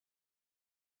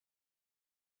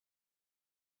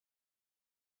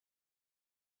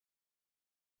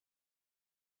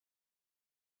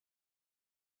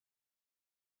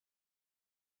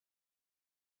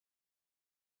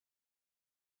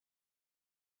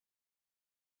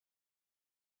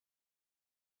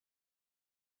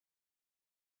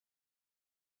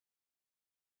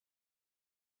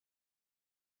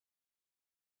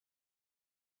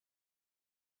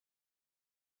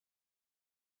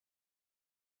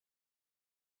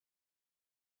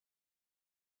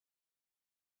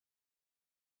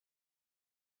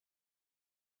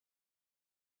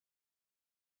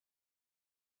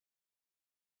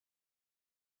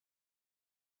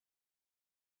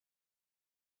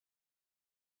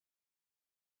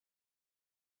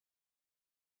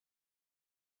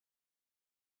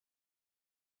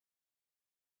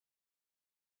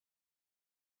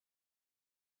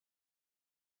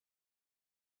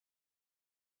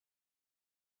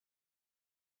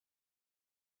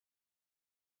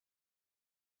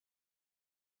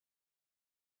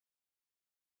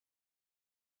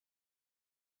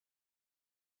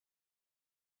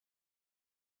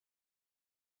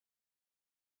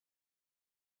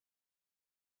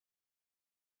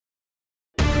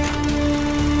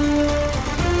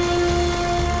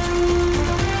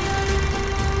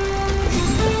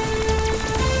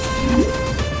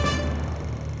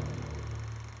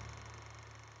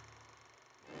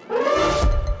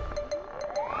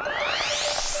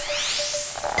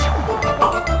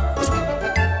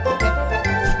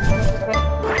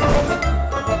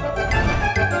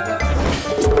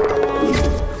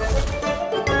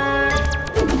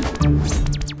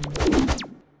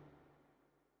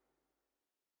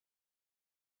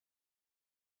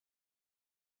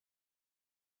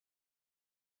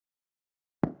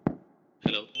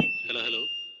Hello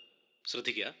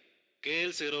ശ്രദ്ധിക്കുക.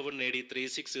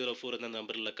 KL01AD3604 എന്ന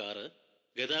നമ്പറിലുള്ള car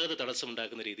ഗതാഗത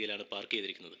തടസ്സമുണ്ടാക്കുന്ന രീതിയിലാണ് പാർക്ക്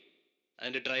ചെയ്തിരിക്കുന്നത്.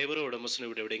 അതിന്റെ ഡ്രൈവറോ ഉടമസ്ഥനോ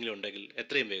ഇവിടെ എവിടെയെങ്കിലും ഉണ്ടെങ്കിൽ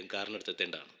എത്രയും വേഗം കാറിനടുത്ത്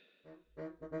എത്തേണ്ടതാണ്.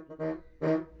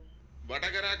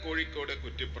 വടകര, കോഴിക്കോട്,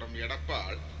 കുറ്റിപ്പുറം,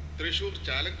 എടപ്പാൾ, തൃശൂർ,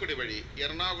 ചാലക്കുടി വഴി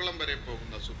എറണാകുളം വരെ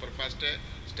പോകുന്ന സൂപ്പർഫാസ്റ്റ്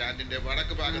സ്റ്റാൻഡിന്റെ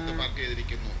വടക്ക് ഭാഗത്ത് പാർക്ക്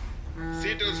ചെയ്തിരിക്കുന്നു.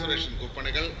 സീറ്റ് റിസർവേഷൻ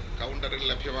കൂപ്പണുകൾ കൗണ്ടറിൽ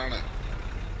ലഭ്യമാണ്.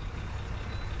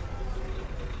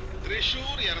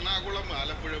 തൃശൂർ, എറണാകുളം,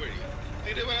 ആലപ്പുഴ വഴി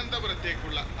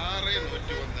തിരുവനന്തപുരത്തേക്കുള്ള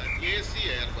 6101 AC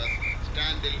എയർ ബസ്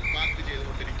സ്റ്റാൻഡിൽ പാർക്ക്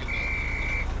ചെയ്തുകൊണ്ടിരിക്കുന്നു.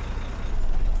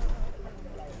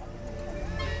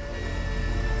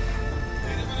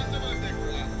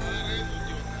 തിരുവനന്തപുരത്തേക്കുള്ള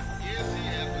 6101 AC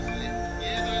എയർ ബസ്സിൽ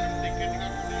ഏതാനും ടിക്കറ്റുകൾ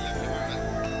കൂടി ലഭ്യമാണ്.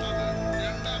 അത്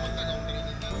രണ്ടാമത്തെ കൗണ്ടറിൽ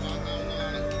നിന്ന്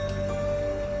വാങ്ങാവുന്നതാണ്.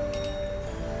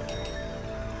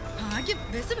 ഭാഗ്യം,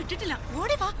 ബസ് വിട്ടിട്ടില്ല.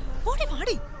 ഓടി വാ, ഓടി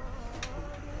വാടി.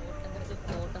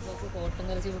 Cotton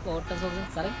കരച്ചീഫ്, cotton socks.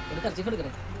 സാറേ ഒരു കരച്ചീഫ് എടുക്കണേ.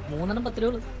 3 10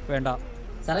 രൂപ. വേണ്ട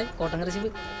സാറേ, കോട്ടൺ കരച്ചീഫ്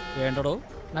വേണ്ടടോ.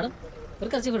 മാഡം ഒരു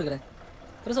കരച്ചീഫ് എടുക്കണേ.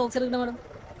 ഒരു സോക്സ് എടുക്കണേ മാഡം.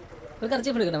 ഒരു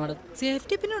കരച്ചീഫ് എടുക്കണേ മാഡം.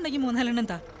 സേഫ്റ്റി പിന്നെ ഉണ്ടെങ്കിൽ 3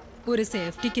 എന്താ ഒരു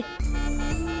സേഫ്റ്റിക്ക്.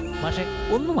 പക്ഷേ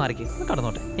ഒന്ന് മാറിക്ക്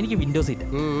കടന്നോട്ടെ. എനിക്ക് വിൻഡോ സീറ്റ്.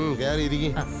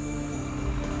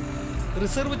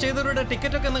 റിസർവ് ചെയ്തവരുടെ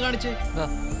ടിക്കറ്റ് ഒക്കെ ഒന്ന് കാണിച്ചേ.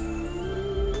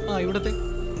 ഇവിടത്തെ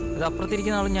ഇത്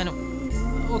അപ്പുറത്തിരിക്കുന്ന ആളും ഞാനും.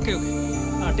 Okay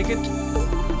ticket.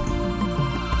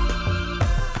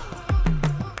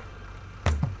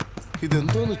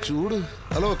 ഇതെന്തോന്ന് ചൂട്.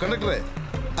 ഹലോ കണ്ടക്ടറെ,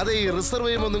 അതെ ഈ റിസർവ്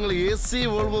ചെയ്യുമ്പോൾ നിങ്ങൾ AC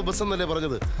വോൾവോ ബസ് എന്നല്ലേ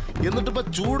പറഞ്ഞത്? എന്നിട്ടിപ്പോ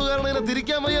ചൂട് കാരണം ഇതിനെ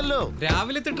തിരിക്കാൻ വയ്യല്ലോ.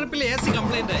 രാവിലത്തെ ട്രിപ്പിൽ AC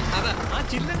കംപ്ലൈന്റ് ആയി. അതാ ആ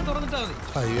ചില്ലങ്ങ് തുറന്നിട്ടാ മതി.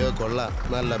 അയ്യോ കൊള്ളാം,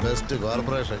 നല്ല ബെസ്റ്റ്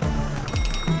കോർപ്പറേഷൻ.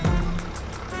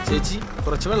 ചേച്ചി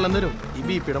കുറച്ച് വെള്ളം തരും. ഈ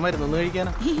BP മരുന്നൊന്നും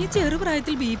കഴിക്കാനാ. ഈ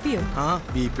ചെറുപ്രായത്തിൽ BP യോ?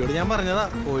 BP ഞാൻ പറഞ്ഞതാ.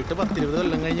 പോയിട്ട് 10-20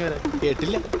 കൊല്ലം കഴിഞ്ഞ് വരെ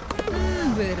കേട്ടില്ല.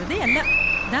 വെറുതെ അല്ല.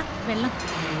 വെള്ളം.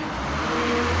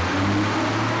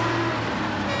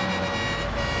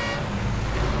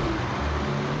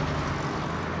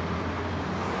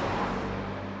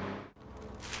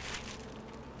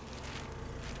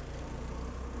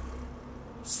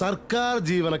 സർക്കാർ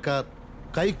ജീവനക്കാർ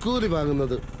കൈക്കൂലി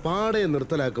വാങ്ങുന്നത് പാടെ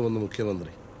നിർത്തലാക്കുമെന്ന്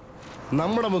മുഖ്യമന്ത്രി.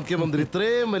 നമ്മുടെ മുഖ്യമന്ത്രി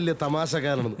ഇത്രയും വലിയ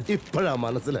തമാശക്കാരനെന്ന് ഇപ്പോഴാ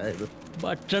മനസ്സിലായത്.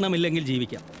 ഭക്ഷണമില്ലെങ്കിൽ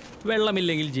ജീവിക്കാം,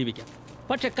 വെള്ളമില്ലെങ്കിൽ ജീവിക്കാം,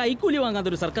 പക്ഷെ കൈക്കൂലി വാങ്ങാത്ത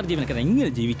ഒരു സർക്കാർ ജീവനക്കാരൻ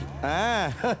എങ്ങനെ ജീവിക്കും?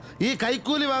 ഈ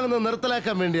കൈക്കൂലി വാങ്ങുന്നത്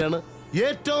നിർത്തലാക്കാൻ വേണ്ടിയാണ്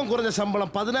ഏറ്റവും കുറഞ്ഞ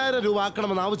ശമ്പളം 10,000 രൂപ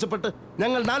ആക്കണമെന്ന് ആവശ്യപ്പെട്ട്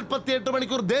ഞങ്ങൾ 48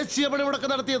 മണിക്കൂർ ദേശീയ പണിമുടക്ക്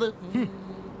നടത്തിയത്.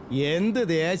 എന്ത്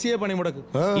ദേശീയ പണിമുടക്ക്?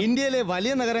 ഇന്ത്യയിലെ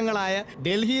വലിയ നഗരങ്ങളായ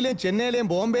ഡൽഹിയിലെയും ചെന്നൈയിലെയും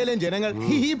ബോംബെയിലെയും ജനങ്ങൾ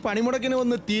ഈ പണിമുടക്കിനെ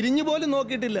ഒന്ന് തിരിഞ്ഞു പോലും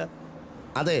നോക്കിയിട്ടില്ല.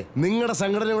 അതെ, നിങ്ങളുടെ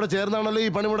സംഘടനയോട് ചേർന്നാണല്ലോ ഈ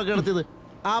പണിമുടക്ക് നടത്തിയത്.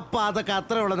 അപ്പൊ അതൊക്കെ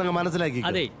അത്ര ഉള്ളതങ്ങ് മനസ്സിലാക്കി.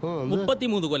 അതെ,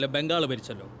 33 കൊല്ലം ബംഗാൾ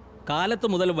ഭരിച്ചല്ലോ. കാലത്ത്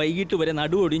മുതൽ വൈകിട്ട് വരെ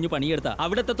നടുവൊടിഞ്ഞ് പണിയെടുത്ത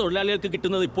അവിടുത്തെ തൊഴിലാളികൾക്ക്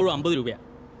കിട്ടുന്നത് ഇപ്പോഴും 50 രൂപയാണ്.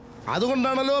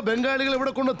 അതുകൊണ്ടാണല്ലോ ബംഗാളികൾ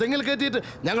ഇവിടെ കൊണ്ട് തെങ്ങിൽ കയറ്റിയിട്ട്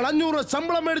ഞങ്ങൾ 500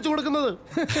 ശമ്പളം മേടിച്ചു കൊടുക്കുന്നത്.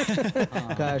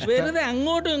 വെറുതെ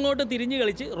അങ്ങോട്ടും ഇങ്ങോട്ടും തിരിഞ്ഞു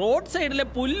കളിച്ച് റോഡ് സൈഡിലെ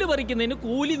പുല്ല് പറിക്കുന്നതിന്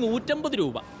കൂലി 150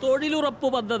 രൂപ. തൊഴിലുറപ്പ്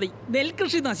പദ്ധതി,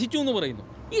 നെൽകൃഷി നശിച്ചു എന്ന് പറയുന്നു.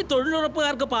 ഈ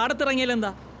തൊഴിലുറപ്പുകാർക്ക് പാടത്തിറങ്ങിയാൽ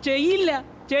എന്താ ചെയ്യില്ല,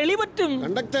 ചെളി പറ്റും.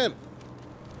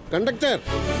 കണ്ടക്ടർ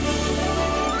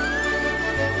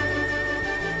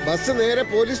ബസ് നേരെ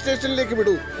പോലീസ് സ്റ്റേഷനിലേക്ക്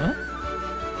വിടൂ.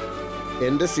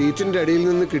 എന്റെ സീറ്റിന്റെ അടിയിൽ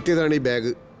നിന്ന് കിട്ടിയതാണ് ഈ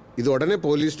ബാഗ്. ഇത് ഉടനെ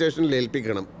പോലീസ് സ്റ്റേഷനിൽ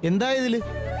ഏൽപ്പിക്കണം. എന്താ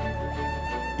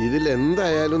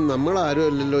ഇതിലെന്തായാലും നമ്മൾ ആരും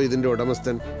അല്ലല്ലോ ഇതിന്റെ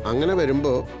ഉടമസ്ഥൻ. അങ്ങനെ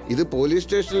വരുമ്പോ ഇത് പോലീസ്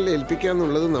സ്റ്റേഷനിൽ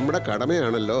ഏൽപ്പിക്കാന്നുള്ളത് നമ്മുടെ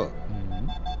കടമയാണല്ലോ.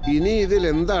 ഇനി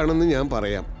ഇതിലെന്താണെന്ന് ഞാൻ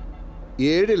പറയാം.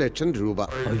 7 ലക്ഷം രൂപ.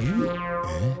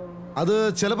 അത്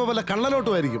ചിലപ്പോ വല്ല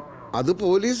കള്ളനോട്ടുമായിരിക്കും. അത്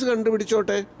പോലീസ്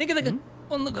കണ്ടുപിടിച്ചോട്ടെ.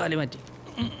 ഒന്ന് കാലി മാറ്റി,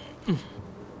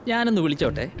 ഞാനൊന്ന്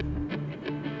വിളിച്ചോട്ടെ.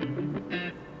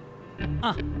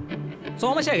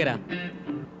 സോമശേഖര,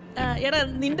 എടാ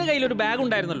നിന്റെ കയ്യിലൊരു ബാഗ്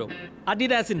ഉണ്ടായിരുന്നല്ലോ,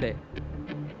 അഡിഡാസിന്റെ,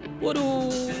 ഒരു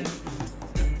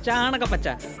ചാണകപ്പച്ച.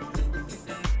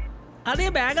 അതേ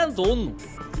ബാഗാന്ന് തോന്നുന്നു.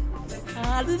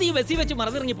 അത് നീ ബസ്സിൽ വെച്ച്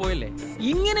മറന്നിറങ്ങി പോയല്ലേ?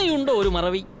 ഇങ്ങനെയുണ്ടോ ഒരു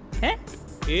മറവി?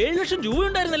 7 ലക്ഷം രൂപ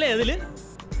ഉണ്ടായിരുന്നല്ലേ അതില്?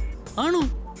 ആണോ?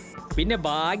 പിന്നെ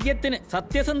ഭാഗ്യത്തിന്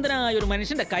സത്യസന്ധനായ ഒരു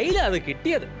മനുഷ്യന്റെ കയ്യിലാണ് അത്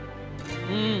കിട്ടിയത്.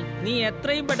 നീ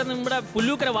എത്രയും പെട്ടെന്ന് നമ്മുടെ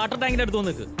പുല്ലൂക്കര വാട്ടർ ടാങ്കിന്റെ അടുത്ത്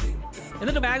നിൽക്ക്,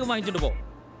 എന്നിട്ട് ബാഗ് വാങ്ങിച്ചിട്ട് പോ.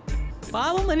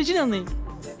 പാവം മനുഷ്യനാന്നേ,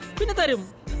 പിന്നെ തരും.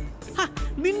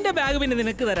 നിന്റെ ബാഗ് പിന്നെ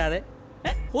നിനക്ക് തരാതെ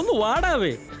ഒന്ന്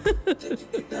വാടാവേ.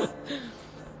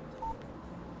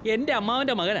 എന്റെ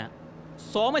അമ്മാവന്റെ മകനാ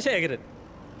സോമശേഖരൻ.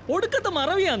 ഒടുക്കത്തെ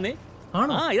മറവിയാന്നേ.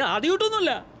 ഇത്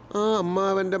ആദ്യമായിട്ടൊന്നുമില്ല. ആ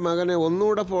അമ്മാവന്റെ മകനെ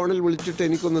ഒന്നുകൂടെ ഫോണിൽ വിളിച്ചിട്ട്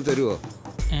എനിക്കൊന്ന് തരുമോ?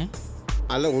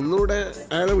 അല്ല, ഒന്നുകൂടെ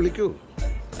അയാളെ വിളിക്കൂ.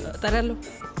 തരാലോ.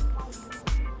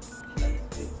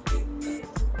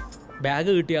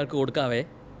 ബാഗ് കിട്ടിയ ആൾക്ക് കൊടുക്കാവേ.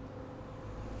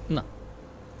 എന്നാ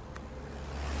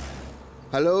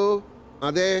ഹലോ,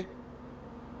 അതെ.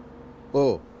 ഓ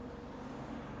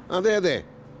അതെ അതെ,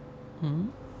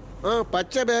 ആ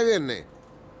പച്ച ബാഗ് തന്നെ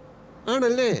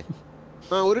ആണല്ലേ.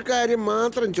 ആ ഒരു കാര്യം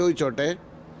മാത്രം ചോദിച്ചോട്ടെ,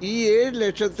 ഈ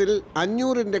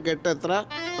 7,500,000 കെട്ടെത്ര,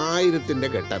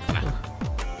 1000 കെട്ടെത്ര?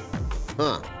 ആ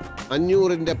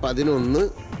 500 11,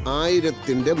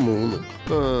 1000 3.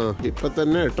 ആ ഇപ്പൊ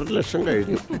തന്നെ 8 ലക്ഷം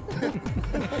കഴിഞ്ഞു.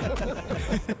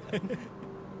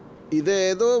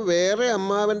 ഇതേതോ വേറെ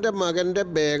അമ്മാവന്റെ മകന്റെ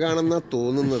ബാഗാണെന്നാ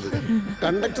തോന്നുന്നത്.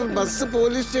 കണ്ടക്ടർ ബസ്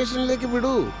പോലീസ് സ്റ്റേഷനിലേക്ക്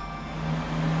വിടൂ.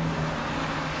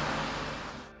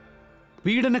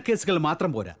 പീഡന കേസുകൾ മാത്രം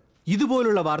പോരാ,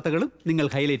 ഇതുപോലുള്ള വാർത്തകളും നിങ്ങൾ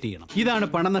ഹൈലൈറ്റ് ചെയ്യണം. ഇതാണ്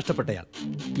പണം നഷ്ടപ്പെട്ടയാൾ.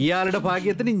 ഇയാളുടെ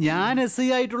ഭാഗ്യത്തിന് ഞാൻ SI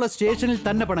ആയിട്ടുള്ള സ്റ്റേഷനിൽ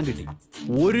തന്നെ പണം കിട്ടി.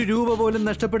 1 രൂപ പോലും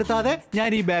നഷ്ടപ്പെടുത്താതെ ഞാൻ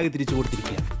ഈ ബാഗ് തിരിച്ചു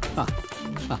കൊടുത്തിരിക്കുകയാണ്.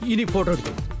 ഇനി ഫോട്ടോ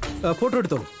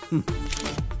എടുത്തോളൂ.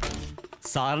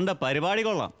 സാറിന്റെ പരിപാടി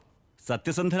കൊള്ളാം.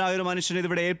 സത്യസന്ധനായ ഒരു മനുഷ്യനെ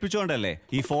ഇതിവിടെ ഏൽപ്പിച്ചോണ്ടല്ലേ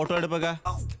ഈ ഫോട്ടോ എടുപ്പക?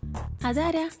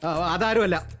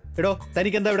 അതാരുമല്ല. എടോ,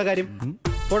 തനിക്ക് എന്താ ഇവിടെ കാര്യം?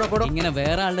 ഇങ്ങനെ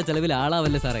വേറെ ആളുടെ ചെലവിൽ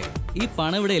ആളാവല്ലേ സാറേ. ഈ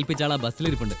പണം ഇവിടെ ഏൽപ്പിച്ച ആളാ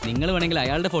ബസ്സിലിരിപ്പുണ്ട്. നിങ്ങൾ വേണമെങ്കിൽ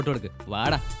അയാളുടെ ഫോട്ടോ എടുക്ക്.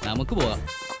 വാടാ, നമുക്ക് പോവാം.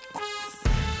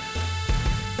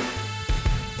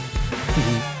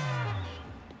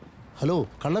 ഹലോ,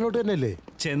 കള്ളനോട്ട് തന്നെയല്ലേ?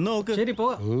 ചെന്ന് നോക്ക്. ശരി,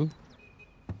 പോവാം.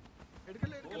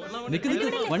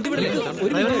 വണ്ടി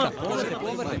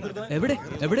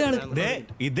എവിടെയാണ്?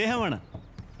 ഇദ്ദേഹമാണ്.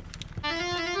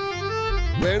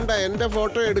 വേണ്ട, എന്റെ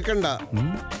ഫോട്ടോ എടുക്കണ്ട.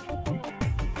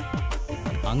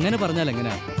 അങ്ങനെ പറഞ്ഞാൽ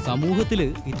എങ്ങനെയാ? സമൂഹത്തില്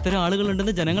ഇത്തരം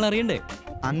ആളുകളുണ്ടെന്ന് ജനങ്ങൾ അറിയണ്ടേ?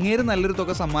 അങ്ങേര് നല്ലൊരു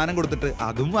തുക സമ്മാനം കൊടുത്തിട്ട്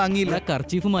അതും വാങ്ങിയില്ല.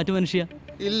 കർച്ചീഫ് മാറ്റി മനുഷ്യ.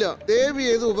 ഇല്ല, ദേവി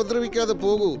ഏത് ഉപദ്രവിക്കാതെ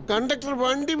പോകൂ. കണ്ടക്ടർ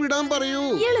വണ്ടി വിടാൻ പറയൂ.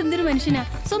 ഇയാൾ എന്തൊരു മനുഷ്യനാ?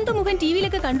 സ്വന്തം മുഖം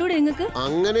ടിവിയിലൊക്കെ കണ്ടൂടെ നിങ്ങൾക്ക്?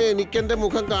 അങ്ങനെ എനിക്ക് എന്റെ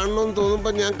മുഖം കാണണമെന്ന്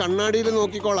തോന്നുമ്പോ ഞാൻ കണ്ണാടിയിൽ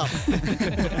നോക്കിക്കോളാം.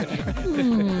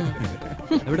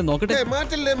 ഇവിടെ നോക്കട്ടെ.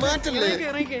 മാറ്റല്ലേ.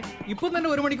 ഇപ്പൊ തന്നെ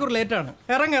 1 മണിക്കൂർ ലേറ്റ് ആണ്.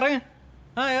 ഇറങ്ങ.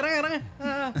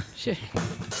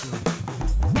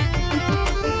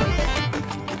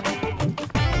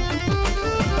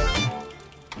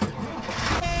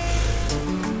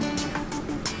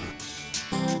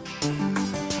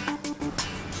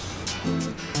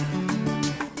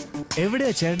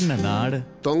 എവിടെയാ ചേട്ടന്റെ നാട്?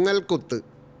 തൊങ്ങൽക്കുത്ത്.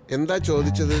 എന്താ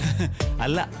ചോദിച്ചത്?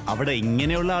 അല്ല, അവിടെ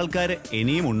ഇങ്ങനെയുള്ള ആൾക്കാര്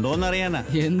ഇനിയും ഉണ്ടോന്നറിയാനാ.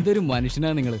 എന്തൊരു മനുഷ്യനാ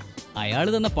നിങ്ങള്. അയാള്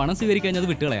തന്ന പണം സ്വീകരിക്കാൻ അത്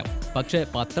വിട്ടുകളയാം. പക്ഷെ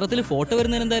പത്രത്തിൽ ഫോട്ടോ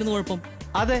വരുന്നതിന് എന്തായിരുന്നു കുഴപ്പം?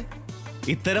 അതെ,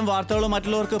 ഇത്തരം വാർത്തകൾ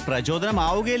മറ്റുള്ളവർക്ക്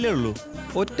പ്രചോദനമാവുകയല്ലേ ഉള്ളൂ.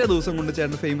 ഒറ്റ ദിവസം കൊണ്ട്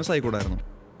ചേട്ടൻ ഫേമസ് ആയിക്കൂടായിരുന്നു.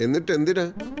 എന്നിട്ട് എന്തിനാ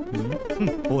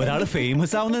ഒരാള്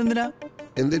ഫേമസ് ആവുന്നത്?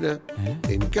 എന്തിനാ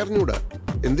എനിക്കറിഞ്ഞൂടാ.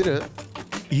 എന്തിനാ?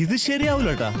 ഇത് ശരിയാവൂല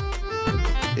കേട്ടാ.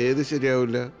 ഏത്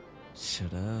ശരിയാവില്ല?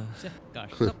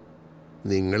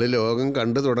 നിങ്ങൾ ലോകം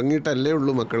കണ്ടു തുടങ്ങിയിട്ടല്ലേ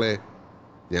ഉള്ളൂ മക്കളെ.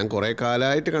 ഞാൻ കുറെ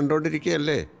കാലമായിട്ട്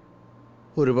കണ്ടോണ്ടിരിക്കുകയല്ലേ.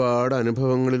 ഒരുപാട്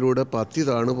അനുഭവങ്ങളിലൂടെ പത്തി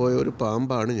താണുപോയ ഒരു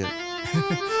പാമ്പാണ് ഞാൻ.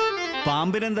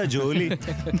 പാമ്പിനെന്താ ജോലി?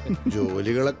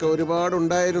 ജോലികളൊക്കെ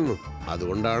ഒരുപാടുണ്ടായിരുന്നു.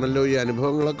 അതുകൊണ്ടാണല്ലോ ഈ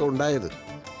അനുഭവങ്ങളൊക്കെ ഉണ്ടായത്.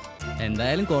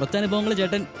 എന്തായാലും കുറച്ച് അനുഭവങ്ങൾ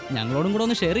ചേട്ടൻ ഞങ്ങളോടും കൂടെ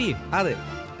ഒന്ന് ഷെയർ ചെയ്യും. അതെ,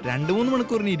 2-3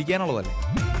 മണിക്കൂറിന് ഇരിക്കാനുള്ളതല്ലേ.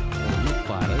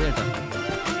 പറ ചേട്ടാ.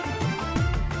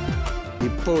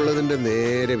 ഇപ്പൊ ഉള്ളതിന്റെ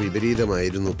നേരെ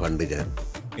വിപരീതമായിരുന്നു പണ്ട് ഞാൻ.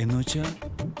 എന്നുവെച്ചാ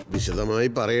വിശദമായി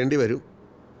പറയേണ്ടി വരും.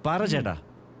 പറ ചേട്ടാ.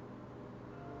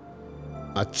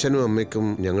 അച്ഛനും അമ്മയ്ക്കും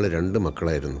ഞങ്ങൾ 2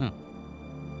 മക്കളായിരുന്നു.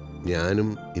 ഞാനും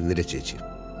ഇന്ദിര ചേച്ചി.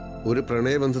 ഒരു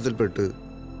പ്രണയബന്ധത്തിൽപ്പെട്ട്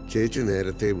ചേച്ചി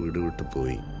നേരത്തെ വീട് വിട്ടു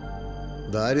പോയി.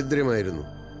 ദാരിദ്ര്യമായിരുന്നു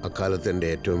അക്കാലത്ത് എൻ്റെ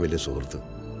ഏറ്റവും വലിയ സുഹൃത്ത്.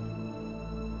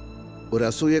 ഒരു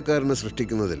അസൂയക്കാരനെ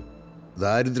സൃഷ്ടിക്കുന്നതിൽ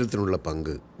ദാരിദ്ര്യത്തിനുള്ള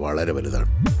പങ്ക് വളരെ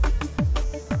വലുതാണ്.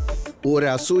 ഒരു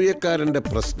അസൂയക്കാരൻ്റെ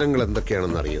പ്രശ്നങ്ങൾ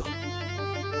എന്തൊക്കെയാണെന്നറിയോ?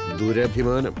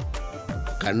 ദുരഭിമാനം,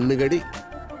 കണ്ണുകടി,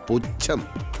 പുച്ഛം,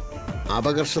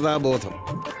 അപകർഷതാബോധം,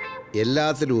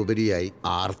 എല്ലാത്തിലും ഉപരിയായി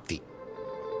ആർത്തി.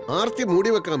 ആർത്തി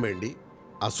മൂടിവെക്കാൻ വേണ്ടി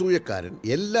അസൂയക്കാരൻ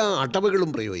എല്ലാ അടവുകളും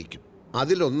പ്രയോഗിക്കും.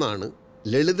 അതിലൊന്നാണ്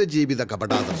ലളിത ജീവിത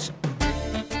കപടാദർശം.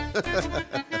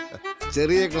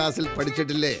 ചെറിയ ക്ലാസ്സിൽ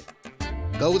പഠിച്ചിട്ടില്ലേ?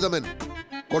 ഗൗതമൻ,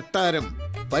 കൊട്ടാരം,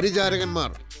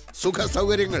 പരിചാരകന്മാർ, സുഖ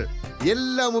സൗകര്യങ്ങൾ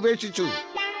എല്ലാം ഉപേക്ഷിച്ചു.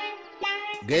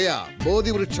 ഗയ,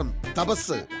 ബോധിവൃക്ഷം,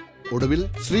 തപസ്, ഒടുവിൽ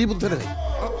ശ്രീബുദ്ധനായി.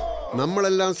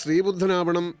 നമ്മളെല്ലാം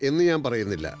ശ്രീബുദ്ധനാവണം എന്ന് ഞാൻ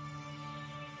പറയുന്നില്ല.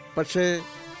 പക്ഷേ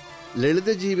ലളിത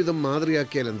ജീവിതം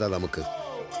മാതൃകയാക്കിയാൽ എന്താ നമുക്ക്?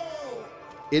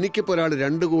 എനിക്കിപ്പോൾ ഒരാൾ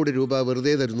 2 കോടി രൂപ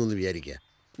വെറുതെ തരുന്നു എന്ന് വിചാരിക്കുക.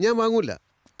 ഞാൻ വാങ്ങൂല.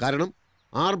 കാരണം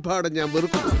ആർഭാടം ഞാൻ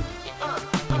വെറുക്കുന്നു.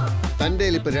 തൻ്റെ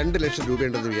ഇപ്പം 2 ലക്ഷം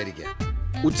രൂപയുണ്ടെന്ന് വിചാരിക്കുക.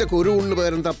 ഉച്ചക്ക് 1 ഊണിന്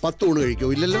പകരം 10 ഊണ്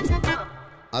കഴിക്കുമോ? ഇല്ലല്ലോ.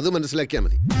 അത് മനസ്സിലാക്കിയാൽ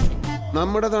മതി.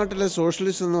 നമ്മുടെ നാട്ടിലെ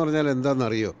സോഷ്യലിസം എന്ന് പറഞ്ഞാൽ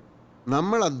എന്താണെന്നറിയോ?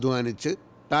 നമ്മൾ അധ്വാനിച്ച്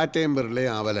ടാറ്റയും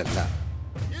ബിർളയും ആവലല്ല.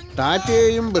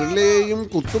 ടാറ്റയെയും ബിർളയെയും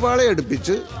കുത്തുപാളെ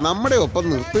അടുപ്പിച്ച് നമ്മുടെ ഒപ്പം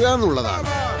നിർത്തുക എന്നുള്ളതാണ്.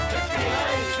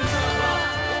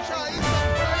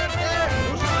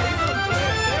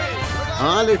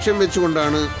 ആ ലക്ഷ്യം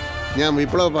വെച്ചുകൊണ്ടാണ് ഞാൻ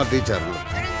വിപ്ലവ പാർട്ടിയിൽ ചേർന്നത്.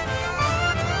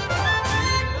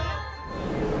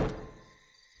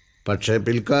 പക്ഷേ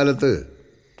പിൽക്കാലത്ത്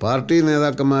പാർട്ടി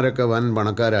നേതാക്കന്മാരൊക്കെ വൻ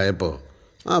പണക്കാരായപ്പോൾ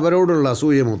അവരോടുള്ള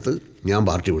അസൂയമൊത്ത് ഞാൻ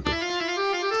പാർട്ടി വിട്ടു.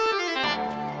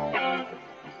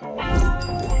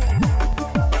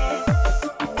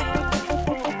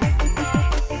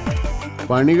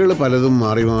 പണികൾ പലതും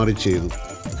മാറി മാറി ചെയ്തു.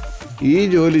 ഈ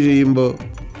ജോലി ചെയ്യുമ്പോൾ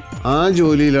ആ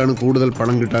ജോലിയിലാണ് കൂടുതൽ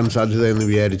പണം കിട്ടാൻ സാധ്യത എന്ന്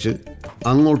വിചാരിച്ച്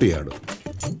അങ്ങോട്ട് ചാടും.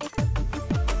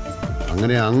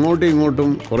 അങ്ങനെ അങ്ങോട്ടും ഇങ്ങോട്ടും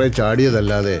കുറേ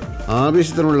ചാടിയതല്ലാതെ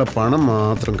ആവശ്യത്തിനുള്ള പണം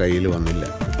മാത്രം കയ്യിൽ വന്നില്ല.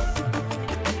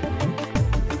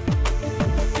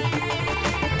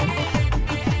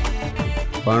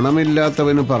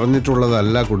 പണമില്ലാത്തവന്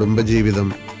പറഞ്ഞിട്ടുള്ളതല്ല കുടുംബജീവിതം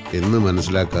എന്ന്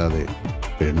മനസ്സിലാക്കാതെ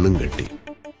പെണ്ണും കെട്ടി,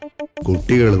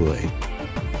 കുട്ടികളുമായി.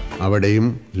 അവിടെയും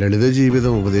ലളിത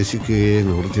ജീവിതം ഉപദേശിക്കുകയേ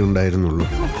നിവൃത്തിയുണ്ടായിരുന്നുള്ളൂ.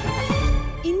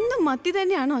 ഇന്നും മത്തി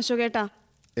തന്നെയാണോ അശോകേട്ടാ?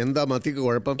 എന്താ മത്തിക്ക്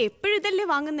കുഴപ്പം? എപ്പോഴും ഇതല്ലേ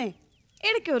വാങ്ങുന്നേ?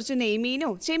 ഇടയ്ക്ക് കുറച്ച് നെയ്മീനോ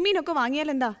ചെമ്മീനൊക്കെ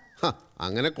വാങ്ങിയാലെന്താ?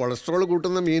 അങ്ങനെ കൊളസ്ട്രോൾ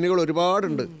കൂട്ടുന്ന മീനുകൾ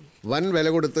ഒരുപാടുണ്ട്. വൻ വില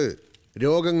കൊടുത്ത്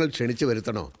രോഗങ്ങൾ ക്ഷണിച്ചു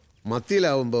വരുത്തണോ?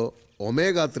 മത്തിയിലാവുമ്പോൾ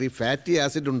ഒമേഗ-3 ഫാറ്റി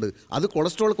ആസിഡ് ഉണ്ട്. അത്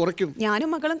കൊളസ്ട്രോൾ കുറയ്ക്കും.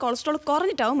 ഞാനും മക്കളും കൊളസ്ട്രോൾ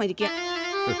കുറഞ്ഞിട്ടാവും മരിക്കുക.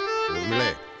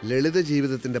 ലളിത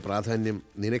ജീവിതത്തിന്റെ പ്രാധാന്യം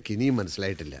നിനക്കിനിയും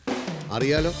മനസ്സിലായിട്ടില്ല.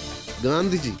 അറിയാലോ,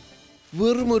 ഗാന്ധിജി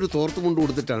വെറും ഒരു തോർത്തുമുണ്ട്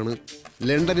കൊടുത്തിട്ടാണ്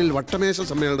ലണ്ടനിൽ വട്ടമേശ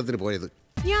സമ്മേളനത്തിന് പോയത്.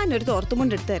 ഞാനൊരു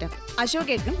തോർത്തുമുണ്ട് എടുത്തു തരാം.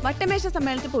 അശോകേട്ടനും വട്ടമേശ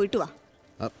സമ്മേളനത്തിൽ പോയിട്ട് വാ.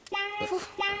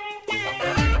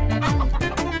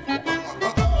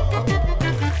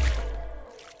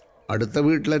 അടുത്ത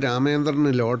വീട്ടിലെ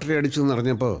രാമേന്ദ്രന് ലോട്ടറി അടിച്ചു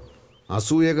എന്നറിഞ്ഞപ്പോൾ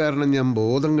അസൂയ കാരണം ഞാൻ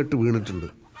ബോധം കെട്ട് വീണിട്ടുണ്ട്.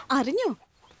 അറിഞ്ഞോ?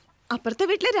 അപ്പുറത്തെ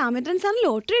വീട്ടിലെ രാമേന്ദ്രൻ സാർ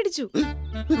ലോട്ടറി അടിച്ചു.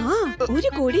 1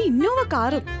 കോടി ഇന്നോവ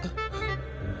കാറും.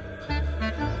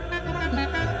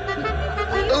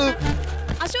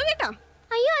 അശോകേട്ടാ,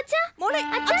 അയ്യോ അച്ഛാ, മോളെ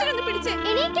അച്ഛനൊന്ന് പിടിച്ചേ.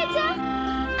 എണീക്ക് അച്ഛാ,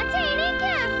 അച്ഛാ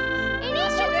എണീക്ക്,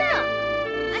 എണീക്ക്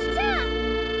അച്ഛാ.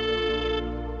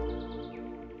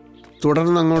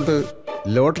 തുടർന്നങ്ങോട്ട്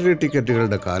ലോട്ടറി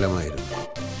ടിക്കറ്റുകളുടെ കാലമായിരുന്നു.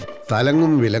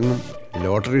 തലങ്ങും വിലങ്ങും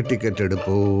ലോട്ടറി ടിക്കറ്റ്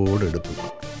എടുപ്പോടെടുപ്പ്.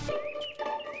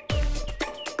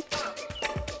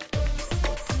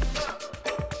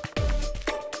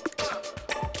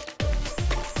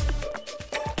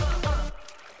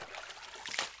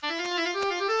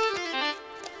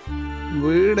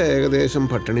 വീട് ഏകദേശം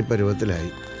പട്ടിണി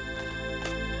പരുവത്തിലായി.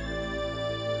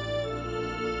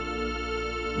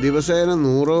 ദിവസേന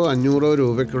 100-500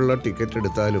 രൂപയ്ക്കുള്ള ടിക്കറ്റ്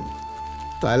എടുത്താലും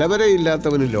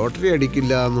തലവരയില്ലാത്തവന് ലോട്ടറി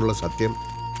അടിക്കില്ല എന്നുള്ള സത്യം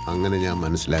അങ്ങനെ ഞാൻ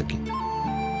മനസ്സിലാക്കി.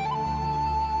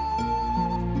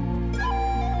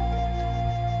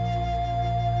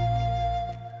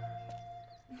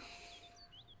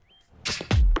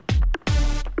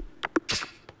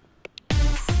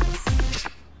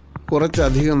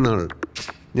 കുറച്ചധികം നാൾ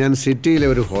ഞാൻ സിറ്റിയിലെ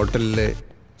ഒരു ഹോട്ടലിലെ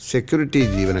സെക്യൂരിറ്റി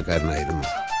ജീവനക്കാരനായിരുന്നു.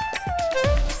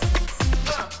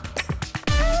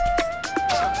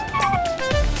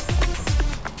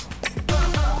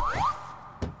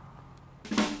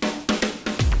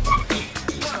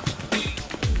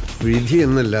 വിധി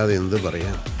എന്നല്ലാതെ എന്ത്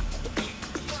പറയാം.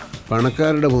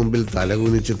 പണക്കാരുടെ മുമ്പിൽ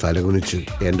തലകുനിച്ച്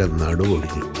എൻ്റെ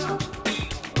നടുവൊടിഞ്ഞു.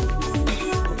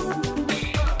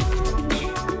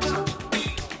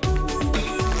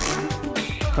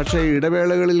 പക്ഷേ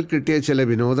ഇടവേളകളിൽ കിട്ടിയ ചില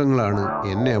വിനോദങ്ങളാണ്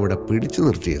എന്നെ അവിടെ പിടിച്ചു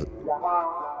നിർത്തിയത്.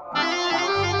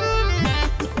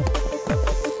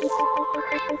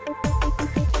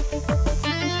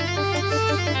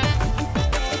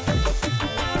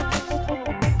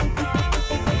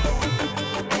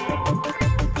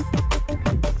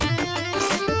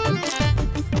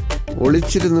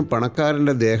 ഒളിച്ചിരുന്ന്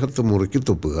പണക്കാരൻ്റെ ദേഹത്ത് മുറുക്കി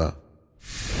തുപ്പുക,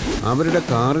 അവരുടെ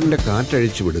കാറിൻ്റെ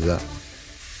കാറ്റഴിച്ചു വിടുക,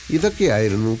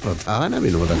 ഇതൊക്കെയായിരുന്നു പ്രധാന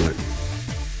വിനോദങ്ങൾ.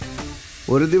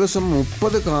 ഒരു ദിവസം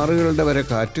 30 കാറുകളുടെ വരെ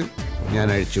കാറ്റ് ഞാൻ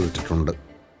അഴിച്ചു വിട്ടിട്ടുണ്ട്.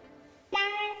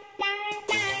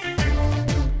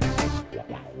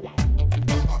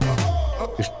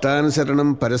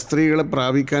 ഇഷ്ടാനുസരണം പരസ്ത്രീകളെ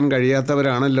പ്രാപിക്കാൻ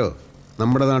കഴിയാത്തവരാണല്ലോ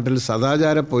നമ്മുടെ നാട്ടിൽ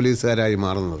സദാചാര പോലീസുകാരായി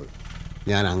മാറുന്നത്.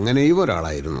 ഞാൻ അങ്ങനെയും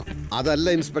ഒരാളായിരുന്നു. അതല്ല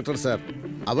ഇൻസ്പെക്ടർ സാർ,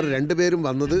 അവർ 2 പേരും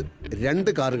വന്നത്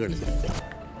 2 കാറുകളിൽ.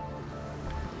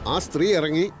 ആ സ്ത്രീ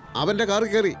ഇറങ്ങി അവൻ്റെ കാറ്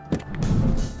കയറി.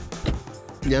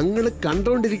 ഞങ്ങൾ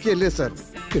കണ്ടോണ്ടിരിക്കുകയല്ലേ സാർ.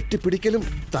 കെട്ടിപ്പിടിക്കലും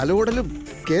തലോടലും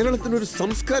കേരളത്തിനൊരു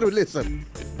സംസ്കാരമല്ലേ സാർ?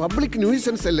 പബ്ലിക്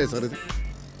ന്യൂസൻസ് അല്ലേ സാർ ഇത്?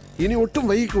 ഇനി ഒട്ടും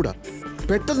വൈകിക്കൂടാ.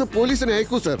 പെട്ടെന്ന് പോലീസിനെ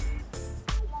അയക്കൂ സാർ.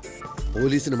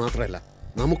 പോലീസിന് മാത്രമല്ല,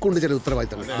 നമുക്കുണ്ട് ചില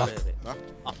ഉത്തരവാദിത്തങ്ങൾ.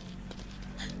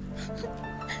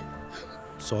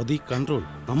 സ്വാതി, കൺട്രോൾ.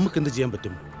 നമുക്ക് എന്ത് ചെയ്യാൻ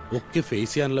പറ്റും? ഒക്കെ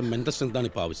ഫേസ് ചെയ്യാനുള്ള മെന്റൽ സ്ട്രെങ്താണ്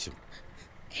ഇപ്പൊ ആവശ്യം.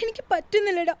 എനിക്ക്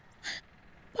പറ്റുന്നില്ലടാ,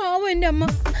 പാവം എൻ്റെ അമ്മ.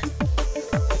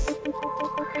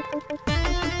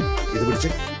 ഇത് പിടിച്ചേ.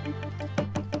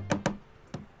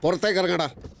 പുറത്തേക്ക് ഇറങ്ങടാ.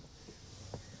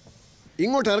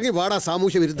 ഇങ്ങോട്ട് ഇറങ്ങി വാടാ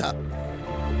സാമൂഹ്യ വിരുദ്ധ.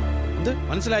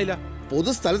 മനസ്സിലായില്ല.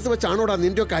 പൊതുസ്ഥലത്ത് വെച്ചാണോടാ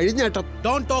നിന്റെ കഴിഞ്ഞാട്ടം?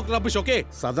 Don't talk rubbish, okay?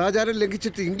 സദാചാരം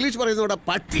ലംഘിച്ചിട്ട് English പറയുന്നോടാ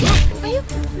പട്ടി. അയ്യോ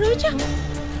റോജ.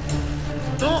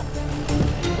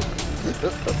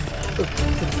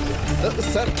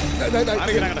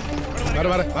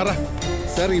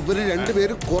 സർ, ഇവര്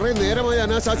രണ്ടുപേരും കുറെ നേരമായി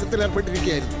അനാശാസ്യത്തിൽ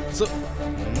ഏർപ്പെട്ടിരിക്കുകയായിരുന്നു.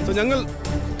 ഞങ്ങൾ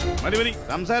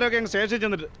സംസാരമൊക്കെ സ്റ്റേഷനിൽ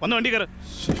ചെന്നിട്ട് വന്ന് വണ്ടി കയറി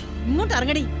ഇങ്ങോട്ട്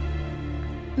ഇറങ്ങടി.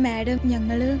 മാഡം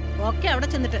ഞങ്ങള് ഓക്കെ അവിടെ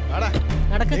ചെന്നിട്ട്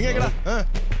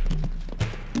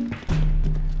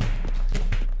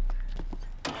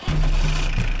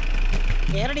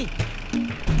കേറടി.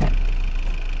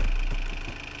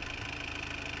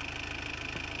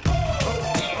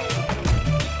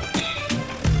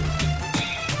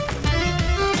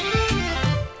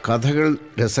 കഥകൾ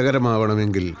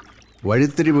രസകരമാവണമെങ്കിൽ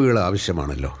വഴിത്തിരിവുകൾ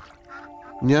ആവശ്യമാണല്ലോ.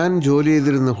 ഞാൻ ജോലി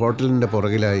ചെയ്തിരുന്ന ഹോട്ടലിൻ്റെ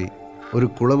പുറകിലായി ഒരു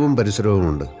കുളവും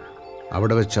പരിസരവുമുണ്ട്.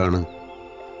 അവിടെ വെച്ചാണ്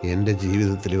എൻ്റെ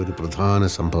ജീവിതത്തിലെ ഒരു പ്രധാന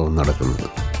സംഭവം നടക്കുന്നത്.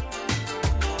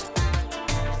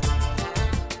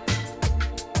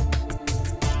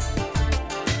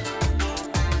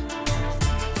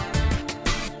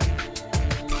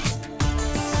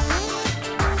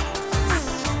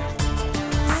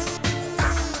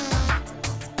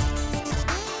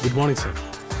 Good morning sir.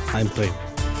 I M Prem.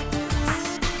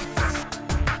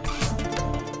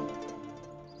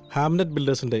 ഹാംനെറ്റ്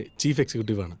ബിൽഡേഴ്സിൻ്റെ chief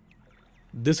എക്സിക്യൂട്ടീവാണ്.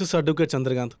 This is advocate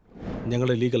Chandrakant,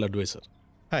 ഞങ്ങളുടെ legal adviser.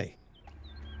 Hi.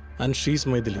 And she's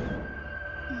Maithili,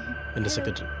 എൻ്റെ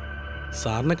സെക്രട്ടറി.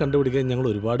 സാറിനെ കണ്ടുപിടിക്കാൻ ഞങ്ങൾ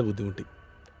ഒരുപാട് ബുദ്ധിമുട്ടി.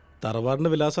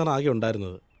 തറവാടിൻ്റെ വിലാസമാണ് ആകെ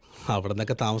ഉണ്ടായിരുന്നത്. അവിടെ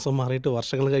നിന്നൊക്കെ താമസം മാറിയിട്ട്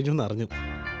വർഷങ്ങൾ കഴിഞ്ഞു എന്ന് അറിഞ്ഞു.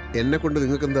 എന്നെ കൊണ്ട്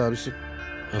നിങ്ങൾക്ക് എന്താ ആവശ്യം?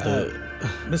 അത്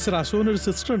മിസ്റ്റർ അശോകനൊരു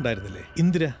സിസ്റ്റർ ഉണ്ടായിരുന്നില്ലേ,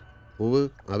 ഇന്ദിര?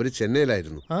 അവർ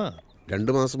ചെന്നൈയിലായിരുന്നു.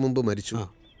 2 മാസം മുമ്പ് മരിച്ചു.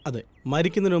 അതെ,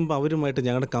 മരിക്കുന്നതിന് മുമ്പ് അവരുമായിട്ട്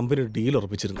ഞങ്ങളുടെ കമ്പനി ഡീൽ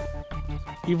ഉറപ്പിച്ചിരുന്നു.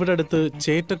 ഇവിടെ അടുത്ത്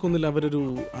ചേറ്റക്കുന്നിൽ അവരൊരു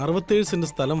 67 സെന്റ്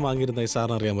സ്ഥലം വാങ്ങിയിരുന്നായി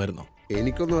സാറിന് അറിയാമായിരുന്നോ?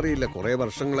 എനിക്കൊന്നും അറിയില്ല. കുറെ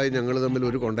വർഷങ്ങളായി ഞങ്ങൾ തമ്മിൽ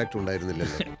ഒരു കോണ്ടാക്ട്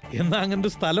ഉണ്ടായിരുന്നില്ലല്ലോ. എന്നാ അങ്ങനെ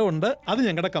ഒരു സ്ഥലമുണ്ട്, അത്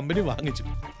ഞങ്ങളുടെ കമ്പനി വാങ്ങിച്ചു.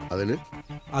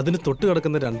 അതിന് തൊട്ട്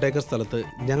കിടക്കുന്ന 2 ഏക്കർ സ്ഥലത്ത്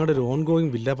ഞങ്ങളുടെ ഒരു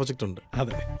ഓൺഗോയിങ് വില്ല പ്രൊജക്ട് ഉണ്ട്.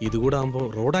 അതെ, ഇതുകൂടെ ആകുമ്പോൾ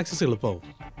റോഡ് ആക്സസ് എളുപ്പമാവും.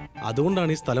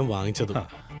 അതുകൊണ്ടാണ് ഈ സ്ഥലം വാങ്ങിച്ചത്.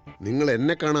 നിങ്ങൾ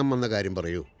എന്നെ കാണാൻ വന്ന കാര്യം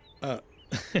പറയൂ.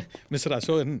 മിസ്റ്റർ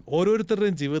അശോകൻ,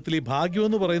 ഓരോരുത്തരുടെയും ജീവിതത്തിൽ ഈ ഭാഗ്യം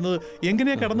എന്ന് പറയുന്നത്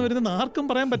എങ്ങനെയാ കടന്നു വരുന്നതെന്ന് ആർക്കും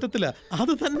പറയാൻ പറ്റത്തില്ല.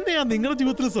 അത് തന്നെയാ നിങ്ങളുടെ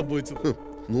ജീവിതത്തിൽ സംഭവിച്ചത്.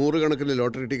 100 കണക്കിന്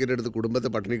ലോട്ടറി ടിക്കറ്റ് എടുത്ത് കുടുംബത്തെ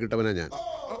പട്ടിണി കിട്ടവനാ ഞാൻ.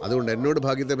 അതുകൊണ്ട് എന്നോട്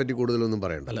ഭാഗ്യത്തെ പറ്റി കൂടുതലൊന്നും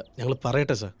പറയണ്ട. അല്ല, ഞങ്ങൾ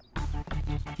പറയട്ടെ സാർ.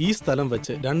 ഈ സ്ഥലം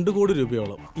വെച്ച് 2 കോടി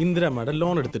രൂപയോളം ഇന്ദിര മാഡം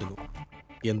ലോൺ എടുത്തിരുന്നു.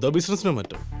 എന്തോ ബിസിനസ്സിനോ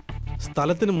മറ്റോ.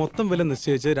 സ്ഥലത്തിന് മൊത്തം വില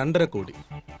നിശ്ചയിച്ച് 2.5 കോടി.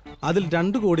 അതിൽ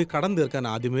 2 കോടി കടം തീർക്കാൻ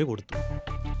ആദ്യമേ കൊടുത്തു.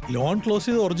 ലോൺ ക്ലോസ്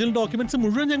ചെയ്ത ഒറിജിനൽ ഡോക്യുമെന്റ്സ്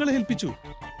മുഴുവൻ ഞങ്ങളെ ഏൽപ്പിച്ചു.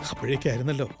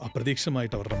 അപ്പോഴേക്കായിരുന്നല്ലോ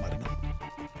അപ്രതീക്ഷിതമായിട്ട് അവരുടെ മരണം.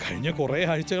 കഴിഞ്ഞ കുറെ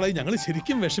ആഴ്ചകളായി ഞങ്ങൾ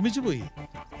ശരിക്കും വിഷമിച്ചു പോയി.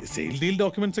 സെയിൽ ഡീൽ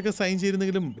ഡോക്യുമെന്റ്സ് ഒക്കെ സൈൻ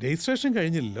ചെയ്തിരുന്നെങ്കിലും രജിസ്ട്രേഷൻ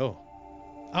കഴിഞ്ഞില്ലല്ലോ.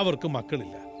 അവർക്ക്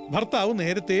മക്കളില്ല, ഭർത്താവ്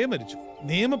നേരത്തെ മരിച്ചു.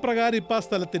 നിയമപ്രകാരം ഇപ്പൊ ആ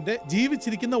സ്ഥലത്തിന്റെ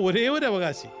ജീവിച്ചിരിക്കുന്ന ഒരേ ഒരു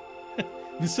അവകാശി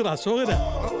മിസ്റ്റർ അശോകന.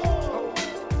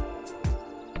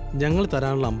 ഞങ്ങൾ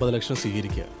തരാനുള്ള 50 ലക്ഷം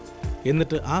സ്വീകരിക്കുക.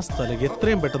 എന്നിട്ട് ആ സ്ഥലം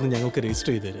എത്രയും പെട്ടെന്ന് ഞങ്ങൾക്ക്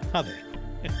രജിസ്റ്റർ ചെയ്ത് തരാം. അതെ,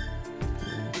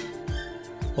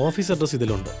 ഓഫീസ് അഡ്രസ്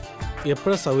ഇതിലുണ്ട്.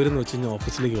 എപ്പോഴാണ് സൗകര്യം എന്ന് വെച്ച് കഴിഞ്ഞാൽ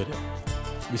ഓഫീസിലേക്ക് വരാം.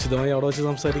 വിശദമായി അവിടെ വെച്ച്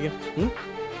സംസാരിക്കാം.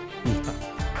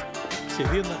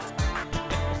 ശരിയെന്നാ.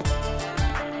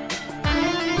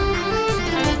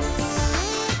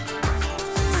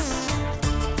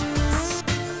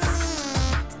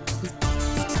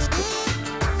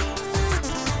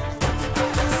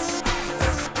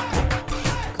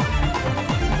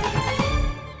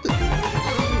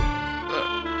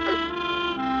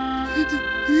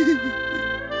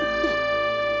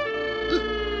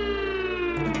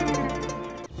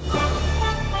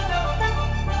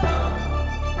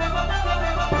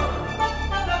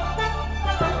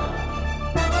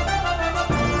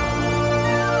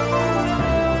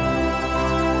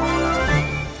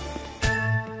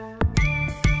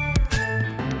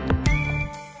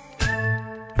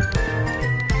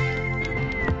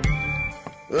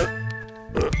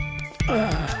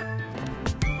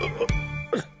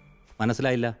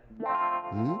 മനസ്സിലായില്ല.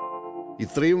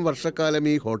 ഇത്രയും വർഷക്കാലം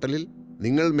ഈ ഹോട്ടലിൽ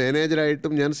നിങ്ങൾ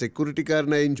മാനേജറായിട്ടും ഞാൻ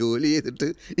സെക്യൂരിറ്റിക്കാരനായും ജോലി ചെയ്തിട്ട്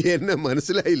എന്നെ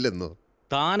മനസ്സിലായില്ലെന്നോ?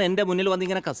 താൻ എന്റെ മുന്നിൽ വന്ന്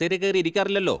ഇങ്ങനെ കസേര കയറി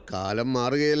ഇരിക്കാറില്ലല്ലോ. കാലം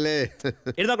മാറുകയല്ലേ.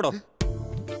 എഴുതാക്കടോ.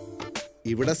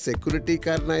 ഇവിടെ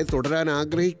സെക്യൂരിറ്റിക്കാരനായി തുടരാൻ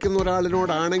ആഗ്രഹിക്കുന്ന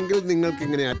ഒരാളിനോടാണെങ്കിൽ നിങ്ങൾക്ക്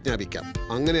ഇങ്ങനെ ആജ്ഞാപിക്കാം.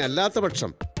 അങ്ങനെ അല്ലാത്ത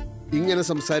പക്ഷം ഇങ്ങനെ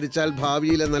സംസാരിച്ചാൽ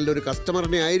ഭാവിയിലെ നല്ലൊരു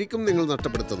കസ്റ്റമറിനെ ആയിരിക്കും നിങ്ങൾ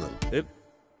നഷ്ടപ്പെടുത്തുന്നത്.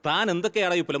 താൻ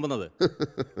എന്തൊക്കെയാണ് ഈ പുലമ്പുന്നത്?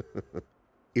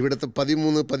 ഇവിടുത്തെ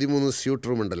 13 സ്യൂട്ട്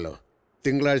റൂം ഉണ്ടല്ലോ,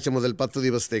 തിങ്കളാഴ്ച മുതൽ 10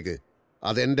 ദിവസത്തേക്ക്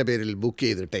അതെൻ്റെ പേരിൽ ബുക്ക്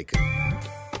ചെയ്തിട്ടേക്ക്.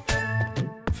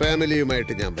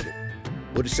 ഫാമിലിയുമായിട്ട് ഞാൻ വരും.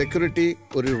 ഒരു സെക്യൂരിറ്റി,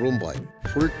 ഒരു റൂം ബോയ്,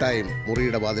 ഫുൾ ടൈം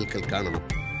മുറിയുടെ വാതിൽക്കൽ കാണണം.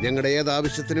 ഞങ്ങളുടെ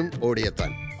ഏതാവശ്യത്തിനും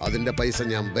ഓടിയെത്താൻ. അതിന്റെ പൈസ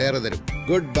ഞാൻ വേറെ തരും.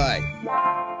 Good bye.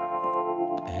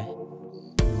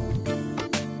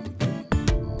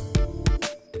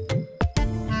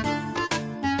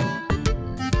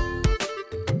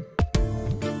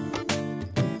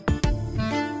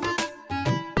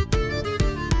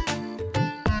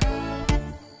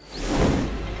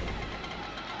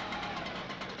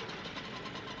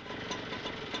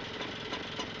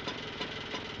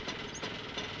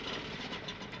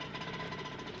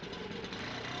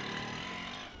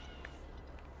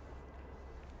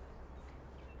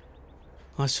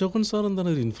 അശോകൻ സാർ എന്താണ്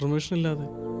ഒരു ഇൻഫർമേഷൻ ഇല്ലാതെ?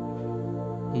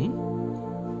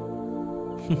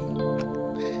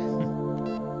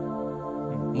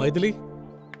 Maithili.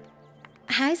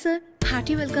 Hi sir,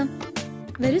 hearty welcome.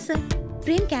 വരൂ സർ,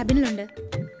 പ്രേം ക്യാബിനിലുണ്ട്.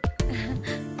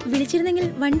 വിളിച്ചിരുന്നെങ്കിൽ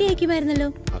വണ്ടി അയക്കുമായിരുന്നല്ലോ.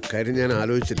 അക്കാര്യം ഞാൻ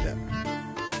ആലോചിച്ചില്ല.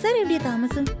 സർ എവിടെയാ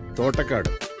താമസം?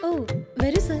 തോട്ടക്കാട്. ഓ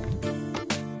വരൂ സർ.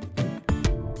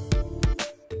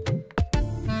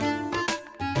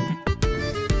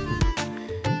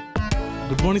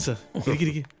 Good morning sir.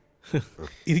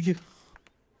 ഇരിക്കൂ.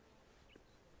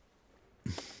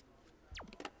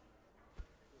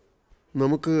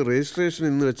 നമുക്ക് രജിസ്ട്രേഷൻ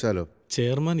ഇന്ന് വെച്ചാലോ?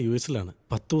 ചെയർമാൻ US-ലാണ്.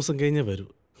 10 ദിവസം കഴിഞ്ഞേ വരൂ.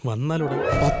 വന്നാലുടൻ.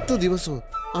 10 ദിവസമോ?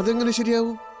 അതെങ്ങനെ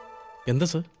ശരിയാവും? എന്താ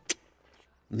സാർ?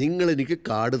 നിങ്ങൾ എനിക്ക്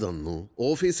കാർഡ് തന്നു,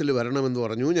 ഓഫീസിൽ വരണമെന്ന്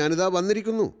പറഞ്ഞു, ഞാനിതാ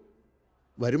വന്നിരിക്കുന്നു.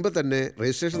 വരുമ്പോൾ തന്നെ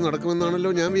രജിസ്ട്രേഷൻ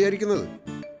നടക്കുമെന്നാണല്ലോ ഞാൻ വിചാരിക്കുന്നത്.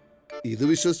 ഇത്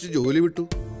വിശ്വസിച്ച് ജോലി വിട്ടു.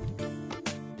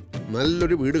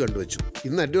 നല്ലൊരു വീട് കണ്ടുവച്ചു.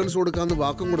 ഇന്ന് അഡ്വാൻസ് കൊടുക്കാമെന്ന്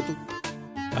വാക്കും കൊടുത്തു.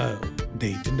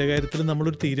 ഡേറ്റിന്റെ കാര്യത്തിൽ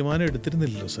നമ്മളൊരു തീരുമാനം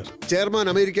എടുത്തിരുന്നില്ലല്ലോ സർ. ചെയർമാൻ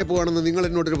അമേരിക്ക പോവാണെന്ന് നിങ്ങൾ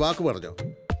എന്നോടൊരു വാക്ക് പറഞ്ഞോ?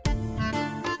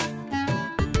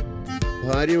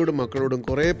 ഭാര്യയോടും മക്കളോടും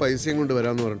കുറെ പൈസയും കൊണ്ട്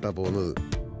വരാമെന്ന് പറഞ്ഞിട്ടാ പോകുന്നത്.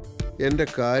 എന്റെ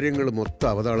കാര്യങ്ങൾ മൊത്തം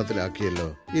അവതാളത്തിലാക്കിയല്ലോ.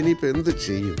 ഇനിയിപ്പോ എന്ത്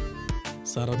ചെയ്യും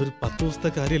സാർ? അതൊരു 10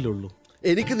 ദിവസത്തെ കാര്യമല്ലേ ഉള്ളൂ.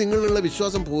 എനിക്ക് നിങ്ങളിലുള്ള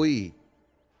വിശ്വാസം പോയി.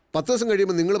 10 ദിവസം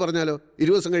കഴിയുമ്പോൾ നിങ്ങൾ പറഞ്ഞാലോ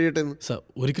 20 ദിവസം കഴിയട്ടെ എന്ന്. സാർ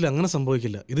ഒരിക്കലും അങ്ങനെ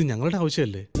സംഭവിക്കില്ല. ഇത് ഞങ്ങളുടെ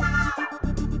ആവശ്യമല്ലേ.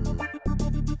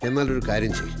 എന്നാലൊരു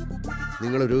കാര്യം ചെയ്യും,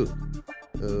 നിങ്ങളൊരു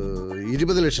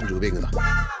 20 ലക്ഷം രൂപയെങ്കിലാ.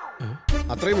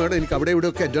 അത്രയും വേണം എനിക്ക് അവിടെ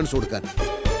ഇവിടെയൊക്കെ അഡ്വാൻസ് കൊടുക്കാൻ.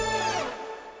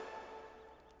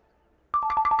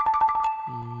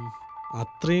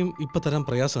 അത്രയും ഇപ്പൊ തരാൻ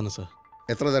പ്രയാസമാണ് സാർ.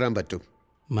 എത്ര തരാൻ പറ്റും?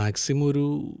 മാക്സിമം ഒരു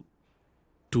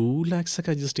 2 lakhs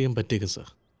ഒക്കെ അഡ്ജസ്റ്റ് ചെയ്യാൻ പറ്റിയേക്കും സാർ.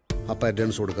 അപ്പം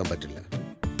അഡ്വാൻസ് കൊടുക്കാൻ പറ്റില്ല.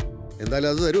 എന്തായാലും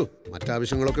അത് തരൂ,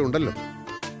 മറ്റാവശ്യങ്ങളൊക്കെ ഉണ്ടല്ലോ.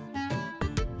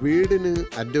 വീടിന്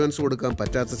അഡ്വാൻസ് കൊടുക്കാൻ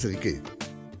പറ്റാത്ത സ്ഥിതിക്ക്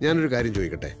ഞാനൊരു കാര്യം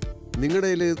ചോദിക്കട്ടെ. നിങ്ങളുടെ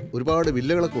കയ്യിൽ ഒരുപാട്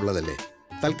വില്ലകളൊക്കെ ഉള്ളതല്ലേ?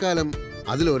 തൽക്കാലം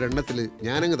അതിലൊരെണ്ണത്തിൽ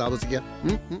ഞാനങ്ങ് താമസിക്കാം.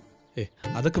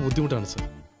 അതൊക്കെ ബുദ്ധിമുട്ടാണ് സാർ.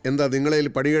 എന്താ നിങ്ങളുടെ കയ്യിൽ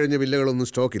പണി കഴിഞ്ഞ വില്ലകളൊന്നും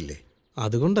സ്റ്റോക്കില്ലേ?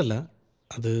 അതുകൊണ്ടല്ല,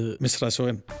 അത് മിസ്റ്റർ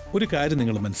അശോകൻ, ഒരു കാര്യം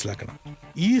നിങ്ങൾ മനസ്സിലാക്കണം.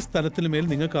 ഈ സ്ഥലത്തിന് മേൽ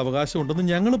നിങ്ങൾക്ക് അവകാശം ഉണ്ടെന്ന്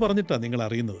ഞങ്ങൾ പറഞ്ഞിട്ടാണ് നിങ്ങൾ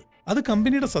അറിയുന്നത്. അത്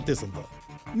കമ്പനിയുടെ സത്യസന്ധത.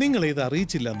 നിങ്ങൾ ഇത്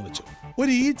അറിയിച്ചില്ല എന്ന് വെച്ചു.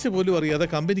 ഒരു ഈച്ച പോലും അറിയാതെ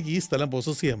കമ്പനിക്ക് ഈ സ്ഥലം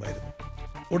പൊസസ് ചെയ്യാമായിരുന്നു.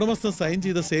 ഉടമസ്ഥൻ സൈൻ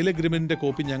ചെയ്ത സെയിൽ അഗ്രിമെന്റിന്റെ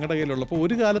കോപ്പി ഞങ്ങളുടെ കയ്യിലുള്ളപ്പോൾ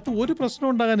ഒരു കാലത്ത് ഒരു പ്രശ്നം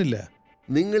ഉണ്ടാകാനില്ല.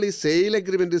 നിങ്ങൾ ഈ സെയിൽ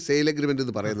അഗ്രിമെന്റ്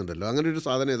എന്ന് പറയുന്നുണ്ടല്ലോ, അങ്ങനെ ഒരു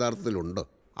സാധനം യഥാർത്ഥത്തിലുണ്ടോ?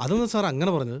 അതൊന്നും സാർ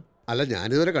അങ്ങനെ പറഞ്ഞത് അല്ല,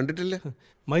 ഞാനിതുവരെ കണ്ടിട്ടില്ല.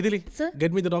 Maithili,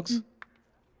 get me the dogs.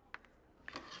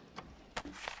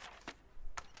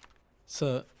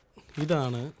 Sir,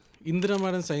 ഇതാണ് ഇന്ദിര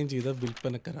മാഡം സൈൻ ചെയ്ത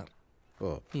വിൽപ്പന കരാർ. ഓ,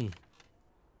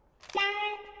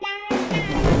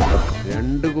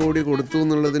 2 കോടി കൊടുത്തു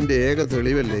എന്നുള്ളതിന്റെ ഏക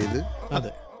തെളിവല്ലേ ഇത്?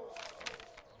 അതെ.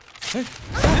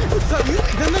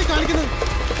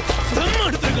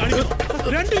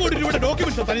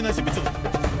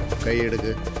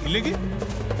 കൈയെടുക്ക്.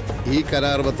 ഈ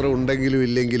കരാർ പത്രം ഉണ്ടെങ്കിലും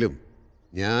ഇല്ലെങ്കിലും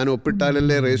ഞാൻ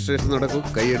ഒപ്പിട്ടാലല്ലേ രജിസ്ട്രേഷൻ നടക്കും.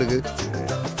 കൈയെടുക്ക്.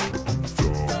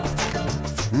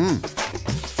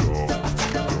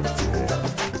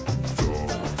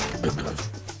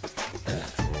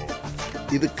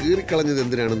 ഇത് കീറിക്കളഞ്ഞത്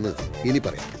എന്തിനാണെന്ന് ഇനി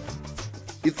പറയാം.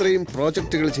 ഇത്രയും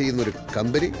പ്രോജക്റ്റുകൾ ചെയ്യുന്ന ഒരു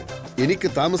കമ്പനി എനിക്ക്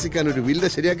താമസിക്കാൻ ഒരു വില്ല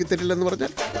ശരിയാക്കി തരില്ലെന്ന്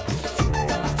പറഞ്ഞാൽ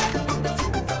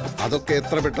അതൊക്കെ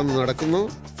എത്ര പെട്ടെന്ന് നടക്കുന്നോ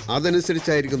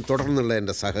അതനുസരിച്ചായിരിക്കും തുടർന്നുള്ള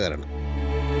എൻ്റെ സഹകരണം.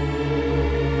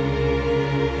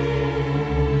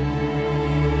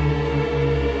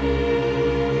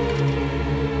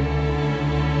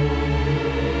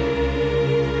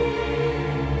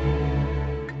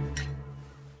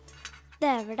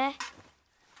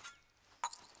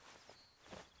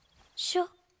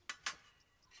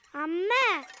 അമ്മേ,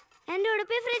 എന്റെ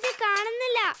ഉടുപ്പി ഫ്രിഡ്ജിൽ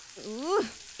കാണുന്നില്ല.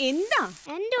 എന്താ?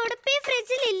 എന്റെ ഉടുപ്പി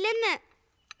ഫ്രിഡ്ജിൽ ഇല്ലെന്ന്.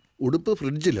 ഉടുപ്പ്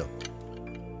ഫ്രിഡ്ജിലോ?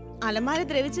 അലമാര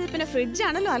ദ്രവിച്ചത് പിന്നെ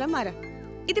ഫ്രിഡ്ജാണല്ലോ അലമാര.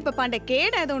 ഇതിപ്പോ പണ്ടേ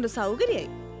കേടായതുകൊണ്ട് സൗകര്യായി.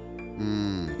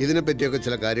 ഇതിനെ പറ്റിയൊക്കെ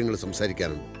ചില കാര്യങ്ങൾ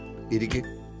സംസാരിക്കാനുണ്ട്. ഇരിക്ക്.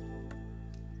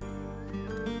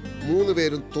 3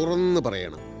 പേരും തുറന്ന്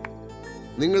പറയണം.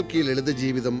 നിങ്ങൾക്ക് ഈ ലളിത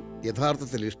ജീവിതം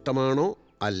യഥാർത്ഥത്തിൽ ഇഷ്ടമാണോ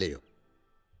അല്ലയോ?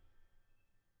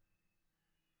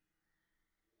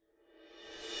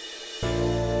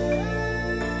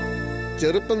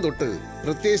 ചെറുപ്പം തൊട്ട്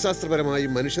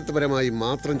പ്രത്യയശാസ്ത്രപരമായും മനുഷ്യത്വപരമായും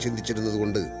മാത്രം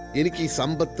ചിന്തിച്ചിരുന്നതുകൊണ്ട് എനിക്ക് ഈ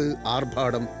സമ്പത്ത്,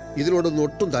 ആർഭാടം ഇതിനോടൊന്നും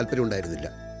ഒട്ടും താല്പര്യം ഉണ്ടായിരുന്നില്ല.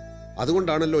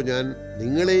 അതുകൊണ്ടാണല്ലോ ഞാൻ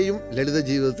നിങ്ങളെയും ലളിത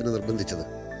ജീവിതത്തിന് നിർബന്ധിച്ചത്.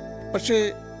 പക്ഷേ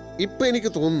ഇപ്പം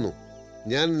എനിക്ക് തോന്നുന്നു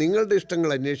ഞാൻ നിങ്ങളുടെ ഇഷ്ടങ്ങൾ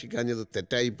അന്വേഷിക്കാഞ്ഞത്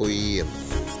തെറ്റായിപ്പോയി എന്ന്.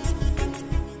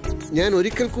 ഞാൻ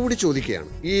ഒരിക്കൽ കൂടി ചോദിക്കുകയാണ്,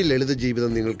 ഈ ലളിത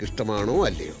ജീവിതം നിങ്ങൾക്ക് ഇഷ്ടമാണോ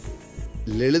അല്ലയോ?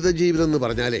 ലളിത ജീവിതം എന്ന്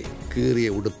പറഞ്ഞാലേ കീറിയ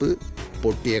ഉടുപ്പ്,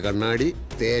 പൊട്ടിയ കണ്ണാടി,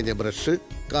 തേഞ്ഞ ബ്രഷ്,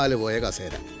 കാലുപോയ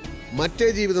കസേര. മറ്റേ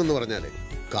ജീവിതം എന്ന് പറഞ്ഞാൽ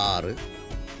car,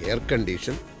 air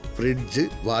condition, fridge,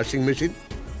 washing machine.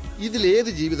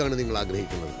 ഇതിലേത് ജീവിതമാണ് നിങ്ങൾ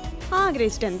ആഗ്രഹിക്കുന്നത്?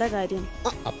 ആഗ്രഹിച്ചിട്ട് എന്താ കാര്യം?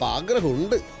 അപ്പൊ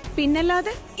ആഗ്രഹമുണ്ട്.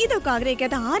 പിന്നല്ലാതെ ഇതൊക്കെ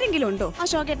ആഗ്രഹിക്കാതെ ആരെങ്കിലും ഉണ്ടോ? ആ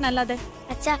ഷോക്കേട്ടനല്ലാതെ.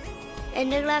 അച്ഛാ,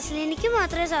 എന്റെ ക്ലാസ്സിൽ എനിക്ക്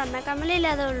മാത്രമേ സ്വർണ്ണ കമ്മൽ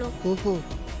ഇല്ലാതെ ഉള്ളൂ.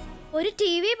 ഒരു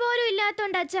TV പോലും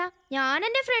ഇല്ലാത്തോണ്ട് അച്ഛാ ഞാൻ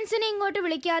എന്റെ ഫ്രണ്ട്സിനെ ഇങ്ങോട്ട്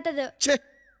വിളിക്കാത്തത്.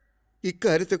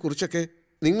 ഇക്കാര്യത്തെ കുറിച്ചൊക്കെ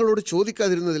നിങ്ങളോട്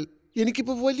ചോദിക്കാതിരുന്നതിൽ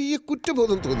എനിക്കിപ്പോ വലിയ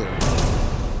കുറ്റബോധം തോന്നുന്നു.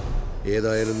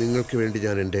 ഏതായാലും നിങ്ങൾക്ക് വേണ്ടി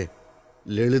ഞാൻ എൻ്റെ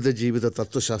ലളിത ജീവിത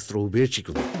തത്വശാസ്ത്രം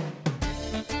ഉപേക്ഷിക്കുന്നു.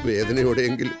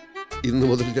 വേദനയോടെയെങ്കിലും ഇന്നു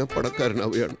മുതൽ ഞാൻ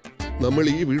പണക്കാരനാവുകയാണ്. നമ്മൾ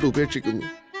ഈ വീട് ഉപേക്ഷിക്കുന്നു.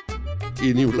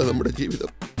 ഇനിയുള്ള നമ്മുടെ ജീവിതം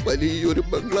വലിയൊരു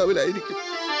ബംഗ്ലാവിലായിരിക്കും.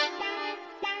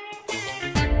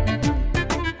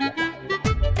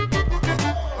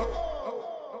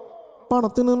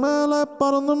 പണത്തിന് മേലെ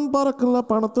പറന്നും പറക്കില്ല,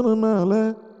 പണത്തിന് മേലെ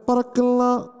പറക്കില്ല,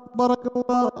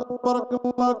 പറക്കില്ല,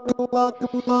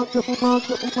 പറക്കില്ല.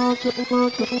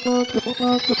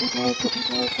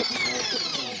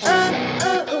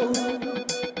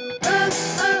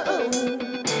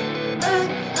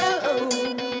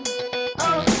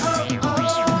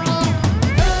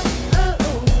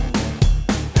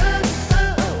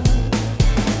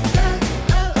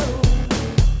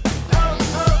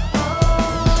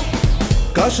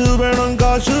 കാശ് വേണം,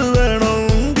 കാശ് വേണം,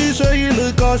 കിശയില്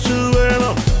കാശ്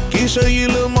വേണം.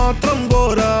 കിശയില് മാത്രം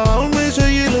പോരാ,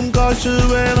 മിശയിലും കാശ്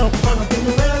വേണം.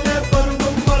 പണത്തിന് മേലെ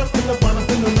പറന്നും പറക്കില്ല,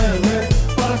 പണത്തിന് മേലെ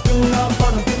പറക്കില്ല,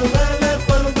 പണത്തിന് മേലെ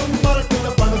പറന്നും പറക്കില്ല,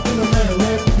 പണത്തിന്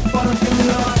മേലെ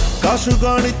പറക്കില്ല. കാശു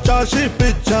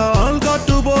കാണിച്ചാശിപ്പിച്ചാൽ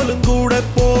കാറ്റുപോലും കൂടെ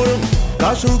പോരും.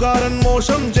 കാശുകാരൻ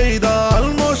മോശം ചെയ്താൽ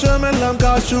മോശമെല്ലാം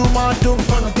കാശു മാറ്റും.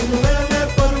 പണത്തിന് മേലെ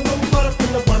പറന്നും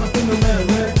പറക്കില്ല, പണത്തിന്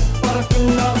മേലെ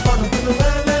പറക്കില്ല, പണത്തിന്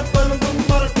മേലെ പറന്നും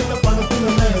പറക്കില്ല,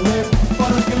 പണത്തിന് മേലെ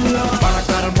പറക്കില്ല.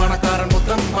 പണക്കാരൻ പണക്കാരൻ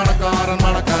മുത്തൻ പണക്കാരൻ,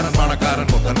 പണക്കാരൻ പണക്കാരൻ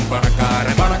മുത്തൻ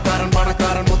പണക്കാരൻ, പണക്കാരൻ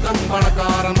പണക്കാരൻ മുത്തൻ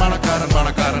പണക്കാരൻ, പണക്കാരൻ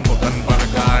പണക്കാരൻ മുത്തൻ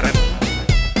പണക്കാരൻ.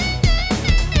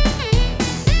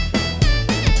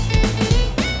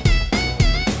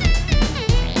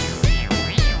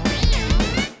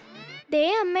 ദേ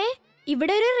അമ്മേ,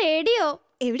 ഇവിടെ ഒരു റേഡിയോ.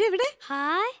 എവിടെ എവിടെ?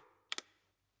 ഹായ്.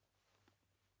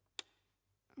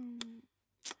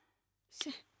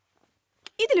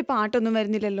 ഇതില് പാട്ടൊന്നും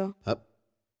വരുന്നില്ലല്ലോ.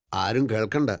 ആരും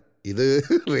കേൾക്കണ്ട, ഇത്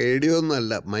റേഡിയോ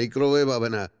ഒന്നല്ല, മൈക്രോവേവ്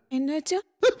അവനാ. എന്ന് വെച്ചാ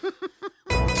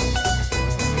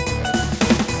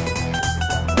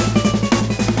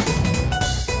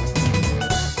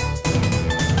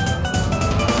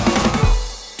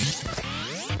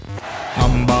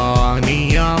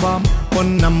അംബാനിയാവാം,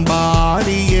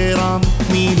 പൊന്നമ്പാരിയേറാം,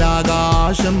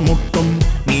 നീലാകാശം മുട്ടും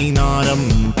മീനാരം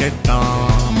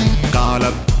കെട്ടാം.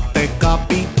 കാലത്തെ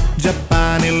കാപ്പി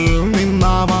ജപ്പാനിൽ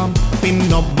നിന്നാവാം,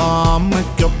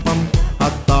 പിന്നൊബ്ബാമ്മയ്ക്കൊപ്പം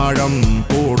അത്താഴം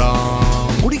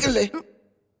കൂടാം. കുടിക്കല്ലേ,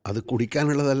 അത്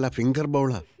കുടിക്കാനുള്ളതല്ല, ഫിംഗർ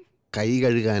ബൗളാ, കൈ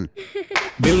കഴുകാൻ.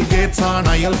 ബിൽഗേറ്റ്സ് ആണ്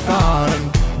അയൽക്കാരൻ,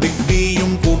 ബിഗ്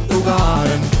ബിയും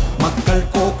കൂട്ടുകാരൻ.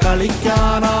 മക്കൾക്കോ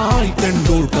കളിക്കാനായി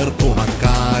തെണ്ടുൽക്കർ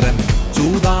തുണക്കാരൻ.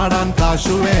 ചൂതാടാൻ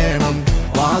കാശു വേണം,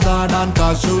 വാതാടാൻ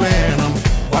കാശു വേണം.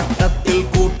 വട്ടത്തിൽ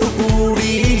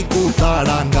കൂട്ടുകൂടി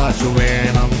കൂത്താടാൻ കാശു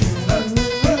വേണം.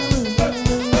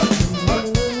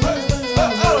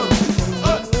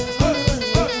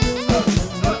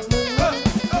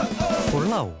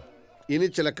 ഇനി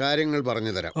ചില കാര്യങ്ങൾ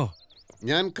പറഞ്ഞു തരാം.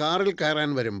 ഞാൻ കാറിൽ കയറാൻ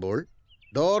വരുമ്പോൾ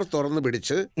ഡോർ തുറന്നു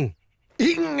പിടിച്ച്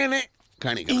ഇങ്ങനെ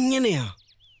കാണിക്കണം. ഇങ്ങനെയാ?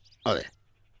 അതെ.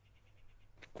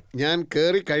 ഞാൻ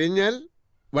കേറി കഴിഞ്ഞാൽ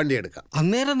വണ്ടി എടുക്കാം.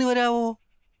 അന്നേരം നീ വരാവോ?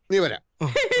 നീ വരാം.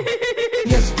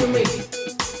 Yes to me.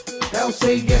 They'll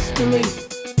say yes to me.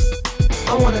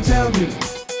 I wanna tell you,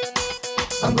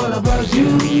 I'm gonna buzz you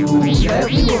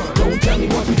everywhere. Don't tell me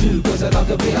what to do, cause I love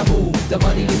the way I move. The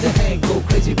money in the hand, go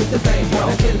crazy with the bank.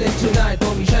 Wanna kill it tonight,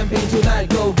 pour me champagne tonight.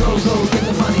 Go, go, go, get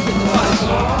the money, get the money.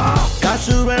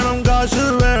 കാശു വേണം, കാശു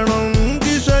വേണം,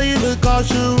 കിശയില്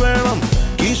കാശു വേണം.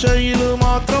 കിശയില്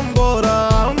മാത്രം പോരാ,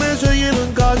 മേശയിലും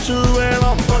കാശു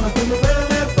വേണം. പണത്തിന്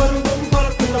മേലെ പറന്നും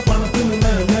പറക്കില്ല, പണത്തിന്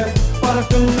മേലെ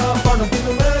പറക്കില്ല,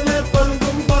 പണത്തിന് മേലെ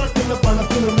പറന്നും പറക്കില്ല,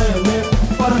 പണത്തിന് മേലെ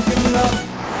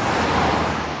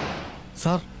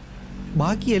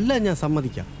ബാക്കിയെല്ലാം ഞാൻ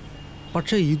സമ്മതിക്കാം.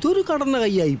 പക്ഷെ ഇതൊരു കടന്ന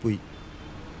കൈയായിപ്പോയി.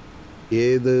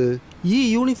 ഏത്? ഈ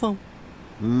യൂണിഫോം.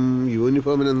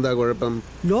 യൂണിഫോമിന് എന്താ കുഴപ്പം?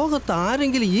 ലോകത്ത്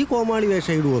ആരെങ്കിലും ഈ കോമാളി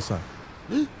വേഷം ഇടുവോ സാർ?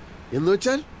 എന്ന്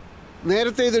വെച്ചാൽ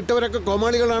നേരത്തെ ഇതിട്ടവരൊക്കെ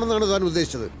കോമാളികളാണെന്നാണ് താൻ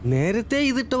ഉദ്ദേശിച്ചത്? നേരത്തെ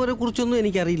ഇതിട്ടവരെ കുറിച്ചൊന്നും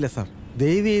എനിക്കറിയില്ല സാർ.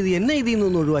 ദയവേത് എന്നെ ഇതിൽ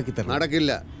നിന്നൊന്ന് ഒഴിവാക്കി തരണം.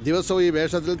 നടക്കില്ല. ദിവസവും ഈ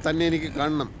വേഷത്തിൽ തന്നെ എനിക്ക്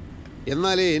കാണണം.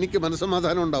 എന്നാലേ എനിക്ക്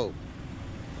മനസ്സമാധാനം ഉണ്ടാവും.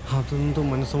 അതെന്ത്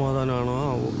മനസ്സമാധാനമാണോ?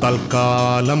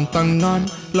 തൽക്കാലം തങ്ങാൻ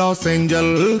ലോസ്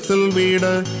ഏഞ്ചൽസിൽ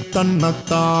വീട്,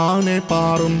 തന്നെത്താനെ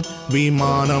പാറും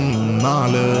വിമാനം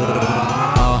 4.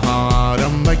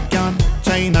 ആഹാരം വയ്ക്കാൻ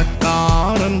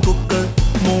ചൈനക്കാരൻ കുക്ക്,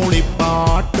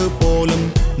 മൂളിപ്പാട്ട് പോലും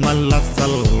നല്ല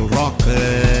സൽ റോക്ക്.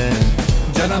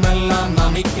 ജനമെല്ലാം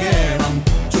നമിക്കേണം,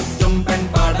 ചുറ്റും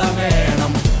പെൺപട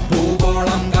വേണം,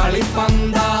 ഭൂഗോളം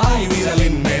കളിപ്പന്തായി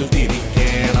വിരലിന്മേൽ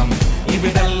തിരിക്കണം.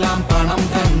 ഇവിടെല്ലാം പണം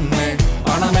തന്നെ,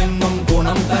 പണമെന്നും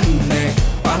ഗുണം തന്നെ,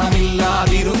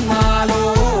 പണമില്ലാതിരുന്നാലോ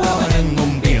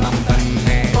അവനെന്നും പിണം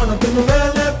തന്നെ. പണത്തിനു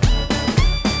മേലെ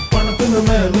പണത്തിനു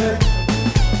മേലെ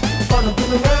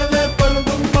പണത്തിനു മേലെ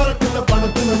പലതും പറക്കില്ല,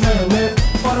 പണത്തിനു മേലെ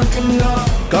പറക്കില്ല.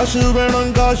 കാശ് വേണം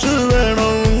കാശ്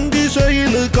വേണം,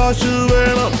 കിശയിൽ കാശ്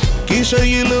വേണം,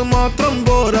 കിശയിൽ മാത്രം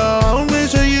പോരാ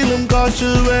മിശയിലും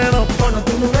കാശ് വേണം.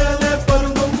 പണത്തിനു മേലെ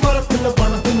പലതും പറക്കില്ല,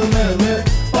 പണത്തിനു മേലെ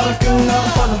പറക്കില്ല,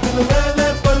 പണത്തിനു മേലെ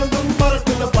പലതും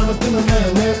പറക്കില്ല, പണത്തിനു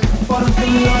മേലെ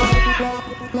പറക്കില്ല.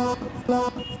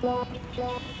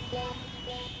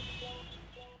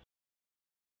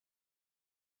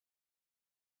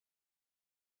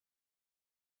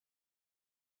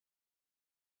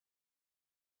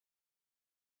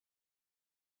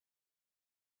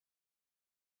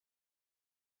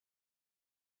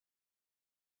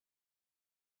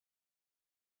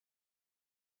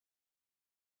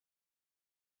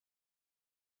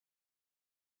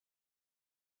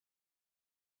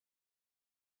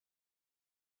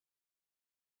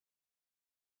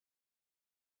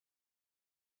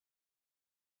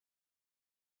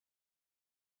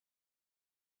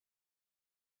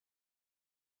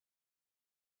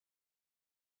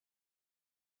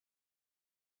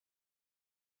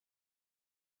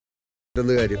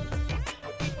 എന്ത് കാര്യം?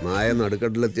 നായ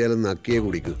നടുക്കട്ടിലെത്തിയാലും നക്കിയെ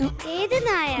കുടിക്കും. ഏത്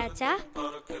നായാച്ചാ?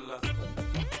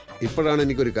 ഇപ്പോഴാണ്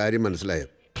എനിക്കൊരു കാര്യം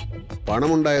മനസ്സിലായത്.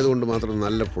 പണമുണ്ടായതുകൊണ്ട് മാത്രം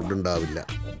നല്ല ഫുഡ് ഉണ്ടാവില്ല,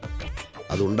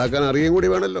 അതുണ്ടാക്കാൻ അറിയാൻ കൂടി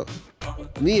വേണമല്ലോ.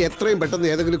 നീ എത്രയും പെട്ടെന്ന്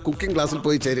ഏതെങ്കിലും കുക്കിംഗ് ക്ലാസ്സിൽ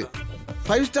പോയി ചേര്.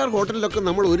 5 സ്റ്റാർ ഹോട്ടലിലൊക്കെ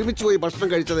നമ്മൾ ഒരുമിച്ച് പോയി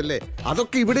ഭക്ഷണം കഴിച്ചതല്ലേ,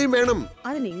 അതൊക്കെ ഇവിടെയും വേണം.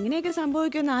 അതിന് ഇങ്ങനെയൊക്കെ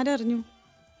സംഭവിക്കുമെന്ന് ആരറിഞ്ഞു?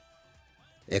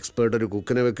 എക്സ്പേർട്ട് ഒരു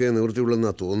കുക്കിനെ വെക്കുക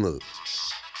നിവൃത്തിയുള്ളെന്നാ തോന്നുന്നത്.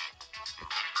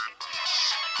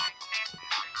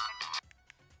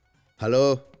 Hello,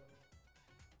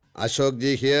 Ashok G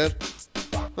here.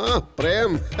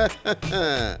 Prem.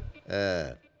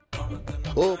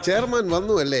 Oh, chairman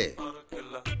വന്നു അല്ലേ?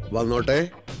 വന്നോട്ടെ.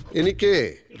 എനിക്ക്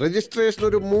രജിസ്ട്രേഷൻ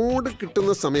ഒരു മൂഡ്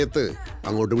കിട്ടുന്ന സമയത്ത്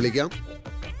അങ്ങോട്ട് വിളിക്കാം.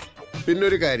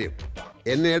 പിന്നൊരു കാര്യം,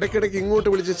 എന്നെ ഇടയ്ക്കിടയ്ക്ക് ഇങ്ങോട്ട്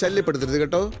വിളിച്ച് ശല്യപ്പെടുത്തരുത്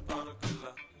കേട്ടോ.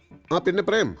 പിന്നെ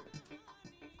പ്രേം,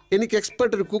 എനിക്ക്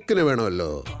എക്സ്പെർട്ട് ഒരു കുക്കിനെ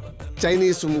വേണമല്ലോ.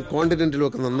 ചൈനീസും കോണ്ടിനെന്റലും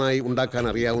ഒക്കെ നന്നായി ഉണ്ടാക്കാൻ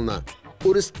അറിയാവുന്ന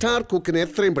ഒരു സ്റ്റാർ കുക്കിനെ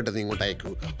എത്രയും പെട്ടെന്ന് ഇങ്ങോട്ട്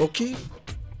അയക്കൂ. ഓക്കെ?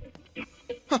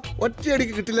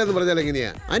 ഒറ്റയടിക്ക് കിട്ടില്ല എന്ന് പറഞ്ഞാൽ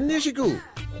എങ്ങനെയാ? അന്വേഷിക്കൂ.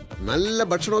 നല്ല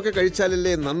ഭക്ഷണമൊക്കെ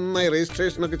കഴിച്ചാലല്ലേ നന്നായി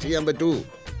രജിസ്ട്രേഷൻ ഒക്കെ ചെയ്യാൻ പറ്റൂ.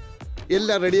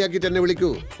 എല്ലാം റെഡിയാക്കിട്ട് എന്നെ വിളിക്കൂ.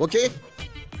 ഓക്കെ?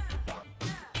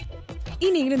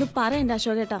 ഇനിയെങ്കിലും പറയണ്ട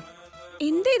അശോകേട്ടാ,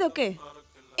 എന്താ ഇതൊക്കെ?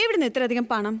 എവിടുന്ന് ഇത്രയധികം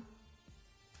പണം?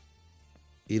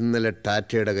 ഇന്നലെ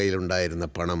ടാറ്റയുടെ കയ്യിലുണ്ടായിരുന്ന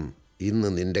പണം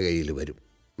ഇന്ന് നിന്റെ കയ്യിൽ വരും,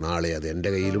 നാളെ അത്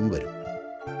എൻ്റെ കയ്യിലും വരും.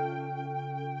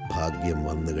 ഭാഗ്യം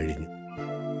വന്നു കഴിഞ്ഞു.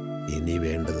 ഇനി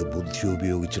വേണ്ടത് ബുദ്ധി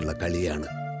ഉപയോഗിച്ചുള്ള കളിയാണ്.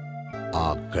 ആ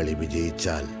കളി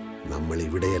വിജയിച്ചാൽ നമ്മൾ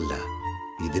ഇവിടെയല്ല,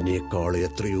 ഇതിനേക്കാൾ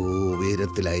എത്രയോ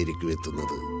ഉയരത്തിലായിരിക്കും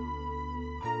എത്തുന്നത്.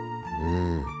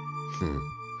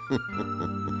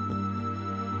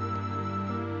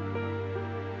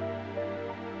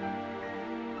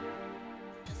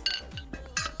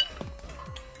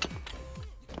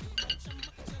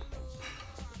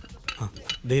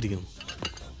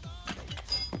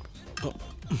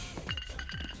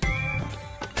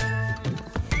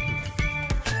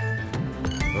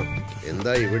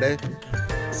 എന്താ ഇവിടെ?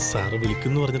 സാറ്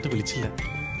വിളിക്കുന്നു പറഞ്ഞിട്ട് വിളിച്ചില്ല.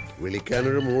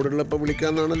 വിളിക്കാനൊരു മൂടുള്ളപ്പോ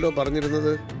വിളിക്കാന്നാണല്ലോ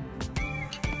പറഞ്ഞിരുന്നത്.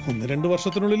 1-2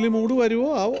 വർഷത്തിനുള്ളിൽ മൂഡ് വരുവോ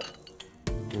ആവോ.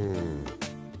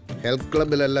 ഹെൽത്ത്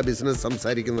ക്ലബിലല്ല ബിസിനസ്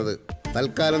സംസാരിക്കുന്നത്.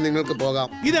 തൽക്കാലം നിങ്ങൾക്ക് പോകാം.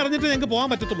 ഇതറിഞ്ഞിട്ട് ഞങ്ങൾക്ക് പോകാൻ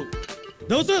പറ്റത്തുള്ളൂ.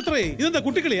 ദിവസം എത്രയേ? ഇതെന്താ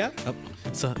കുട്ടിക്കളിയാ?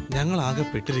 സാർ, ഞങ്ങൾ ആകെ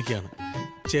പെട്ടിരിക്കുകയാണ്.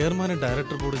 ചെയർമാനും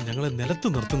ഡയറക്ടർ ബോർഡും ഞങ്ങളെ നിലത്ത്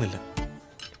നിർത്തുന്നില്ല.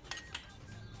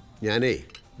 ഞാനേ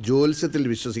ജ്യോത്സ്യത്തിൽ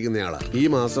വിശ്വസിക്കുന്നയാളാ. ഈ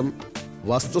മാസം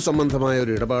വസ്തു സംബന്ധമായ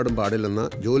ഒരു ഇടപാടും പാടില്ലെന്ന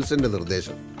ജ്യോത്സ്യന്റെ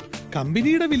നിർദ്ദേശം.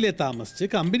 കമ്പനിയുടെ വില്ലേ താമസിച്ച്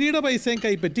കമ്പനിയുടെ പൈസയും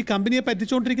കൈപ്പറ്റി കമ്പനിയെ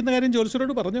പറ്റിച്ചോണ്ടിരിക്കുന്ന കാര്യം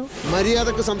ജോലിസരോട് പറഞ്ഞു.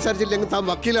 മര്യാദക്ക് സംസാരിച്ചില്ലെങ്കിൽ താൻ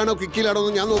വക്കീലാണോ കിക്കീലാണോ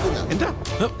എന്ന് ഞാൻ നോക്കില്ല. എന്താ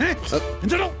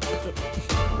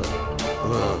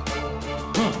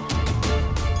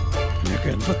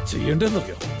എന്താ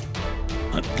ചെയ്യേണ്ടതെന്നറിയോ?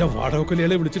 നല്ല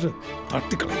വാടകക്കൊലയാളെ വിളിച്ചിട്ട്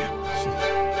തട്ടിക്കളയാ.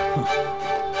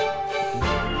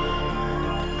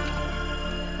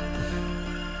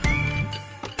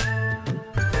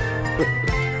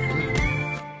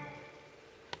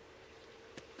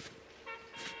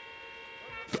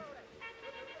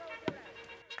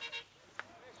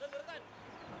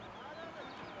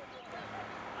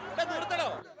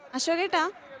 അശോകേട്ടാ,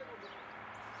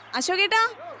 അശോകേട്ടാ,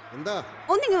 എന്താ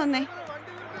ഒന്നിങ്ങ് വന്നേ.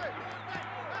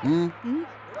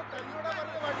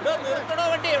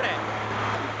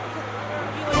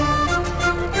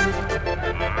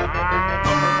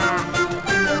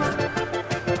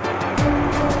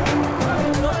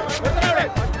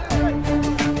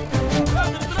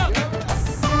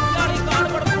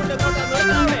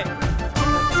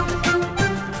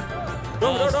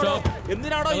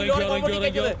 എന്തിനാണോ ഈ ലോറി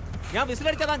കൊണ്ടിരിക്കുന്നത്? ഞാൻ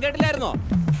വിസിലടിച്ചതാ, കേട്ടില്ലായിരുന്നോ?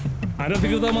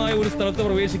 അനധികൃതമായ ഒരു സ്ഥലത്ത്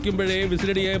പ്രവേശിക്കുമ്പോഴേ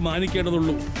വിസിലടിയെ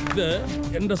മാനിക്കേണ്ടതുള്ളൂ. ഇത്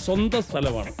എന്റെ സ്വന്തം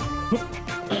സ്ഥലമാണ്.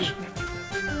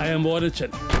 I am ഓരച്ചൻ,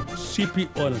 CP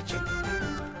ഓരച്ചൻ.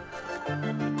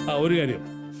 ഒരു കാര്യം,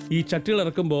 ഈ ചട്ടികൾ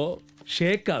ഇറക്കുമ്പോ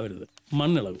ഷേക്കാവരുത്,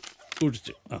 മണ്ണിളകും,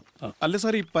 സൂക്ഷിച്ച്. അല്ല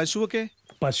സാർ, ഈ പശുവൊക്കെ?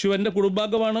 പശു എന്റെ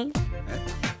കുടുംബാംഗമാണ്,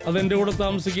 അതെന്റെ കൂടെ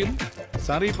താമസിക്കും.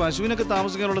 സാർ, ഈ പശുവിനൊക്കെ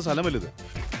താമസിക്കാനുള്ള സ്ഥലമല്ലത്.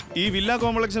 ഈ വില്ല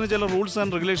കോംപ്ലക്സിന് ചില റൂൾസ്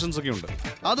ആൻഡ് റെഗുലേഷൻസ് ഒക്കെ ഉണ്ട്,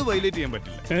 അത് വയലേറ്റ് ചെയ്യാൻ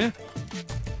പറ്റില്ല.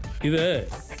 ഇത്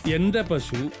എന്റെ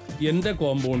പശു എന്റെ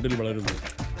കോമ്പൗണ്ടിൽ വളരുന്നു.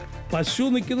 പശു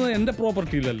നിൽക്കുന്നത് എന്റെ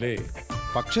പ്രോപ്പർട്ടിയിലല്ലേ.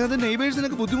 പക്ഷെ അത്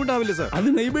നെയ്ബേഴ്സിനൊക്കെ ബുദ്ധിമുട്ടാവില്ല സാർ? അത്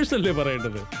നെയ്ബേഴ്സ് അല്ലേ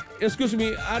പറയേണ്ടത്. Excuse me,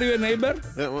 are you A neighbour?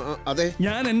 അതെ.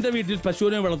 ഞാൻ എന്റെ വീട്ടിൽ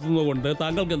പശുവിനെ വളർത്തുന്നത് കൊണ്ട്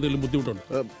താങ്കൾക്ക് എന്തെങ്കിലും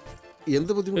ബുദ്ധിമുട്ടുണ്ടോ?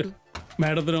 എന്ത് ബുദ്ധിമുട്ട്?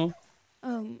 മാഡത്തിനോ?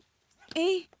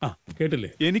 കേട്ടില്ലേ?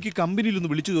 എനിക്ക് കമ്പനിയിൽ ഒന്ന്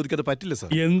വിളിച്ചു ചോദിക്കാതെ പറ്റില്ല സാർ.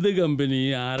 എന്ത് കമ്പനി?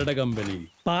 ആരുടെ കമ്പനി?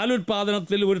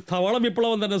 പാലുത്പാദനത്തിൽ ഒരു ധവള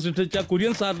വിപ്ലവം തന്നെ സൃഷ്ടിച്ച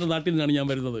കുര്യൻ സാറിന്റെ നാട്ടിൽ നിന്നാണ് ഞാൻ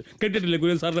വരുന്നത്. കേട്ടിട്ടില്ലേ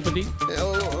കുര്യൻ സാറിനെ പറ്റി?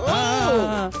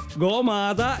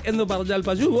 ഗോമാത എന്ന് പറഞ്ഞാൽ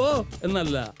പശുവോ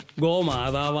എന്നല്ല,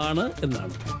 ഗോമാതാവാണ്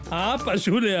എന്നാണ്. ആ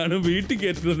പശുവിനെയാണ് വീട്ടിൽ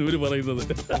കയറ്റുന്നത് ഇവര് പറയുന്നത്.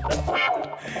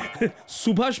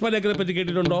 സുഭാഷ് പലേക്കറെ പറ്റി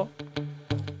കേട്ടിട്ടുണ്ടോ?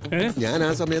 ഞാൻ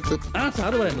ആ സമയത്ത്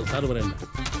സാറ് പറയണ്ട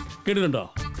കേട്ടിട്ടുണ്ടോ?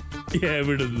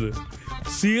 എവിടുന്ന്?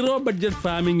 Zero budget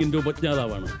ഫാമിംഗിന്റെ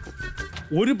ഉപജ്ഞാതാവാണ്.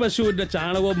 ഒരു പശുവിന്റെ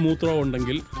ചാണകവും മൂത്രവും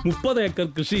ഉണ്ടെങ്കിൽ 30 ഏക്കർ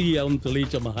കൃഷി ചെയ്യാമെന്ന്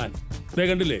തെളിയിച്ച മഹാൻ.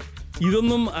 കണ്ടില്ലേ?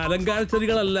 ഇതൊന്നും അലങ്കാര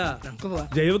ചെടികളല്ല,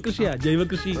 ജൈവകൃഷിയാ,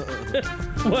 ജൈവകൃഷി.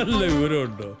 വല്ല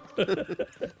വിവരമുണ്ടോ?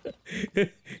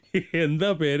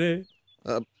 എന്താ പേര്?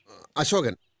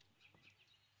 അശോകൻ.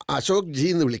 അശോക് ജി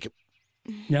എന്ന് വിളിക്കും.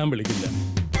 ഞാൻ വിളിക്കില്ല.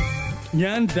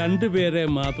 ഞാൻ 2 പേരെ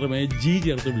മാത്രമേ ജി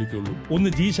ചേർത്ത് വിളിക്കുള്ളൂ. ഒന്ന്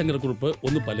ജി ശങ്കരക്കുറുപ്പ്,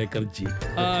 ഒന്ന് പലേക്കർ ജി.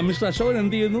 മിസ്റ്റർ അശോകൻ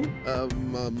എന്ത് ചെയ്യുന്നു?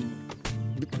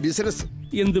 ബിസിനസ്.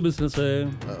 എന്ത് ബിസിനസ്?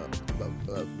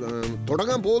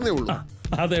 തുടങ്ങാൻ പോകുന്നേ ഉള്ളൂ.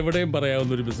 അതെവിടെയും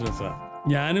പറയാവുന്ന ഒരു ബിസിനസ്സാ.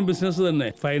 ഞാനും ബിസിനസ് തന്നെ,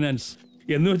 ഫൈനാൻസ്.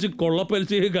 എന്ന് വെച്ച്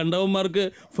കൊള്ളപ്പലിശ കണ്ടവന്മാർക്ക്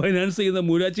ഫൈനാൻസ് ചെയ്യുന്ന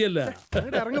മൂരാച്ചിയല്ല.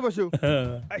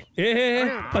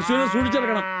 പശുവിനെ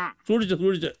സൂക്ഷിച്ചിറക്കണം,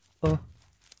 സൂക്ഷിച്ച്.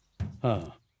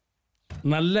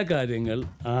 നല്ല കാര്യങ്ങൾ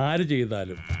ആര്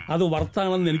ചെയ്താലും അത്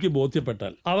വർത്താണെന്ന് എനിക്ക്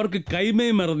ബോധ്യപ്പെട്ടാൽ അവർക്ക്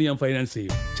കൈമയും മറന്ന് ഞാൻ ഫൈനാൻസ്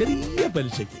ചെയ്യും, ചെറിയ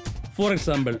പലിശയ്ക്ക്. ഫോർ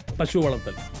എക്സാമ്പിൾ, പശു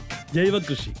വളർത്തൽ,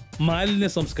 ജൈവകൃഷി, മാലിന്യ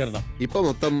സംസ്കരണം. ഇപ്പൊ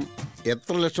മൊത്തം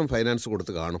എത്ര ലക്ഷം ഫൈനാൻസ്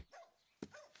കൊടുത്ത് കാണും?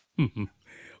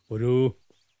 ഒരു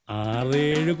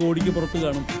 6-7 കോടിക്ക് പുറത്ത്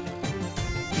കാണും.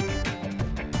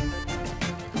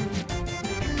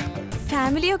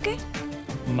 ഫാമിലിയൊക്കെ?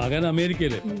 മകൻ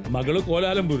അമേരിക്കയില്, മകള്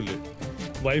കോലാലംപൂരില്,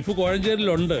 വൈഫ്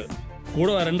കോഴഞ്ചേരിലുണ്ട്.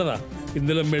 കൂടെ വരേണ്ടതാ.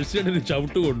 ഇന്നലെ മെഴ്സിഡന്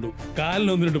ചവിട്ട് കൊണ്ടു,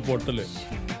 കാലിനൊന്നിട്ട് പൊട്ടല്.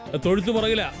 തൊഴുത്ത്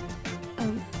പുറകില.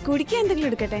 കുടിക്കാൻ എന്തെങ്കിലും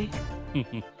എടുക്കട്ടെ?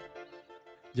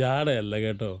 ജാടയല്ല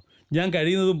കേട്ടോ, ഞാൻ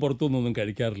കഴിയുന്നതും പുറത്തുനിന്നൊന്നും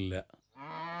കഴിക്കാറില്ല.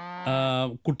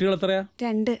 കുട്ടികൾ എത്രയാ?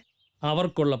 2.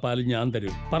 അവർക്കുള്ള പാല് ഞാൻ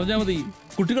തരും, പറഞ്ഞാ മതി.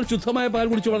 കുട്ടികൾ ശുദ്ധമായ പാൽ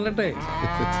കുടിച്ച് വളരട്ടെ.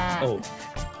 ഓ,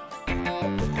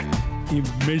 ഈ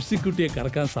മെഴ്സിക്കുട്ടിയെ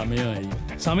കറക്കാൻ സമയമായി.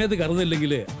 സമയത്ത്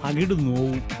കറന്നില്ലെങ്കിൽ അകിട്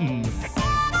നോവും.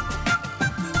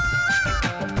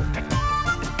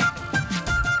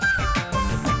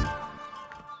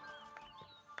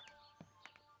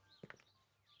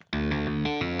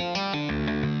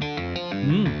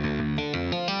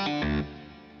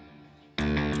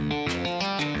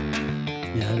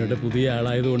 ഞാനിവിടെ പുതിയ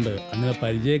ആളായതുകൊണ്ട് അങ്ങനെ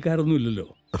പരിചയക്കാരൊന്നും ഇല്ലല്ലോ.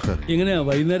 എങ്ങനെയാ,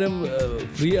 വൈകുന്നേരം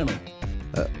ഫ്രീ ആണോ?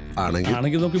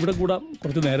 ആണെങ്കിൽ നമുക്ക് ഇവിടെ കൂടാം,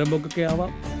 കുറച്ച് നേരം പോക്കൊക്കെ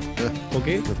ആവാം.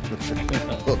 ഓക്കെ?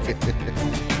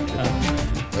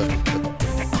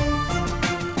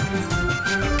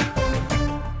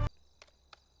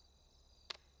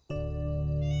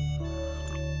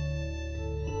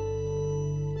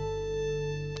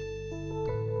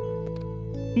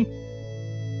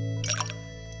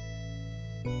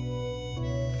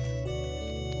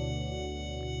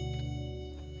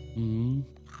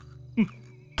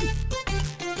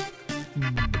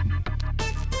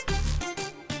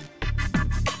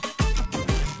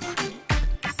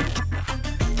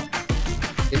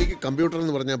 എനിക്ക് കമ്പ്യൂട്ടർ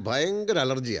എന്ന് പറഞ്ഞാൽ ഭയങ്കര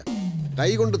അലർജിയാ. കൈ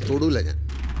കൊണ്ട് തൊടൂല ഞാൻ.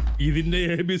 ഇതിന്റെ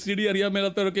ABCD അറിയാൻ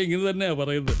മേലാത്തവരൊക്കെ ഇങ്ങനെ തന്നെയാ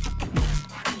പറയുന്നത്.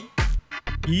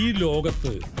 ഈ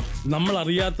ലോകത്ത് നമ്മൾ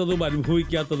അറിയാത്തതും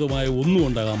അനുഭവിക്കാത്തതുമായ ഒന്നും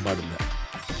ഉണ്ടാകാൻ പാടില്ല.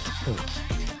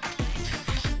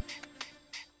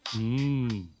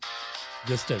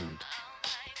 Just a minute.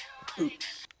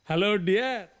 Hello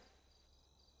dear.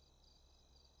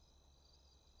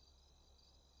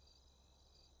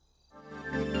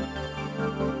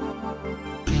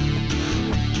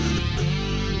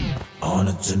 On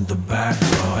it's in the back,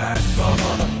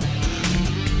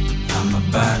 I'm a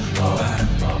bad boy.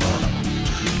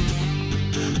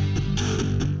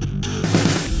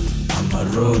 I'm a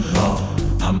road boy.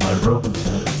 I'm a road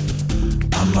boy.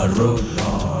 I'm a road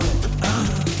boy.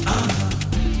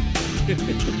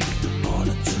 On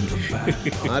it's in the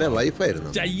back. ആരെ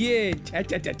വൈഫായിരുന്നു?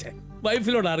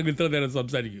 വൈഫിനോട് ആരെങ്കിലും ഇത്ര നേരം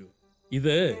സംസാരിക്കൂ?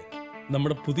 ഇത്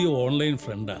നമ്മുടെ പുതിയ online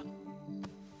ഫ്രണ്ടാ.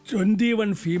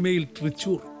 21 female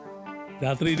Trichur.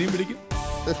 രാത്രി ഇനിയും പിടിക്കും.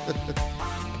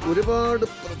 ഒരുപാട്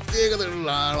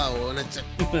പ്രത്യേകതകളുള്ള ആളാ ഓനച്ചൻ.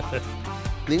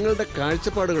 നിങ്ങളുടെ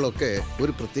കാഴ്ചപ്പാടുകളൊക്കെ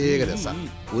ഒരു പ്രത്യേക രസം.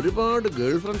 ഒരുപാട്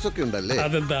ഗേൾ ഫ്രണ്ട്സ് ഒക്കെ ഉണ്ടല്ലേ?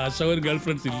 അതെന്താ അശോകൻ ഗേൾ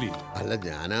ഫ്രണ്ട്സ് ഇല്ലേ? അല്ല,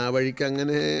 ഞാൻ ആ വഴിക്ക്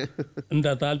അങ്ങനെ.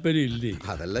 എന്താ താല്പര്യം ഇല്ലേ?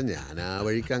 അതല്ല, ഞാൻ ആ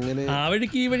വഴിക്ക് അങ്ങനെ. ആ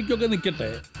വഴിക്ക് ഈ വഴിക്കൊക്കെ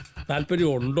നിക്കട്ടെ,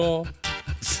 താല്പര്യം ഉണ്ടോ?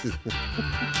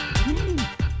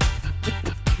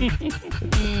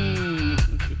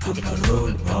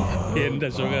 എന്റെ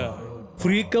അശോക,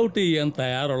 ഫ്രീക്ക് ഔട്ട് ചെയ്യാൻ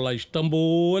തയ്യാറുള്ള ഇഷ്ടം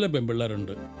പോലെ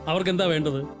പെൺപിള്ളേരുണ്ട്. അവർക്ക് എന്താ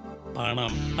വേണ്ടത്?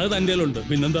 പണം. അത് തൻ്റെ ഉണ്ട്.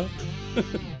 പിന്നെന്താ?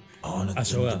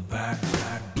 അശോക,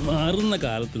 മാറുന്ന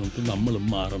കാലത്തിനൊക്കെ നമ്മളും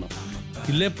മാറണം.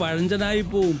 ഇല്ലേ പഴഞ്ചനായി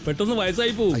പോവും, പെട്ടെന്ന്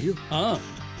വയസ്സായി പോവും. ആ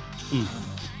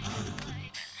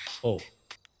ഓ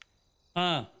ആ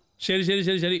ശരി ശരി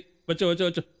ശരി ശരി, വെച്ചോ വെച്ചോ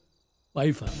വെച്ചോ.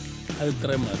 വൈഫാ, അത്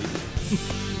ഇത്രയും മതി.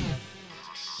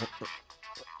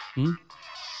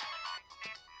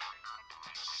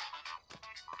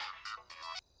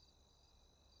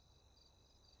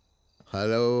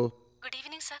 Hello. Good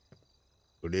evening sir.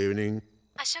 Good evening.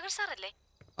 അശോകർ sir അല്ലേ?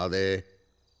 അതെ.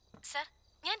 സർ,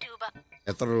 ഞാൻ രൂപ.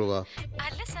 എത്ര രൂപ?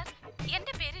 അല്ല സർ,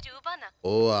 എന്റെ പേര് രൂപ എന്നാ.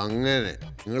 ഓ അങ്ങനെ.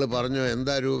 നിങ്ങൾ പറഞ്ഞോ,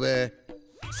 എന്താ രൂപേ?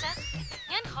 സർ,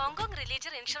 ഞാൻ ഹോങ്കോങ്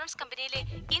റിലീജിയർ ഇൻഷുറൻസ് കമ്പനിയിലെ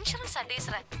ഇൻഷുറൻസ്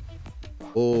അഡ്വൈസറാ.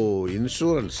 ഓ,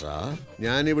 ഇൻഷുറൻസാ?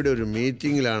 ഞാനിവിടെ ഒരു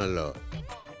മീറ്റിംഗിലാണല്ലോ.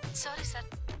 സോറി സർ,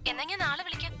 എന്നാ ഞാൻ നാളെ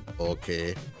വിളിക്കാം. ഓക്കെ.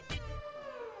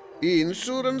 ഈ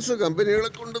ഇൻഷുറൻസ്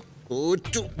കമ്പനികളെ കൊണ്ട്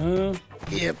തോറ്റു.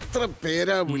 എത്ര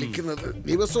പേരാ വിളിക്കുന്നത്?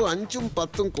 ദിവസവും 5ഉം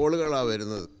 10ഉം കോളുകളാ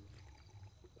വരുന്നത്.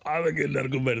 അതൊക്കെ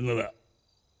എല്ലാവർക്കും വരുന്നതാ.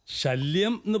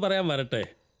 ശല്യം എന്ന് പറയാൻ വരട്ടെ.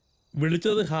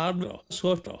 വിളിച്ചത് ഹാർഡോ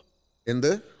സോഫ്റ്റോ?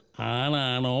 എന്ത്?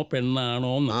 ആണാണോ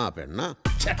പെണ്ണാണോ? ആ പെണ്ണാ.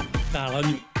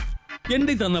 കളഞ്ഞു.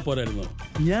 എന്റെ തന്നാ പോരായിരുന്നോ?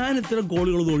 ഞാൻ ഇത്തരം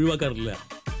കോളുകളൊന്നും ഒഴിവാക്കാറില്ല.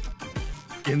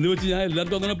 എന്ന് വെച്ച് ഞാൻ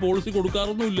എല്ലാവർക്കും അങ്ങനെ പോളിസി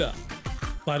കൊടുക്കാറൊന്നുമില്ല.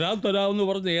 തരാമെന്ന്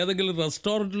പറഞ്ഞ് ഏതെങ്കിലും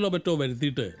റെസ്റ്റോറൻറ്റിലോ മറ്റോ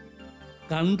വരുത്തിയിട്ട്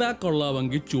കണ്ടാ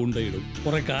കൊള്ളാമെങ്കിൽ ചൂണ്ടയിടും,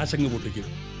 കുറെ കാശങ്ങ് പൊട്ടിക്കും.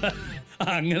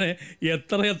 അങ്ങനെ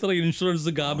എത്ര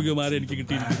ഇൻഷുറൻസ് കാമുകമാരെ എനിക്ക്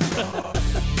കിട്ടിയിരിക്കുന്നു.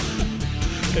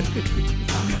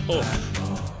 ഓ,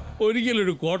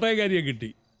 ഒരിക്കലൊരു കോട്ടയക്കാരിയെ കിട്ടി.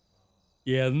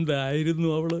 എന്തായിരുന്നു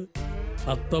അവള്?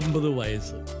 19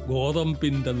 വയസ്സ്,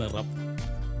 ഗോതമ്പിന്റെ നിറം,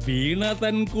 വീണ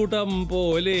തൻകുടം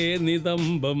പോലെ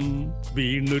നിതംബം,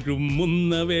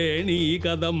 വീണുരുമുന്ന വേണി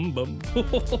കദംബം.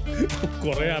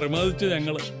 കുറെ അറുമതിച്ചു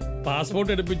ഞങ്ങള്.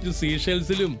 പാസ്പോർട്ട് എടുപ്പിച്ച്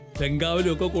സീഷെൽസിലും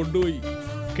ബംഗാവിലും ഒക്കെ കൊണ്ടുപോയി.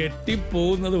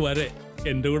 കെട്ടിപ്പോകുന്നത് വരെ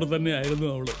എന്റെ കൂടെ തന്നെ ആയിരുന്നു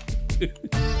അവള്.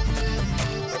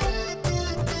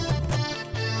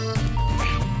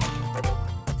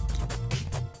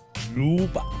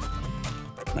 രൂപ,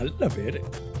 നല്ല പേര്.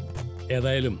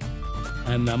 ഏതായാലും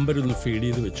ആ നമ്പർ ഒന്ന് ഫീഡ്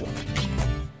ചെയ്ത് വെച്ചോ.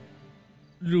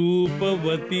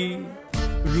 രൂപവതി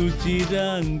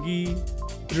രുചിരാംഗി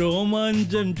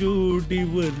രോമാഞ്ചം ചൂടി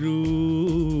വരൂ,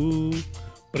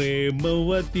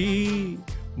 പ്രേമവതി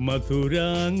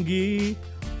മധുരാംഗി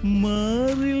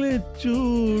മാറിലെ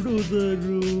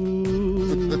ചൂടുതരൂ.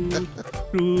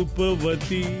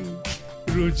 രൂപവതി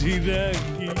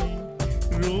രുചിരാംഗി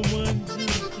രോമാഞ്ചം.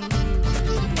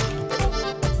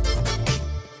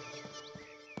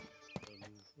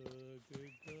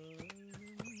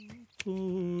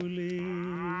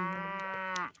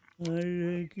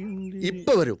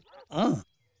 ഇപ്പൊ വരും.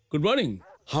 Good morning.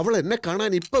 അവൾ എന്നെ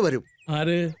കാണാൻ ഇപ്പൊ വരും.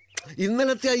 ആര്?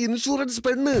 ഇന്നലത്തെ ആ ഇൻഷുറൻസ്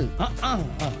പെണ്ണ്.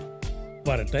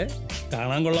 വരട്ടെ.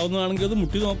 കാണാൻ കൊള്ളാവുന്നതാണെങ്കിൽ അത്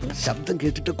മുട്ടി നോക്കാം. ശബ്ദം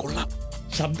കേട്ടിട്ട് കൊള്ളാം.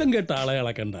 ശബ്ദം കേട്ട ആളെ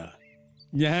ഇളക്കണ്ട.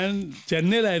 ഞാൻ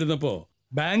ചെന്നൈയിലായിരുന്നപ്പോ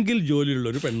ബാങ്കിൽ ജോലിയുള്ള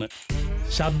ഒരു പെണ്ണ്,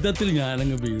 ശബ്ദത്തിൽ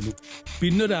ഞാനങ്ങ് വീണു.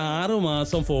 പിന്നെ ഒരു 6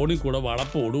 മാസം ഫോണിൽ കൂടെ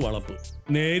വളപ്പ്.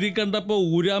 നേരി കണ്ടപ്പോ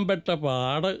ഊരാൻ പെട്ട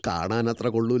പാട്. കാണാൻ അത്ര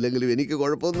കൊള്ളൂല്ലെങ്കിലും എനിക്ക്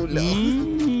കുഴപ്പമൊന്നുമില്ല.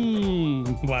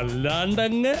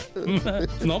 വല്ലാണ്ടങ്ങ്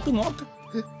നോക്ക്.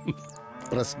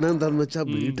 പ്രശ്നം എന്താന്ന് വെച്ചാ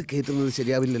വീട്ടിൽ കയറ്റുന്നത്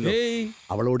ശരിയാവില്ലല്ലോ.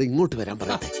 അവളോട് ഇങ്ങോട്ട് വരാൻ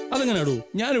പറയട്ടെ. അതെങ്ങനെയാടൂ?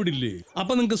 ഞാനിവിടെ ഇല്ലേ?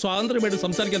 അപ്പൊ നിങ്ങക്ക് സ്വാതന്ത്ര്യമായിട്ട്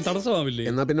സംസാരിക്കാൻ തടസ്സമാവില്ലേ?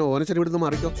 എന്നാ പിന്നെ ഓനച്ചരി ഇവിടുന്ന്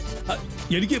മാറിക്കോ.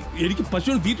 എനിക്ക്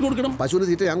പശുവിന് തീറ്റ കൊടുക്കണം. പശുവിന്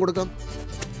തീറ്റ ഞാൻ കൊടുക്കാം.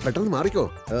 പെട്ടെന്ന് മാറിക്കോ.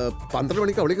 12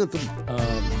 മണിക്ക് അവളിക്ക് എത്തും.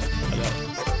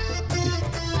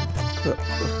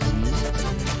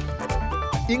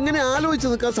 ഇങ്ങനെ ആലോചിച്ച്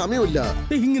നിൽക്കാൻ സമയമില്ല.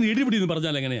 ഇങ്ങനെ ഇടിപിടി എന്ന്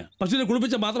പറഞ്ഞാൽ എങ്ങനെയാ? പശുവിനെ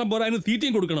കുളിപ്പിച്ച മാത്രം പോരാ, അതിന്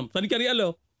തീറ്റയും കൊടുക്കണം. തനിക്കറിയാലോ,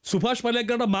 സുഭാഷ്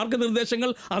പലേക്കറുടെ മാർഗനിർദ്ദേശങ്ങൾ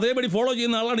അതേപടി ഫോളോ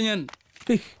ചെയ്യുന്ന ആളാണ് ഞാൻ.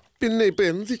 പിന്നെ ഇപ്പൊ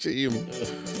എന്ത് ചെയ്യും?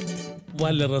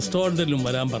 വല്ല റെസ്റ്റോറന്റിലും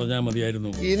വരാൻ പറഞ്ഞാൽ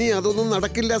മതിയായിരുന്നു. ഇനി അതൊന്നും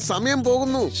നടക്കില്ല, സമയം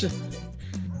പോകുന്നു.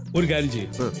 ഒരു കാര്യം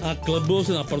ചെയ്യും, ആ ക്ലബ്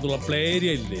ഹൗസിന് അപ്പുറത്തുള്ള പ്ലേ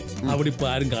ഏരിയ ഇല്ലേ, അവിടെ ഇപ്പൊ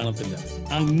ആരും കാണത്തില്ല.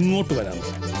 അങ്ങോട്ട് വരാം.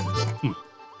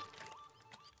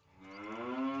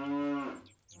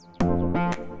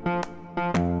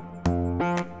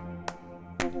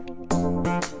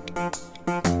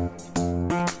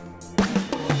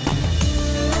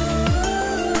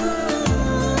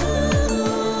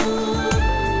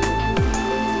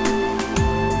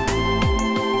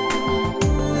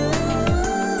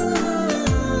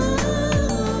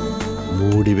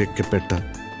 മൂടിവെക്കപ്പെട്ട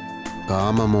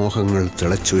കാമമോഹങ്ങൾ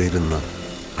തിളച്ചുയരുന്ന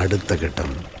അടുത്ത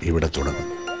ഘട്ടം ഇവിടെ തുടങ്ങും.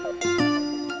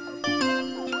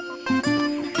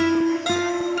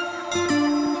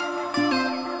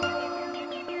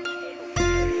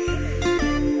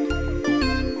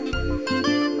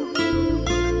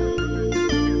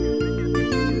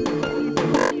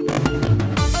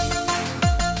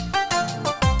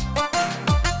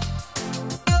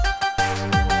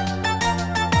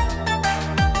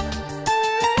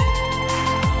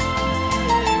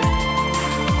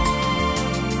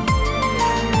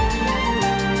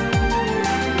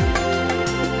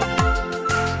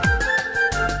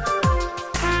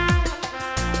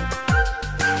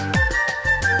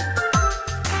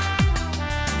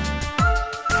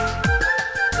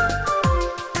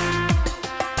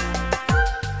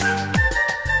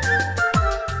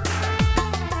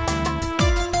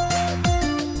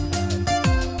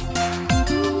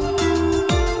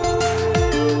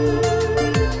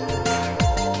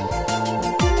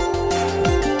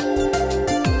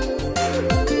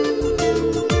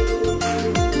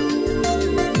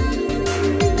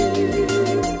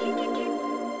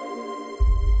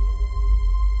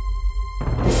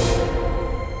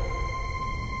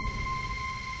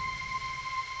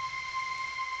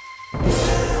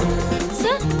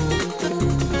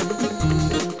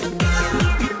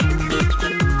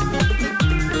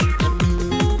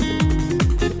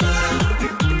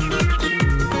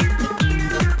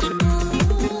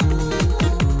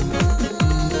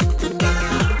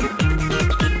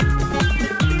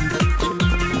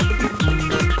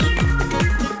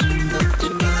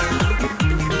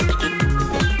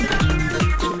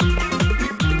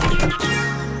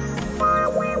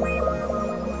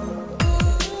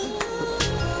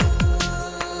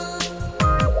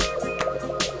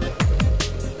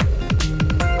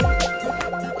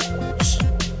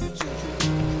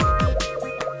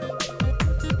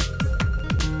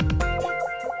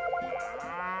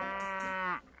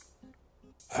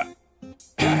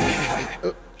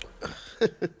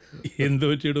 എന്ത്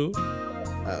പറ്റിയിടൂ?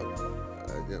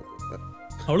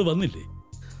 അവള് വന്നില്ലേ?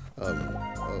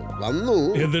 വന്നു.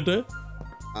 എന്നിട്ട്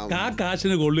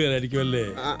കാശിന് കൊള്ളുകയായിരിക്കും അല്ലേ?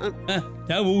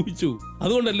 ഞാൻ ഊഹിച്ചു.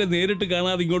 അതുകൊണ്ടല്ലേ നേരിട്ട്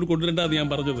കാണാതെ ഇങ്ങോട്ട് കൊണ്ടുവരണ്ടെന്ന് ഞാൻ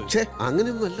പറഞ്ഞത്.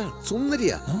 അങ്ങനെയൊന്നുമല്ല,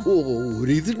 സുന്ദരിയാ. ഓ,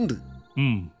 ഒരു ഇതുണ്ട്.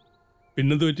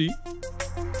 പിന്നെന്ത് പറ്റി?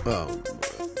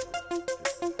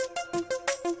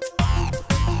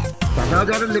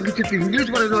 സദാചാരം ലംഘിച്ചിട്ട്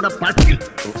ഇംഗ്ലീഷ് പറയുന്നതോടെ പട്ടി.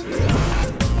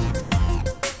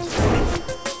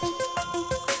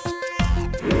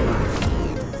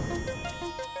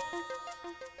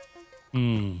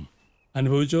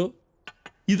 അനുഭവിച്ചോ?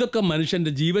 ഇതൊക്കെ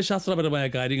മനുഷ്യന്റെ ജീവശാസ്ത്രപരമായ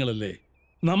കാര്യങ്ങളല്ലേ.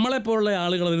 നമ്മളെപ്പോലുള്ള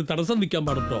ആളുകൾ അതിന് തടസ്സം നിൽക്കാൻ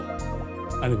പാടുണ്ടോ?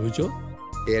 അനുഭവിച്ചോ?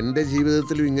 എന്റെ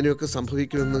ജീവിതത്തിലും ഇങ്ങനെയൊക്കെ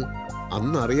സംഭവിക്കുമെന്ന്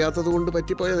അന്ന് അറിയാത്തത് കൊണ്ട്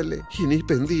പറ്റിപ്പോയതല്ലേ.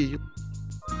 ഇനിയിപ്പോ എന്ത് ചെയ്യും?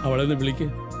 അവളെ ഒന്ന് വിളിക്ക്.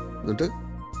 എന്നിട്ട്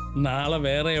നാളെ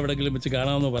വേറെ എവിടെങ്കിലും വെച്ച്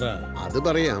കാണാമെന്ന് പറ. അത്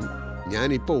പറയാം. ഞാൻ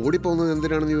ഇപ്പൊ ഓടിപ്പോകുന്നത്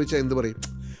എന്തിനാണെന്ന് ചോദിച്ചാൽ എന്ത് പറയും?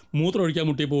 മൂത്രം ഒഴിക്കാൻ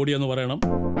മുട്ടിയപ്പോ ഓടിയെന്ന് പറയണം.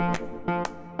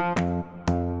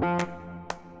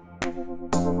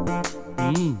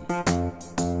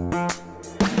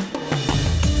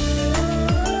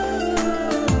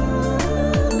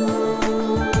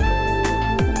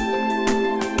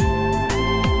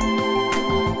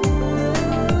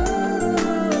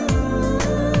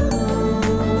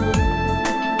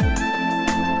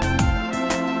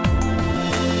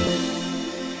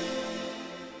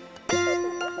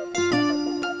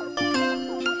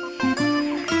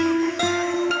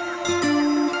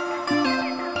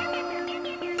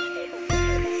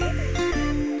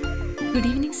 Good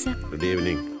evening sir. Good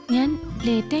evening. ഞാൻ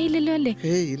ലേറ്റ് ആയില്ലല്ലോ അല്ലേ?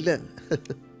 ഇല്ല.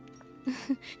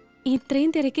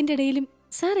 ഇത്രയും തിരക്കിന്റെ ഇടയിലും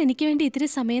സാർ എനിക്ക് വേണ്ടി ഇത്തിരി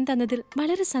സമയം തന്നതിൽ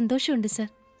വളരെ സന്തോഷമുണ്ട് സർ.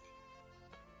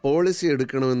 പോളിസി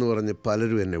എടുക്കണമെന്ന് പറഞ്ഞ്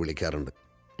പലരും എന്നെ വിളിക്കാറുണ്ട്.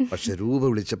 പക്ഷെ രൂപ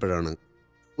വിളിച്ചപ്പോഴാണ്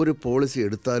ഒരു പോളിസി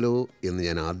എടുത്താലോ എന്ന്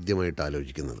ഞാൻ ആദ്യമായിട്ട്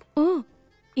ആലോചിക്കുന്നത്. ഓ,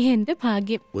 എന്റെ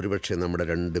ഭാഗ്യം. ഒരുപക്ഷെ നമ്മുടെ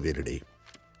രണ്ടുപേരുടെയും.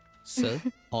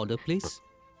 Order please.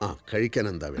 കഴിക്കാൻ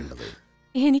എന്താ വേണ്ടത്?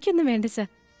 എനിക്കൊന്നും വേണ്ട സർ,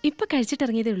 ഇപ്പൊ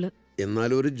കഴിച്ചിട്ടിറങ്ങിയതേ ഉള്ളൂ.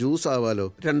 എന്നാലും ഒരു juice ആവാലോ,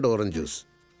 2 orange juice.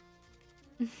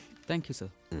 Thank you sir.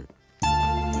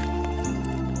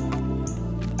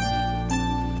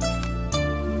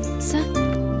 Sir,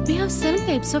 we have 7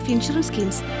 types of insurance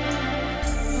schemes.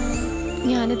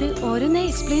 ഞാനത് ഓരോന്നായി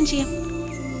എക്സ്പ്ലെയിൻ ചെയ്യാം.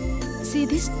 See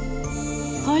this?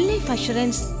 Whole life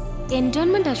assurance,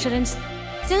 endowment assurance,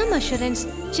 term assurance,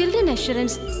 children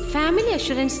assurance, family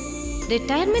assurance,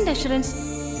 retirement assurance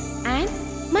and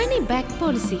money back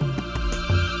policy.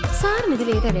 സാറിന് ഇതിൽ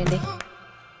ഏതാ വേണ്ടേ?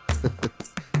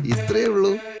 ഇത്രയേ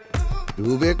ഉള്ളൂ.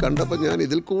 രൂപയെ കണ്ടപ്പോൾ ഞാൻ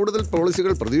ഇതിൽ കൂടുതൽ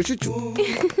പോളിസികൾ പ്രതീക്ഷിച്ചു.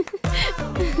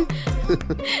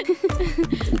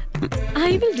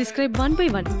 I will describe one by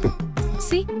one.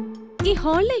 See, ഈ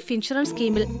ഹോൾ ലൈഫ് ഇൻഷുറൻസ്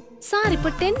സ്കീമിൽ സാർ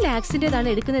ഇപ്പോൾ 10 lakhsന്റേതാണ്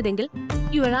എടുക്കുന്നതെങ്കിൽ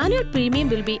your annual premium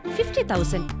will be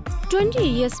 50,000. 20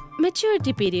 years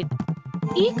maturity period.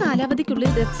 ഈ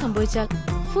കാലാവധിക്കുള്ളിൽ ഡെത്ത് സംഭവിച്ചാൽ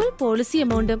ഫുൾ പോളിസി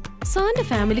എമൗണ്ടും സാറിന്റെ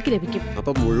ഫാമിലിക്ക് ലഭിക്കും.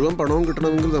 അപ്പൊ മുഴുവൻ പണവും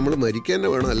കിട്ടണമെങ്കിൽ നമ്മൾ മരിക്കാൻ തന്നെ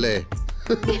വേണം അല്ലേ?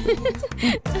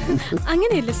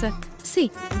 അങ്ങനെയല്ല സർ. സി,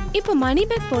 ഇപ്പൊ മണി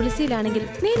ബാക്ക് പോളിസിയിലാണെങ്കിൽ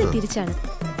നേരെ തിരിച്ചാണ്.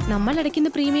 നമ്മൾ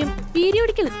അടയ്ക്കുന്ന പ്രീമിയം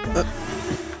പീരിയോഡിക്കൽ.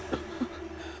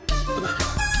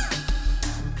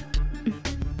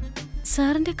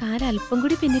 സാറിന്റെ കാല് അല്പം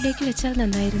കൂടി പിന്നിലേക്ക് വെച്ചാൽ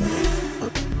നന്നായിരുന്നു.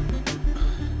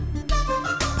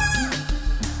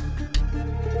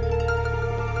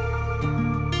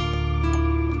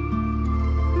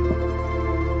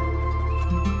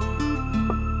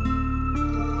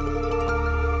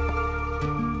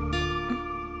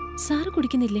 സാറ്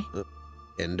കുടിക്കുന്നില്ലേ?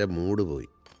 എന്റെ മൂഡ് പോയി.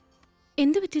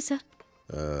 എന്ത് പറ്റി സാർ?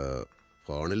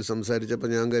 ഫോണിൽ സംസാരിച്ചപ്പോൾ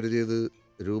ഞാൻ കരുതിയത്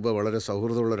രൂപ വളരെ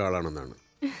സൗഹൃദമുള്ള ഒരാളാണെന്നാണ്.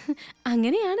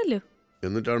 അങ്ങനെയാണല്ലോ.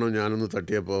 എന്നിട്ടാണോ ഞാനൊന്ന്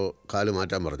തട്ടിയപ്പോൾ കാല്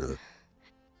മാറ്റാൻ പറഞ്ഞത്?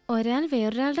 ഒരാൾ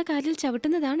വേറൊരാളുടെ കാലിൽ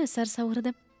ചവിട്ടുന്നതാണോ സാർ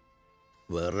സൗഹൃദം?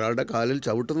 വേറൊരാളുടെ കാലിൽ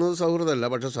ചവിട്ടുന്നത് സൗഹൃദമല്ല,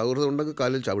 പക്ഷെ സൗഹൃദം ഉണ്ടെങ്കിൽ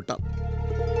കാലിൽ ചവിട്ടാം.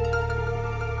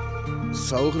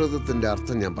 സൗഹൃദത്തിന്റെ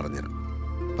അർത്ഥം ഞാൻ പറഞ്ഞുതരാം.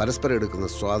 പരസ്പരം എടുക്കുന്ന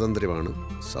സ്വാതന്ത്ര്യമാണ്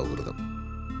സൗഹൃദം.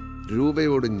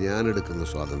 രൂപയോട് ഞാൻ എടുക്കുന്ന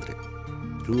സ്വാതന്ത്ര്യം,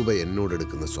 രൂപ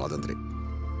എന്നോടെടുക്കുന്ന സ്വാതന്ത്ര്യം.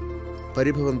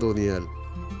 പരിഭവം തോന്നിയാൽ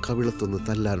കവിളത്തൊന്ന്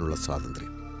തല്ലാനുള്ള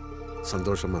സ്വാതന്ത്ര്യം.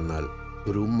 സന്തോഷം വന്നാൽ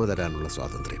ഒരു ഉമ്മ തരാനുള്ള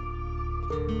സ്വാതന്ത്ര്യം.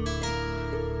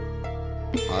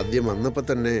 ആദ്യം വന്നപ്പോൾ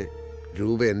തന്നെ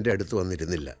രൂപ എൻ്റെ അടുത്ത്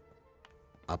വന്നിരുന്നില്ല.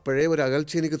 അപ്പോഴേ ഒരു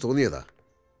അകൽച്ച എനിക്ക് തോന്നിയതാ.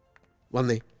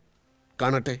 വന്നേ,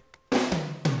 കാണട്ടെ.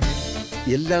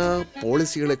 എല്ലാ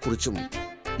പോളിസികളെക്കുറിച്ചും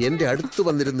എൻ്റെ അടുത്ത്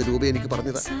വന്നിരുന്ന രൂപ എനിക്ക്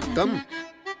പറഞ്ഞതാ. കം,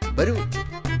 വരൂ.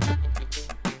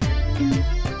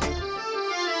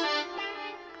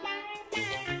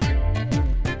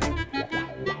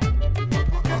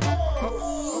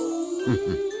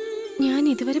 ഞാൻ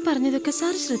ഇതുവരെ പറഞ്ഞതൊക്കെ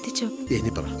സാർ ശ്രദ്ധിച്ചോ?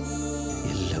 ഇനി പറ,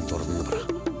 എല്ലാം തുറന്നു പറ,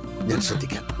 ഞാൻ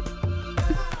ശ്രദ്ധിക്കാം.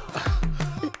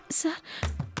 സാർ,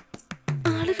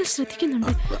 ആളുകൾ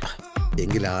ശ്രദ്ധിക്കുന്നുണ്ട്.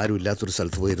 എങ്കിൽ ആരും ഇല്ലാത്തൊരു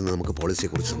സ്ഥലത്ത് പോയിരുന്ന് നമുക്ക് പോളിസിയെ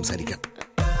കുറിച്ച് സംസാരിക്കാം.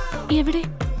 എവിടെ?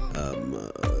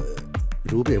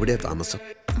 രൂപ എവിടെയാ താമസം?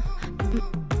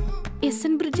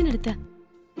 SN ബ്രിഡ്ജിനടുത്താ.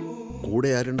 കൂടെ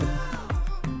ആരുണ്ട്?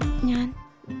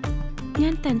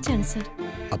 ഞാൻ തനിച്ചാണ് സാർ.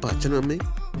 അപ്പൊ അച്ഛനും അമ്മയും?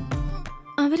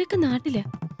 അവരൊക്കെ നാട്ടിലാ.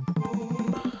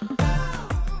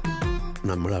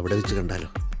 നമ്മൾ അവിടെ വെച്ച് കണ്ടാലോ?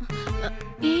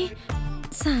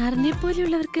 സാറിനെ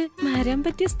പോലെയുള്ളവർക്ക് വരാൻ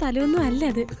പറ്റിയ സ്ഥലമൊന്നും അല്ല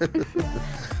അത്.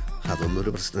 അതൊന്നും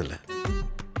ഒരു പ്രശ്നമല്ല.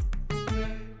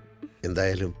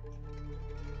 എന്തായാലും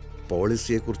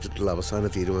പോളിസിയെ കുറിച്ചിട്ടുള്ള അവസാന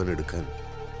തീരുമാനം എടുക്കാൻ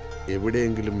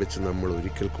എവിടെയെങ്കിലും വെച്ച് നമ്മൾ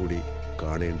ഒരിക്കൽ കൂടി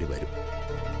കാണേണ്ടി വരും.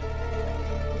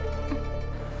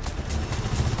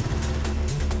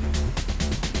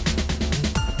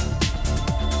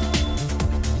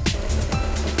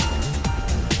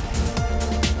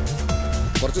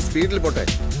 കുറച്ച് സ്പീഡിൽ പോട്ടെ.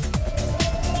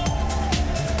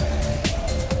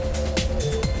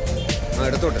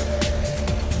 എടുത്തോട്ടെ.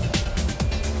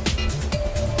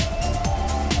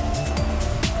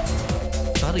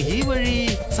 സാർ, ഈ വഴി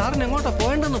സാറിന് എങ്ങോട്ടാ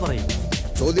പോയെന്ന് പറയും.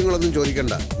 ചോദ്യങ്ങളൊന്നും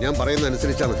ചോദിക്കണ്ട, ഞാൻ പറയുന്ന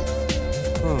അനുസരിച്ചാ മതി.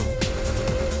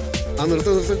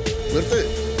 നിർത്ത് നിർത്ത് നിർത്ത്.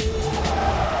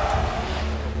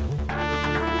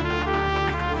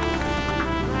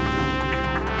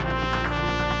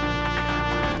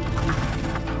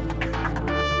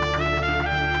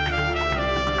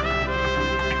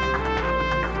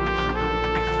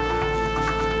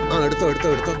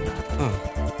 എടുത്തോ.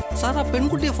 സാർ, ആ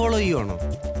പെൺകുട്ടിയെ ഫോളോ ചെയ്യുവാണോ?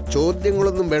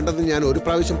 ചോദ്യങ്ങളൊന്നും വേണ്ടെന്ന് ഞാൻ ഒരു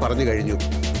പ്രാവശ്യം പറഞ്ഞു കഴിഞ്ഞു.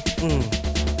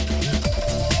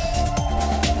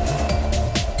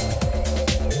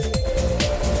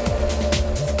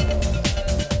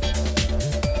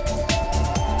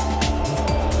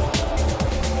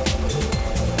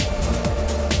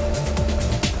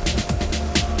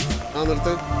 ആ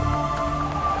നിർത്ത്.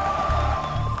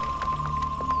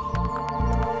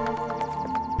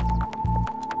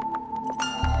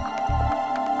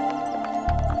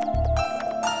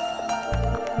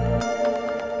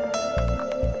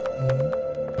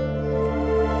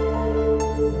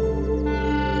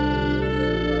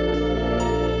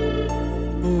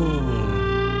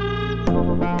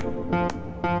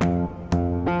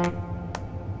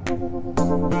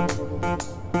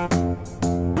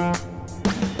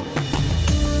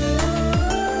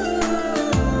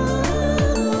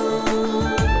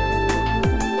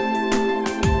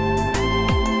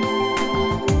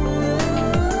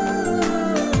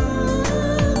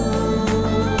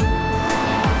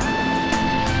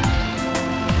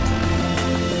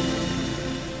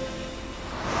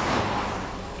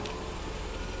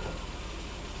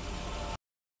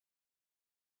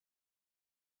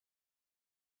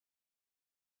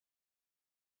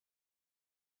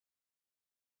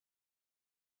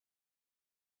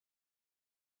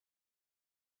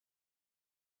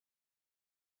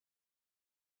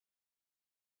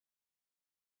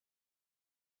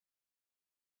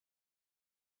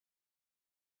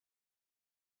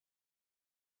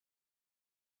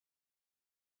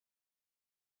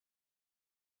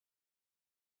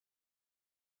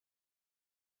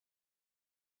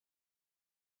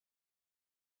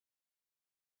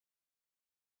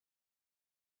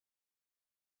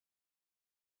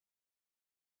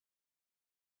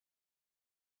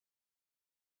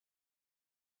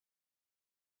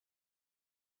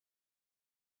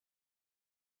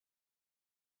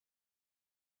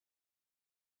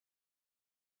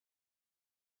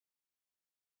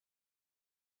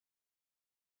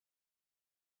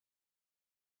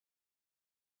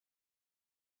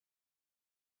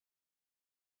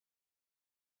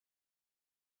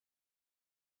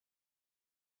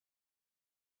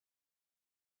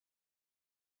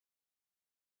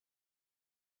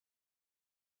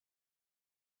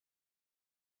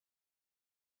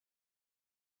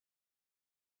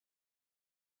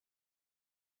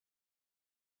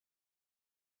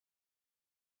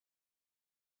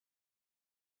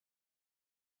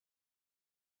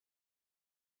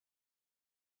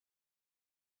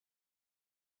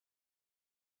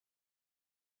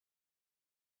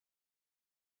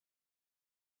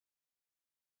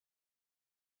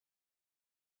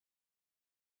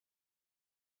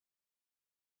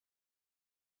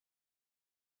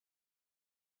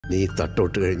 നീ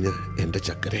തട്ടോട്ട് കഴിഞ്ഞ് എൻ്റെ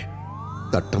ചക്കരെ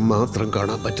തട്ടം മാത്രം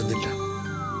കാണാൻ പറ്റുന്നില്ല.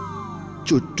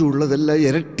 ചുറ്റുമുള്ളതെല്ലാം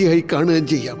ഇരട്ടിയായി കാണുകയും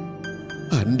ചെയ്യാം.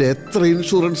 എൻ്റെ എത്ര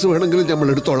ഇൻഷുറൻസ് വേണമെങ്കിലും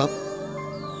നമ്മൾ എടുത്തോളാം.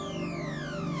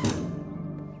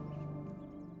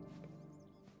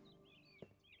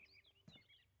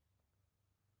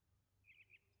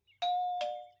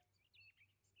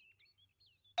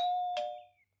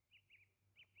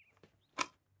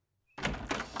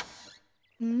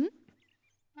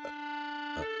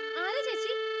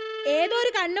 ഏതോ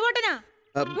ഒരു കണ്ണുപൊട്ടനാ.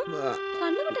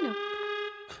 കണ്ണുപൊട്ടനോ?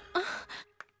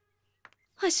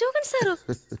 അശോകൻ സാറോ?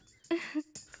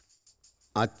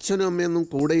 അച്ഛനും അമ്മയൊന്നും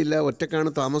കൂടെയില്ല, ഒറ്റക്കാണ്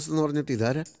താമസം എന്ന് പറഞ്ഞിട്ട്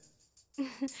ഇതാരാ?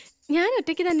 ഞാൻ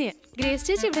ഒറ്റയ്ക്ക് തന്നെയാ. ഗ്രേസ്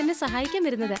ചേച്ചി ഇവിടെ എന്നെ സഹായിക്കാൻ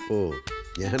വരുന്നത്. ഓ,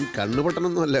 ഞാൻ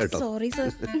കണ്ണുപൊട്ടനൊന്നും അല്ല കേട്ടോ. Sorry sir.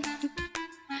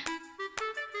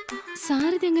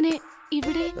 സാർ ഇതെങ്ങനെ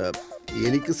ഇവിടെ?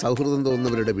 എനിക്ക് സൗഹൃദം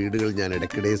തോന്നുന്നവരുടെ വീടുകൾ ഞാൻ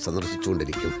ഇടയ്ക്കിടെ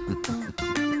സന്ദർശിച്ചുകൊണ്ടിരിക്കും.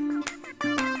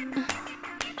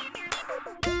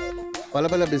 പല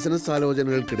പല ബിസിനസ്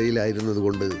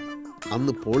ആലോചനകൾക്കിടയിലായിരുന്നതുകൊണ്ട്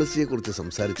അന്ന് പോളിസിയെക്കുറിച്ച്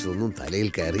സംസാരിച്ചതൊന്നും തലയിൽ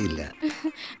കയറിയില്ല.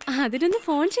 അതിനൊന്ന്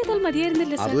ഫോൺ ചെയ്താൽ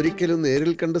മതിയായിരുന്നല്ലോ സർ. അതൊരിക്കലും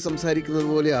നേരിൽ കണ്ട് സംസാരിക്കുന്നത്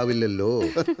പോലെ ആവില്ലല്ലോ.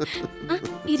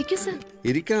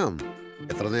 ഇരിക്കാം,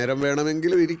 എത്ര നേരം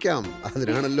വേണമെങ്കിലും ഇരിക്കാം.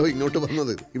 അതിനാണല്ലോ ഇങ്ങോട്ട്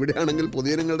വന്നത്. ഇവിടെയാണെങ്കിൽ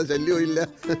പൊതുജനങ്ങളുടെ ശല്യവും ഇല്ല.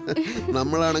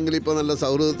 നമ്മളാണെങ്കിൽ ഇപ്പൊ നല്ല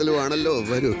സൗഹൃദത്തിലുമാണല്ലോ.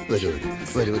 വരൂ വരൂ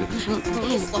വരൂ വരൂ.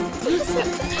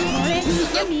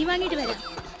 മീൻ വാങ്ങിട്ട് വരാം.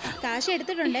 കാശ്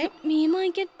എടുത്തിട്ടുണ്ടേ. മീൻ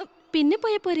വാങ്ങിക്കാൻ പിന്നെ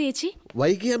പോയപ്പോ ചേച്ചി?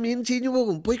 വൈകിയ മീൻ ചീഞ്ഞു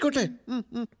പോകും. പോയിക്കോട്ടെ,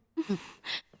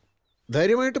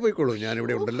 ധൈര്യമായിട്ട് പോയിക്കോളൂ,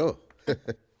 ഞാനിവിടെ ഉണ്ടല്ലോ.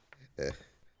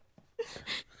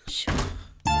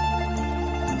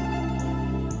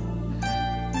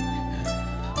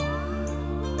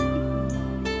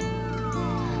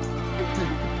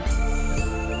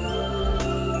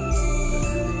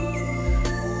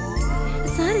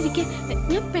 സാർ ഇരിക്കെ,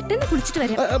 ഞാൻ പെട്ടെന്ന് കുളിച്ചിട്ട്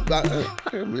വരാം.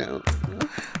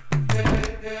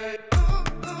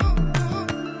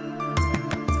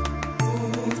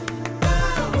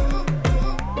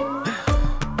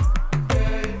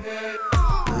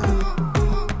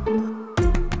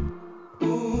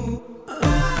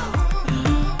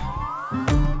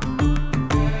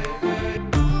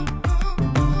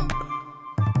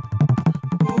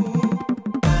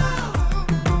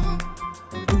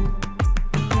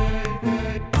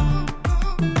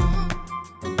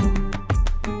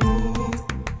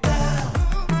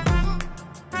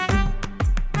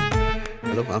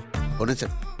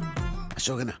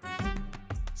 അശോകന.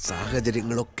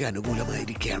 സാഹചര്യങ്ങളൊക്കെ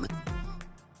അനുകൂലമായിരിക്കുകയാണ്.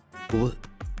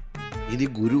 ഇനി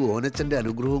ഗുരു ഓനച്ചന്റെ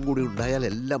അനുഗ്രഹവും കൂടി ഉണ്ടായാൽ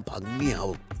എല്ലാം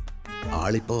ഭംഗിയാവും.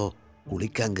 ആളിപ്പോ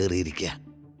കുളിക്കാൻ കയറിയിരിക്കുക.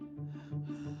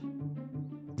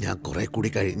 ഞാൻ കുറെ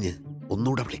കൂടി കഴിഞ്ഞ്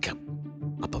ഒന്നുകൂടെ വിളിക്കാം.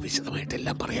 അപ്പൊ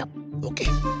വിശദമായിട്ടെല്ലാം പറയാം. ഓക്കെ?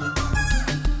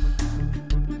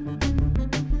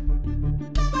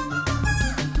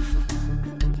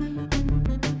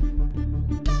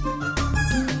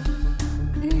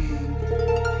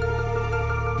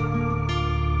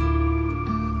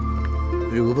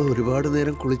 രൂപ ഒരുപാട്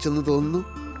നേരം കുളിച്ചെന്ന് തോന്നുന്നു.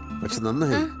 പക്ഷെ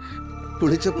നന്നായി.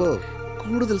 കുളിച്ചപ്പോ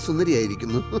കൂടുതൽ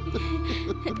സുന്ദരിയായിരിക്കുന്നു.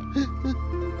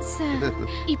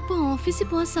 ഇപ്പൊ ഓഫീസിൽ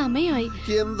പോവാൻ സമയമായി.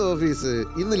 എന്ത് ഓഫീസ്?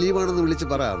 ഇന്ന് ലീവാണെന്ന് വിളിച്ച്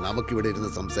പറ. നമുക്ക് ഇവിടെ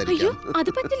ഇരുന്ന് സംസാരിക്കാം.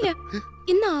 അത് പറ്റില്ല.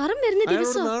 ഇന്ന് 6 വരുന്ന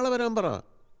ദിവസം. നാളെ വരാൻ പറ.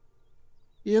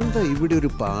 എന്താ ഇവിടെ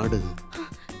ഒരു പാട്?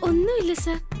 ഒന്നുമില്ല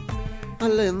സർ.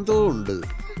 അല്ല, എന്തോ ഉണ്ട്.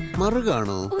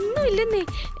 മറുകാണോ? ഒന്നുമില്ലെന്നേ.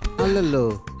 അല്ലല്ലോ,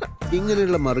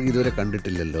 ഇങ്ങനെയുള്ള മറുക് ഇതുവരെ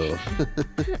കണ്ടിട്ടില്ലല്ലോ.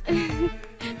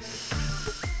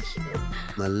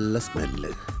 നല്ല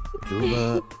സ്മെല്ല്. രൂപ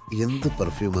എന്ത്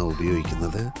പെർഫ്യൂമാ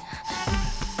ഉപയോഗിക്കുന്നത്?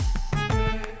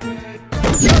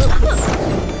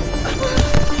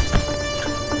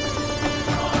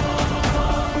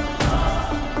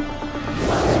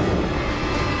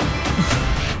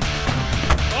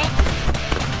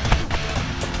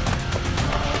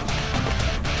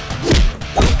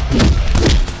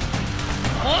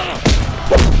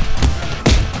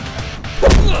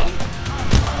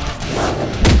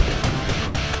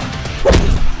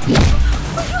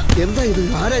 എന്താ ഇത്?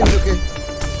 ആരാ ഇതൊക്കെ?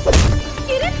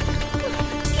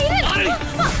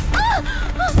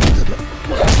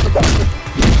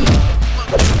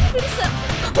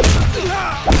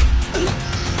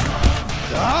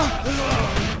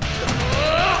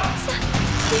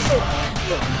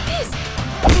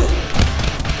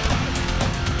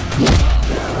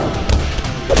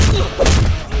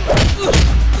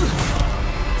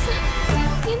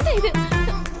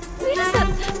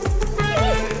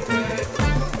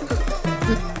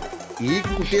 ഈ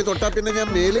കുട്ടിയെ തൊട്ടാ പിന്നെ ഞാൻ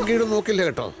മേലും കീഴും നോക്കില്ല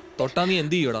കേട്ടോ. തൊട്ടാ നീ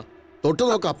എന്ത് ചെയ്യൂടാ? തൊട്ട്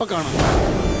നോക്ക, അപ്പ കാണാം.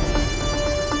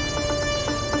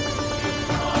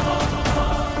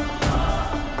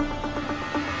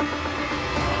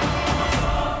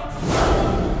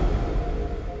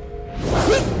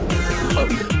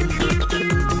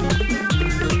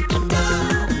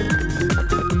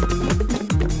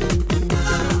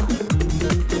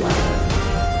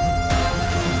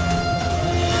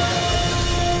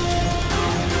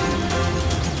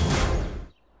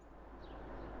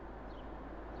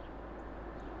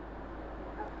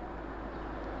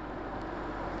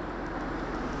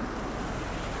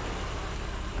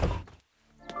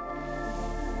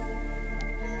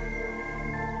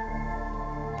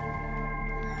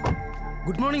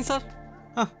 Good morning sir.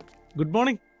 Good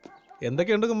morning.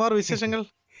 എന്തൊക്കെയുണ്ട് കുമാർ വിശേഷങ്ങൾ?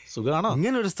 സുഖാണോ?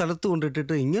 ഇങ്ങനെ ഒരു സ്ഥലത്ത്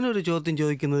കൊണ്ടിട്ടിട്ട് ഇങ്ങനെ ഒരു ചോദ്യം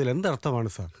ചോദിക്കുന്നതിൽ എന്തർത്ഥമാണ്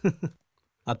സാർ?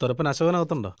 ആ തുറപ്പൻ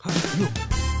അശോകനകത്തുണ്ടോ?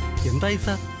 എന്തായി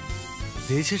സാർ?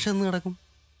 രജിസ്ട്രേഷൻ എന്ന് നടക്കും.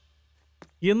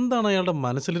 എന്താണ് അയാളുടെ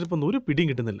മനസ്സിലിരിപ്പം? ഒരു പിടിയും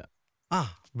കിട്ടുന്നില്ല. ആ,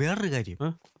 വേറൊരു കാര്യം,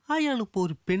 അയാളിപ്പോ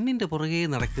ഒരു പെണ്ണിന്റെ പുറകെ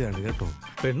നടക്കുകയാണ് കേട്ടോ.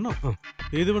 പെണ്ണോ?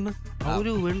 ഏത് പെണ്ണ്?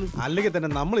 ഒരു പെണ്ണ്. അല്ലെങ്കിൽ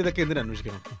തന്നെ നമ്മൾ ഇതൊക്കെ എന്തിനു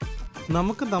അന്വേഷിക്കണം?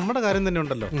 നമുക്ക് നമ്മുടെ കാര്യം തന്നെ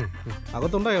ഉണ്ടല്ലോ.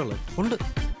 അകത്തുണ്ടോ അയാള്? ഉണ്ട്.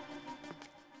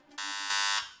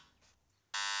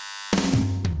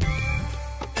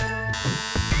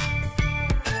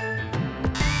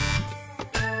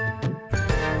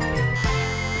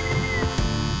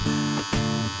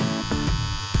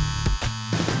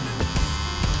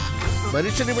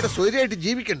 മനുഷ്യൻ ഇവിടെ സ്വൈര്യമായിട്ട്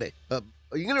ജീവിക്കണ്ടേ?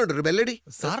 ഇങ്ങനെയുണ്ട് ഒരു ബെല്ലടി.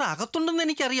 സാർ അകത്തുണ്ടെന്ന്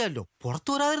എനിക്കറിയാലോ.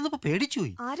 പുറത്തു വരാതിരുന്നപ്പോ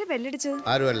പേടിച്ചുപോയി. ആരാ ബെല്ലടിച്ചത്?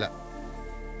 ആരുമല്ല.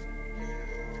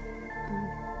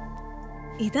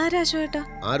 ഇതാരാ അശോകേട്ടാ?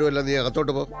 ആരുമല്ല. നീ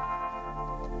അകത്തോട്ട് പോ.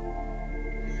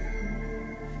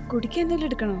 കുടിക്കാൻ എന്തെങ്കിലും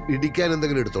എടുക്കണോ? ഇടിക്കാൻ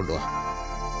എന്തെങ്കിലും എടുത്തോണ്ട് വാ.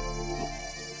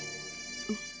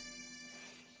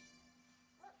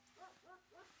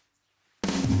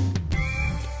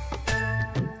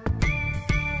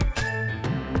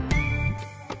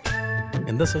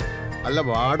 എന്താ സർ? അല്ല,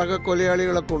 വാടക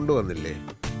കൊലയാളികളെ കൊണ്ടുവന്നില്ലേ?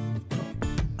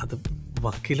 അത്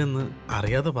വക്കീലെന്ന്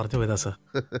അറിയാതെ പറഞ്ഞു പോയതാ സർ.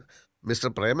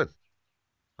 മിസ്റ്റർ പ്രേമൻ,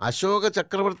 അശോക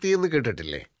ചക്രവർത്തി എന്ന്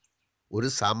കേട്ടിട്ടില്ലേ? ഒരു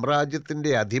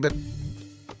സാമ്രാജ്യത്തിന്റെ അധിപൻ.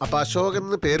 അപ്പൊ അശോകൻ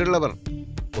എന്ന് പേരുള്ളവർ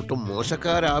ഒട്ടും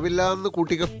മോശക്കാരാവില്ല എന്ന്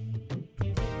കൂട്ടിക്കോ.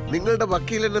 നിങ്ങളുടെ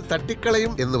വക്കീൽ എന്നെ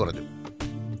തട്ടിക്കളയും എന്ന് പറഞ്ഞു.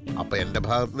 അപ്പൊ എന്റെ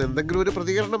ഭാഗത്ത് നിന്ന് എന്തെങ്കിലും ഒരു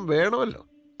പ്രതികരണം വേണമല്ലോ.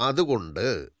 അതുകൊണ്ട്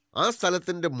ആ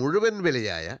സ്ഥലത്തിന്റെ മുഴുവൻ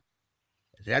വിലയായ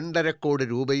 2.5 കോടി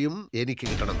രൂപയും എനിക്ക്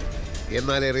കിട്ടണം.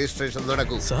 എന്നാലേ രജിസ്ട്രേഷൻ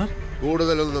നടക്കൂ.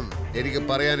 കൂടുതലൊന്നും എനിക്ക്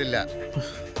പറയാനില്ല.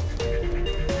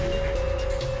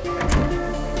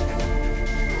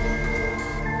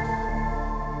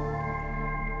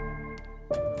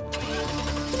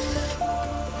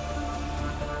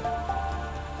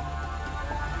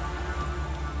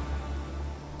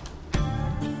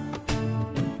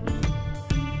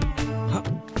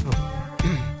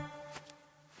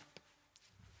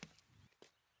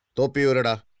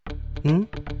 തൊപ്പിയൂരടാ,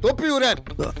 തൊപ്പിയൂരാൻ.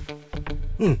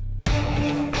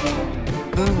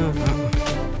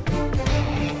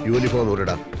 യൂണിഫോം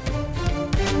ഊരടാ.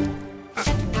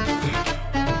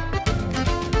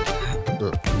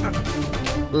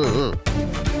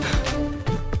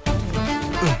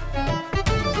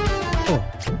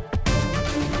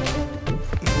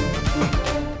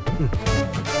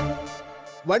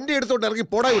 വണ്ടി എടുത്തോണ്ട് ഇറങ്ങി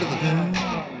പോടാ ഇവിടുന്ന്.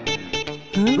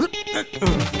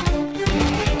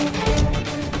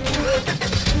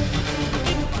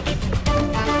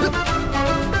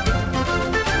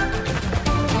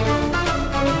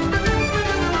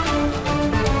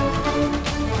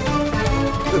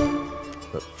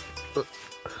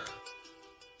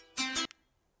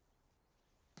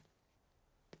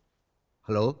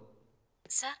 ഹലോ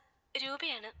സർ,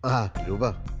 രൂപയാണ്. ആ രൂപ,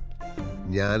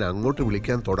 ഞാൻ അങ്ങോട്ട്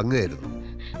വിളിക്കാൻ തുടങ്ങുകയായിരുന്നു.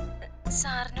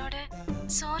 സാറിനോട്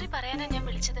സോറി പറയാനാ ഞാൻ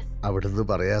വിളിച്ചത്. അവിടുന്ന്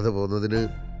പറയാതെ പോകുന്നതിന്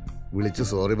വിളിച്ച്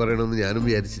സോറി പറയണമെന്ന് ഞാനും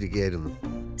വിചാരിച്ചിരിക്കുകയായിരുന്നു.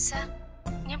 സർ,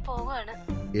 ഞാൻ പോവുകയാണ്.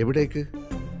 എവിടേക്ക്?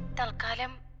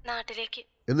 തൽക്കാലം നാട്ടിലേക്ക്.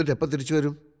 എന്നിട്ട് എപ്പോ തിരിച്ചു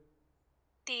വരും?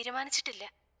 തീരുമാനിച്ചിട്ടില്ല.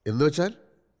 എന്ന് വെച്ചാൽ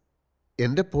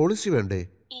എന്റെ പോളിസി വേണ്ടേ?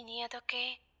 ഇനി അതൊക്കെ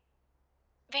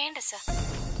വേണ്ട സർ.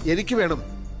 എനിക്ക് വേണം.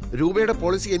 രൂപയുടെ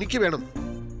പോളിസി എനിക്ക് വേണം.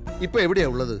 ഇപ്പൊ എവിടെയാ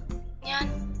ഉള്ളത്?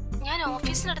 ഞാൻ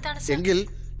ഓഫീസിനടുത്താണ് സർ. എങ്കിൽ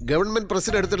ഗവൺമെന്റ്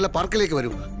പ്രസിന് അടുത്തുള്ള പാർക്കിലേക്ക്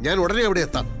വരൂ. ഞാൻ ഉടനെ അവിടെ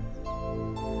എത്താം.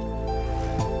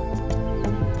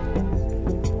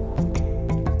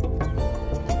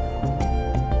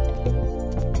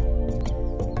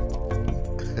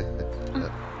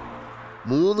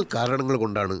 മൂന്ന് കാരണങ്ങൾ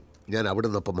കൊണ്ടാണ് ഞാൻ അവിടെ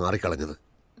നിന്നപ്പം മാറിക്കളഞ്ഞത്.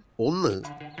 ഒന്ന്,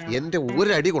 എന്റെ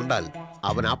ഒരടി കൊണ്ടാൽ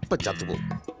അവൻ അപ്പ ചത്തുപോകും.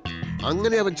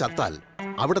 അങ്ങനെ അവൻ ചത്താൽ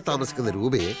അവിടെ താമസിക്കുന്ന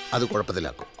രൂപയെ അത്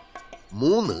കുഴപ്പത്തിലാക്കും.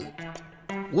 മൂന്ന്,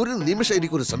 ഒരു നിമിഷം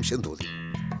എനിക്കൊരു സംശയം തോന്നി,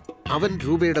 അവൻ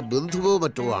രൂപയുടെ ബന്ധുവോ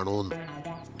മറ്റോ ആണോ എന്ന്.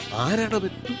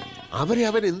 ആരാണവൻ? അവരെ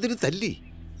അവൻ എന്തിനു തല്ലി?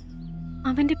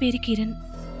 അവന്റെ പേര് കിരൺ.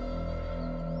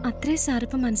 അത്രേ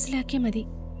സാറിപ്പോ മനസ്സിലാക്കിയാ മതി.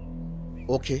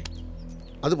 ഓക്കെ,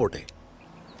 അത് പോട്ടെ.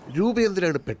 രൂപ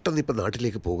എന്തിനാണ് പെട്ടെന്ന് ഇപ്പൊ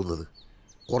നാട്ടിലേക്ക് പോകുന്നത്?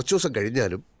 കുറച്ചു ദിവസം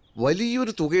കഴിഞ്ഞാലും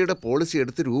വലിയൊരു തുകയുടെ പോളിസി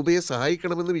എടുത്ത് രൂപയെ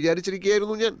സഹായിക്കണമെന്ന്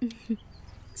വിചാരിച്ചിരിക്കുകയായിരുന്നു ഞാൻ.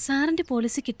 സാറിന്റെ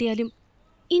പോളിസി കിട്ടിയാലും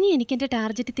ഇനി എനിക്ക് എന്റെ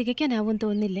ടാർഗറ്റ് തികയ്ക്കാനാവും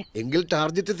തോന്നുന്നില്ല. എങ്കിൽ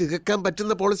ടാർഗറ്റ് തികക്കാൻ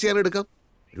പറ്റുന്ന പോളിസി ഞാൻ എടുക്കാം.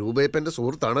 രൂപയപ്പ എന്റെ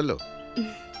സുഹൃത്താണല്ലോ.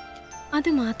 അത്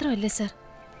മാത്രമല്ല സർ,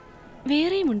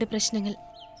 വേറെയുമുണ്ട് പ്രശ്നങ്ങൾ.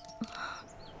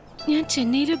 ഞാൻ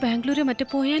ചെന്നൈയിലോ ബാംഗ്ലൂരോ മറ്റോ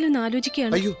പോയാലോ എന്ന്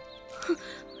ആലോചിക്കുകയാണ്. അയ്യോ,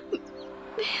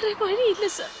 വേറെ വഴിയില്ല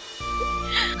സർ.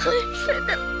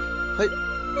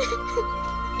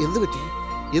 എന്ത്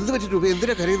പറ്റി രൂപ?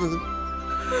 എന്തിനാ കരയുന്നത്?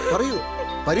 പറയൂ.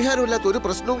 പരിഹാരമില്ലാത്ത ഒരു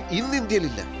പ്രശ്നവും ഇന്ന്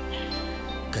ഇന്ത്യയിലില്ല.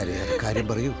 കരയാതെ കാര്യം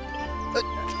പറയൂ.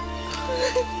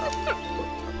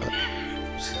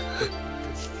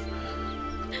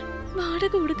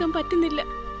 വാടക കൊടുക്കാൻ പറ്റുന്നില്ല.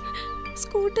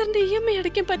 സ്കൂട്ടറിന്റെ EMI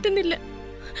അടയ്ക്കാൻ പറ്റുന്നില്ല.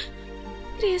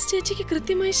 ഗ്രേസ് ചേച്ചിക്ക്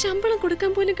കൃത്യമായി ശമ്പളം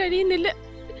കൊടുക്കാൻ പോലും കഴിയുന്നില്ല.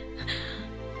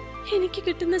 എനിക്ക്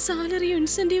കിട്ടുന്ന സാലറിയും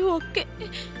ഇൻസെന്റീവും ഒക്കെ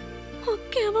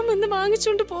അവൻ വന്ന്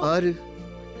വാങ്ങിച്ചോണ്ട് പോകും.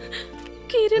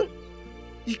 കിരൺ.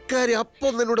 ഇക്കാര്യം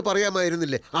അപ്പം എന്നോട്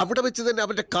പറയാമായിരുന്നില്ലേ? അവിടെ വെച്ച് തന്നെ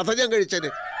അവന്റെ കഥ ഞാൻ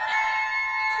കഴിച്ചേനെ.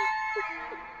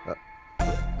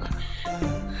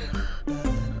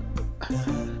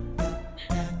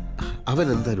 അവൻ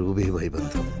എന്താ രൂപയുമായി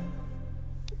ബന്ധം?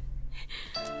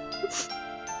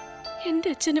 എന്റെ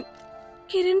അച്ഛനും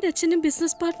കിരണിന്റെ അച്ഛനും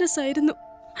ബിസിനസ് പാർട്ട്നേഴ്സ് ആയിരുന്നു.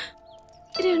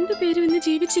 രണ്ടുപേരും ഇന്ന്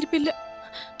ജീവിച്ചിരിപ്പില്ല.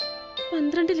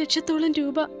 12 ലക്ഷത്തോളം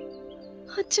രൂപ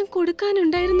അച്ഛൻ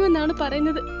കൊടുക്കാനുണ്ടായിരുന്നു എന്നാണ്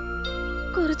പറയുന്നത്.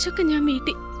 കുറച്ചൊക്കെ ഞാൻ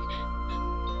വീട്ടി.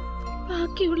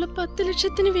 ബാക്കിയുള്ള 10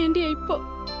 ലക്ഷത്തിന് വേണ്ടിയായിപ്പോ.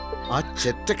 ആ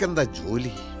ചെറ്റക്കെന്താ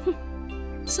ജോലി?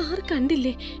 സാർ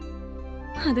കണ്ടില്ലേ,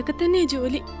 അതൊക്കെ തന്നെ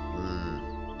ജോലി.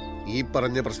 ഈ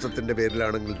പറഞ്ഞ പ്രശ്നത്തിന്റെ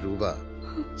പേരിലാണെങ്കിൽ രൂപ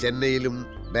ചെന്നൈയിലും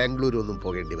ബാംഗ്ലൂരും ഒന്നും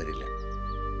പോകേണ്ടി വരില്ല.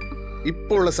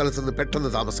 ഇപ്പോൾ ഉള്ള സ്ഥലത്തുനിന്ന് പെട്ടെന്ന്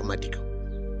താമസം മാറ്റിക്കും.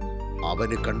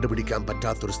 അവന് കണ്ടുപിടിക്കാൻ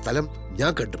പറ്റാത്തൊരു സ്ഥലം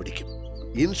ഞാൻ കണ്ടുപിടിക്കും.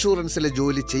 ഇൻഷുറൻസിലെ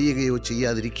ജോലി ചെയ്യുകയോ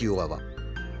ചെയ്യാതിരിക്കുകയോ ആവാം.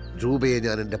 രൂപയെ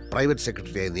ഞാൻ എന്റെ പ്രൈവറ്റ്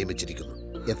സെക്രട്ടറിയായി നിയമിച്ചിരിക്കുന്നു.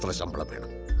 എത്ര ശമ്പളം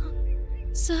വേണം?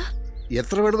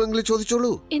 എത്ര വേണമെങ്കിലും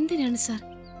ചോദിച്ചോളൂ. എന്തിനാണ് സാർ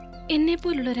എന്നെ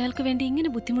പോലുള്ള ഒരാൾക്ക് വേണ്ടി ഇങ്ങനെ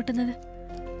ബുദ്ധിമുട്ടുന്നത്?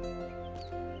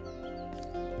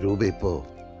 രൂപ ഇപ്പോ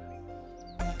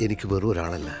എനിക്ക് വെറും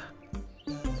ഒരാളല്ല.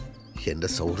 എന്റെ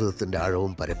സൗഹൃദത്തിന്റെ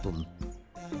ആഴവും പരപ്പും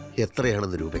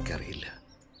എത്രയാണെന്ന് രൂപയ്ക്ക് അറിയില്ല.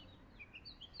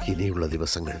 ഇനിയുള്ള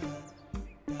ദിവസങ്ങൾ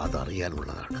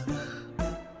അതറിയാനുള്ളതാണ്.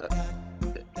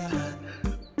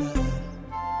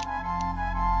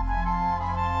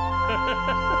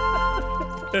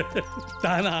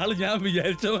 താൻ ആള് ഞാൻ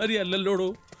വിചാരിച്ച മാതിരി അല്ലല്ലോടോ.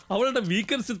 അവളുടെ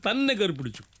വീക്കൻസ് തന്നെ കയറി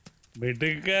പിടിച്ചു.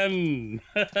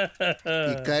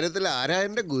 ഇക്കാര്യത്തിൽ ആരാ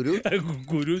എന്റെ ഗുരു?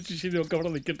 ഗുരു ശിഷ്യനും ഒക്കെ അവിടെ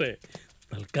നിൽക്കട്ടെ.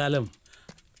 തൽക്കാലം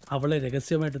അവളെ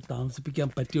രഹസ്യമായിട്ട് താമസിപ്പിക്കാൻ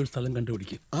പറ്റിയ ഒരു സ്ഥലം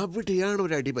കണ്ടുപിടിക്കും. അവിടെയാണ്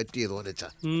ഒരു അടി പറ്റിയത് ഓനച്ച.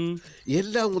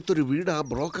 എല്ലാം ഒത്തൊരു വീട് ആ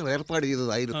ബ്രോക്കർ ഏർപ്പാട്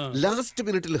ചെയ്തതായിരുന്നു. ലാസ്റ്റ്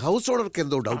മിനിറ്റിൽ ഹൗസ് ഓണർക്ക്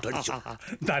എന്തോ ഡൗട്ട് അടിച്ചു.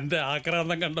 തന്റെ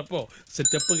ആക്രാന്തം കണ്ടപ്പോ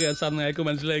സെറ്റപ്പ് കേസാന്ന് അയാൾക്ക്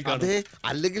മനസ്സിലായി. അതെ,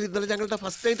 അല്ലെങ്കിൽ ഇന്നലെ ഞങ്ങളുടെ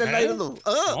ഫസ്റ്റ് നൈറ്റ് അല്ലായിരുന്നു.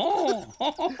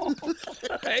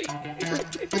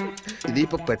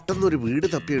 ഇനിയിപ്പോ പെട്ടെന്നൊരു വീട്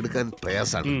തപ്പിയെടുക്കാൻ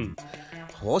പ്രയാസാണ്.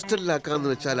 ഹോസ്റ്റലിലാക്കാന്ന്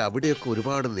വെച്ചാൽ അവിടെയൊക്കെ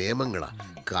ഒരുപാട് നിയമങ്ങളാ.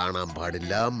 കാണാൻ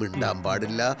പാടില്ല, മിണ്ടാൻ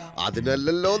പാടില്ല.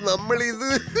 അതിനല്ലല്ലോ നമ്മളിത്.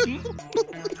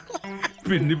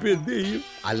 പിന്നിപ്പോ എന്ത് ചെയ്യും?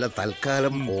 അല്ല,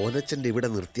 തൽക്കാലം ഓനച്ചന്റെ ഇവിടെ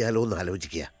നിർത്തിയാലോ എന്ന്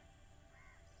ആലോചിക്കുക.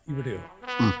 ഇവിടെയോ?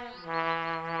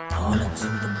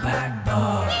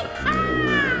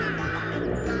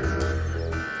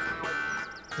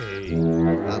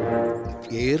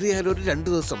 ഏറിയാലൊരു 2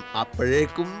 ദിവസം.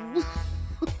 അപ്പോഴേക്കും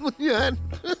ഞാൻ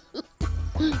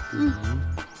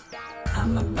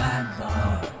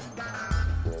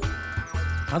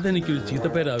അതെനിക്കൊരു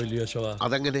ചീത്തപ്പേരാവില്ലയോ അശോക?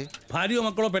 അതെങ്ങനെ? ഭാര്യയോ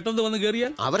മക്കളോ പെട്ടെന്ന് വന്ന്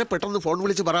കയറിയാൽ അവരെ പെട്ടെന്ന് ഫോൺ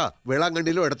വിളിച്ച് പറ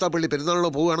വേളാങ്കണ്ണിയിലോ എടത്താപ്പള്ളി പെരുന്നാളിലോ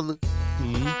പോവുകയാണെന്ന്.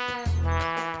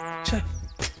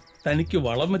 തനിക്ക്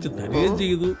വളം വെച്ച് തരുകയും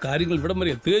ചെയ്തു, കാര്യങ്ങൾ ഇവിടം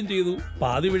വരെ എത്തുകയും ചെയ്തു,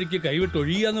 പാതി വഴിക്ക് കൈവിട്ട്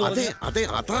ഒഴിയാന്ന് പറഞ്ഞു. അതെ,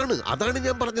 അതാണ്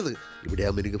ഞാൻ പറഞ്ഞത്. ഇവിടെ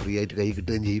ആകുമ്പോൾ എനിക്ക് ഫ്രീ ആയിട്ട് കൈ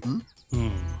കിട്ടുകയും ചെയ്യും.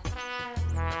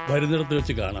 വരുന്നിടത്ത്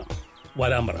വെച്ച് കാണാം.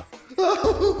 വരാൻ പറ.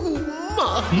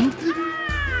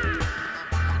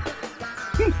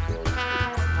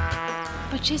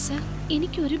 പക്ഷേ സർ,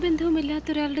 എനിക്ക് ഒരു ബന്ധവുമില്ലാത്ത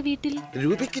ഒരാളുടെ വീട്ടിൽ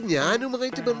രൂപയ്ക്ക്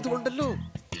ഞാനുമായിട്ട് ബന്ധമുണ്ടല്ലോ.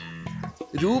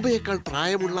 രൂപയേക്കാൾ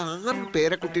പ്രായമുള്ള 6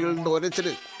 പേരക്കുട്ടികളുണ്ട്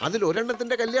ഓനച്ചന്. അതിൽ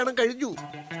ഒരെണ്ണത്തിന്റെ കല്യാണം കഴിഞ്ഞു.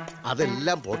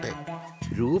 അതെല്ലാം പോട്ടെ,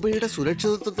 രൂപയുടെ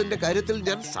സുരക്ഷിതത്വത്തിന്റെ കാര്യത്തിൽ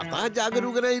ഞാൻ സദാ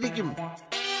ജാഗരൂകനായിരിക്കും.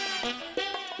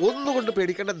 ഒന്നുകൊണ്ട്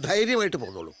പേടിക്കേണ്ട, ധൈര്യമായിട്ട്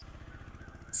പോന്നോളൂ.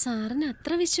 സാറിന്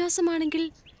അത്ര വിശ്വാസമാണെങ്കിൽ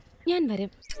ഞാൻ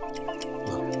വരും.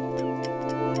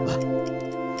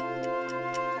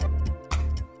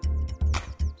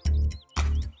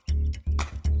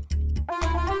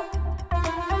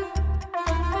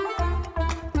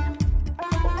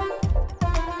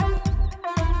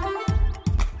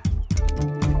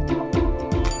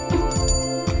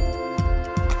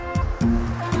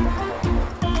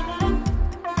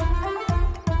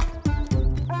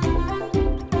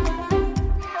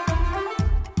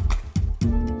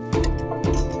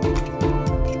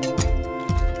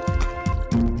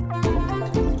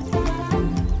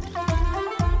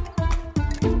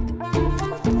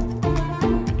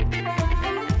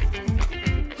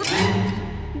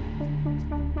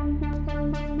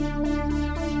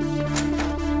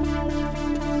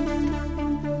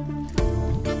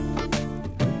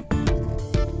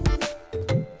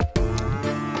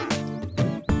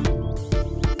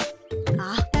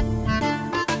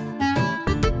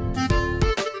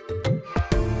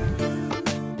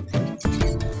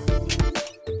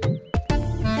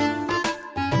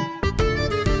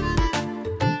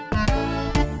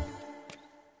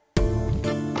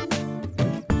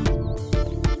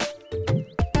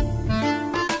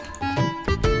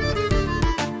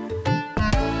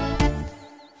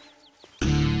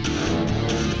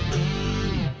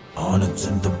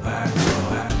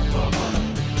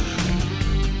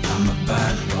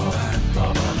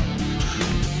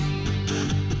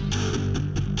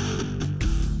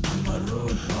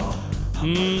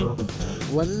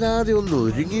 വല്ലാതെ ഒന്ന്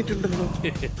ഒരുങ്ങിയിട്ടുണ്ടല്ലോ.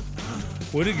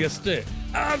 ഒരു ഗസ്റ്റ്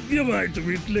ആദ്യമായിട്ട്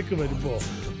വീട്ടിലേക്ക് വരുമ്പോ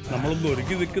നമ്മളൊന്ന്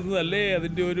ഒരുക്കി നിൽക്കുന്നതല്ലേ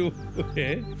അതിന്റെ ഒരു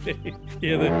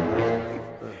ഏത്?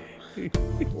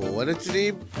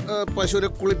 ഓനച്ചിനെയും പശുവിനെ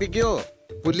കുളിപ്പിക്കോ,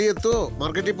 പുല്ലിയെത്തോ,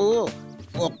 മാർക്കറ്റിൽ പോവോ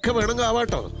ഒക്കെ വേണമെങ്കിൽ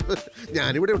ആവാട്ടോ.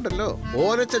 ഞാനിവിടെ ഉണ്ടല്ലോ.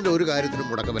 ഓനച്ചന്റെ ഒരു കാര്യത്തിനും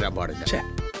മുടക്കം വരാൻ പാടില്ല.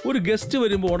 ഒരു ഗസ്റ്റ്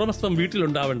വരുമ്പോ ഉടമസ്ഥൻ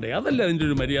വീട്ടിലുണ്ടാവണ്ടേ? അതല്ലേ അതിന്റെ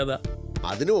ഒരു മര്യാദ.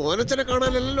 അതിന് ഓനച്ചനെ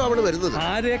കാണാനല്ലോ അവിടെ വരുന്നത്.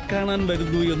 ആരെ കാണാൻ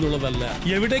വരുന്നു എന്നുള്ളതല്ല,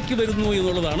 എവിടേക്ക് വരുന്നു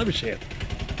എന്നുള്ളതാണ് വിഷയം.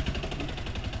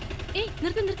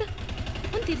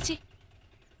 തിരിച്ചേ.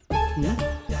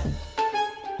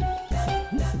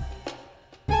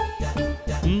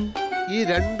 ഈ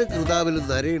 2 കൃതാവിലും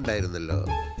നരയുണ്ടായിരുന്നല്ലോ.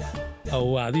 ഓ,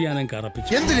 അത് ഞാനും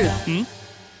കറപ്പിച്ചു. എന്തിന്?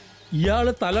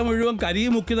 ഇയാള് തല മുഴുവൻ കരിയി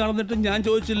മുക്കി നടന്നിട്ട് ഞാൻ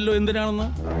ചോദിച്ചില്ലല്ലോ എന്തിനാണെന്ന്.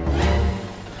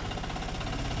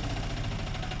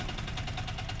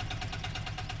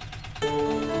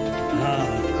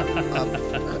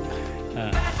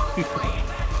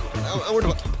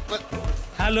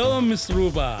 ഹലോ മിസ്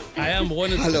രൂപ, I am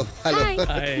മോനസ്. Hello hello,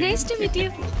 nice to meet you.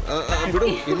 വിടൂ,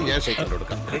 ഇനി ഞാൻ ഷേക്ക്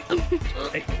കൊടുക്കാം.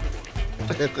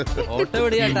 ഓട്ടോ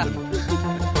എവിടെയാട്ടാ?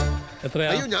 എത്രയാ?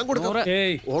 അയ്യോ, ഞാൻ കൊടുക്കാം.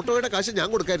 ഓട്ടോയുടെ കാശ് ഞാൻ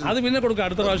കൊടുക്കായിരുന്നു. അത് പിന്നെ കൊടുക്കാം,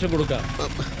 അടുത്ത പ്രാവശ്യം കൊടുക്കാം.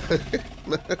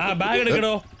 ആ ബാഗ്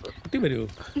എടുക്കണോ? കുട്ടി വരൂ.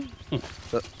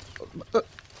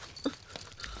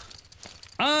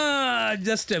 ആ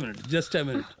just A minute, just A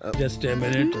minute, just A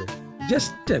minute,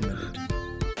 just A minute.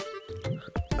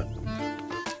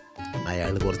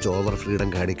 അയാൾ കുറച്ച് ഓവർ ഫ്രീഡം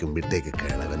കാണിക്കും. വിട്ടേക്ക്,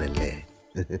 കിളവനല്ലേ.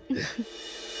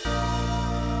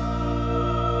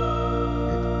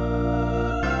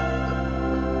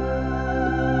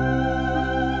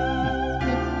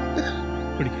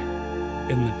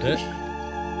 എന്നിട്ട്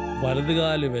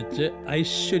വലതുകാല് വെച്ച്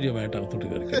ഐശ്വര്യമായിട്ട് അകത്തോട്ട്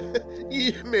കയറി. ഈ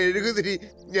മെഴുകുതിരി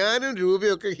ഞാനും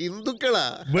രൂപയൊക്കെ ഹിന്ദുക്കളാ.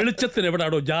 വെളിച്ചത്തിന്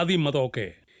എവിടാടോ ജാതിയും മതമൊക്കെ?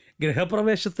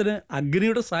 ഗ്രഹപ്രവേശത്തിന്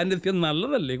അഗ്നിയുടെ സാന്നിധ്യം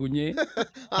നല്ലതല്ലേ കുഞ്ഞെ?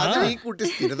 ഈ കുട്ടി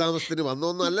സ്ഥിരതാമസത്തിന്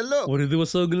വന്നോന്നല്ലോ. ഒരു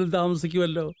ദിവസമെങ്കിലും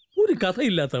താമസിക്കുമല്ലോ. ഒരു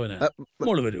കഥയില്ലാത്തവന്.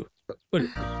 മോള് വരൂ, വരൂ.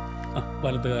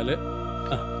 വലതുകാല്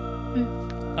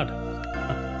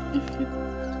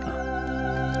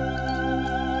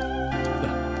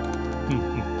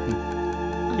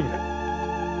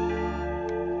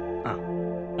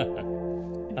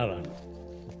അതാണ്.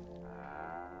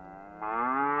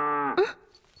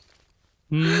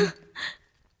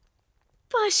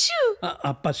 പശു?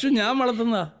 പശു ഞാൻ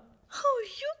വളർത്തുന്നതാ.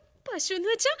 പശു എന്ന്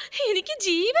വെച്ചാ എനിക്ക്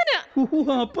ജീവനാ.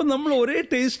 അപ്പൊ നമ്മൾ ഒരേ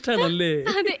ടേസ്റ്റ് ആണല്ലേ?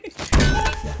 അതെ.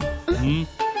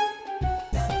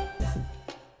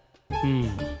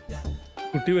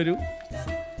 കുട്ടി വരൂ.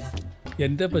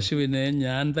 എന്റെ പശുവിനെ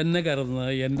ഞാൻ തന്നെ കറന്ന്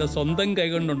എന്റെ സ്വന്തം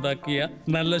കൈകൊണ്ടുണ്ടാക്കിയ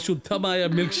നല്ല ശുദ്ധമായ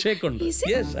മിൽക്ക് ഷേക്ക് ഉണ്ട്.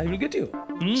 Yes, I will get you.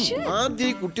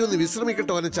 ആദ്യം കുട്ടി ഒന്ന്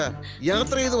വിശ്രമിക്കട്ടെ വനച്ചാ.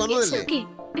 യാത്ര ചെയ്ത് വന്നതല്ലേ?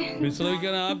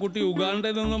 വിശ്രമിക്കാൻ ആ കുട്ടി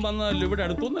ഉഗാണ്ടയിൽ നിന്നും വന്നതല്ലേ? ഇവിടെ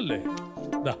അടുത്തൊന്നല്ലേ?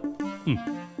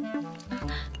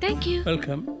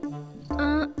 വെൽക്കം.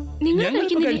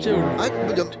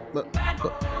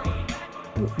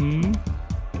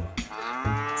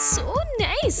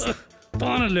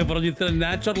 താനല്ലേ പറഞ്ഞു ഇത്ര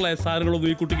നാച്ചുറലായ സാധനങ്ങളൊന്നും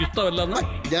ഈ കുട്ടിക്ക് ഇഷ്ടമല്ലെന്ന്?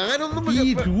 ഈ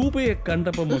രൂപയെ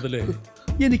കണ്ടപ്പോ മുതലേ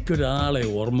എനിക്കൊരാളെ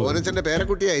ഓർമ്മ.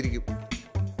 പേരക്കുട്ടിയായിരിക്കും.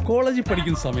 കോളേജിൽ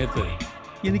പഠിക്കുന്ന സമയത്ത്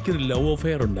എനിക്കൊരു ലവ്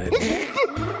അഫെയർ ഉണ്ടായിരുന്നു.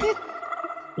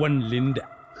 One Linda.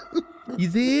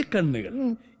 ഇതേ കണ്ണുകൾ,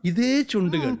 ഇതേ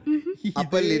ചുണ്ടുകൾ.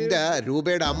 അപ്പൊ ലിൻഡ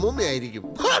രൂപയുടെ അമ്മൂമ്മയായിരിക്കും.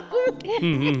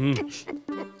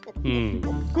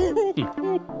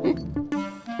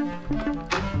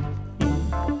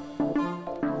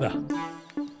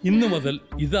 ഇന്നു മുതൽ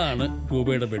ഇതാണ്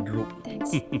രൂപയുടെ ബെഡ്റൂം.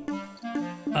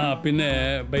 പിന്നെ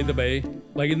ബൈ ദ ബൈ,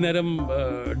 വൈകുന്നേരം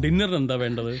ഡിന്നർ എന്താ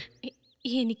വേണ്ടത്?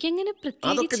 എനിക്കങ്ങനെ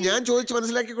അതൊക്കെ ഞാൻ ചോദിച്ചു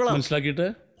മനസ്സിലാക്കിക്കോളാം. മനസ്സിലാക്കിയിട്ട്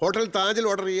ഹോട്ടൽ താജിൽ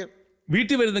ഓർഡർ ചെയ്യാം.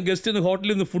 വീട്ടിൽ വരുന്ന ഗസ്റ്റിന്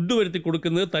ഹോട്ടലിൽ നിന്ന് ഫുഡ് വരുത്തി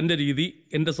കൊടുക്കുന്നത് തന്റെ രീതി,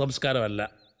 എന്റെ സംസ്കാരമല്ല.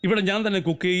 ഇവിടെ ഞാൻ തന്നെ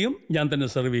കുക്ക് ചെയ്യും, ഞാൻ തന്നെ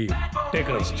സെർവ് ചെയ്യും.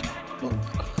 Take rest.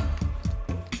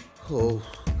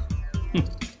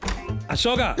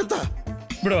 അശോക,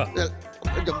 ഇവിടെ വാ.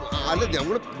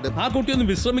 ആ കുട്ടി ഒന്ന്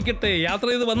വിശ്രമിക്കട്ടെ. യാത്ര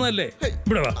ചെയ്ത് വന്നതല്ലേ?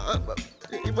 ഇവിടെ വാ.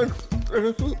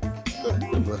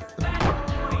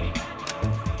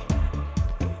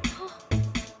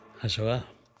 അശോക,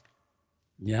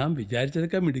 ഞാൻ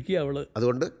വിചാരിച്ചതൊക്കെ മിടുക്കി അവള്.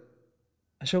 അതുകൊണ്ട്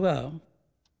അശോക,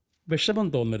 വിഷമം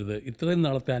തോന്നരുത്. ഇത്രയും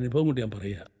നാളത്തെ അനുഭവം കൊണ്ട് ഞാൻ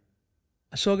പറയാ.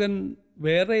 അശോകൻ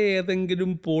വേറെ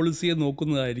ഏതെങ്കിലും പോളിസിയെ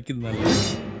നോക്കുന്നതായിരിക്കും നല്ലത്.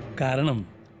 കാരണം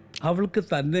അവൾക്ക്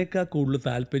തന്നേക്കാൾ കൂടുതൽ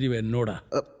താല്പര്യം എന്നോടാ.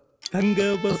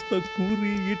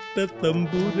 തങ്കഭസ്മക്കുറിയിട്ട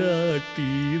തമ്പുരാട്ടി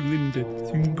നിന്റെ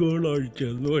തിങ്കളാഴ്ച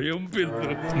നോയമ്പെന്ന്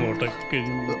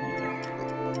മുടക്കഞ്ഞു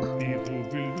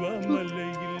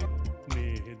മലയിൽ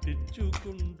നേതിച്ചു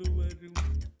കൊണ്ടുവരും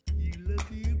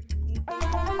ഇളതീർ.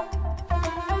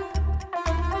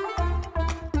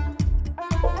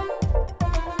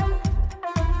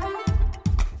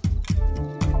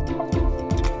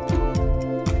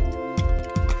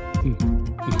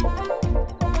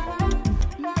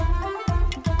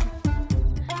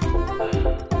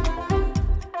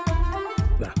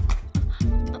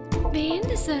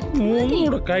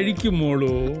 മോളൂടെ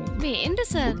കഴിക്കുമോളൂ. വേണ്ട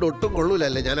സർ, ഒട്ടും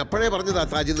കൊള്ളൂലല്ലേ. ഞാൻ അപ്പോഴേ പറഞ്ഞതാ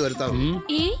താജിന്ന് വരുത്താം.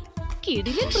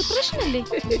 പ്രിപ്പറേഷൻ അല്ലേ?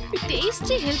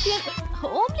 Tasty healthy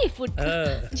homely food.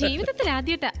 ജീവിതത്തിൽ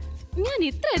ആദ്യമായിട്ടാ ഞാൻ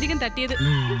ഇത്രയധികം തട്ടിയത്.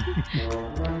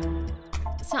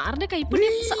 സാറിന്റെ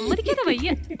കൈപ്പുണ്യം സമ്മതിക്കാതെ വയ്യ.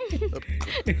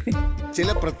 ചില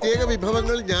പ്രത്യേക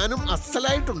വിഭവങ്ങൾ ഞാനും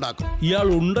അസലായിട്ടുണ്ടാക്കും. ഇയാൾ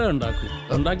ഉണ്ടാക്കും,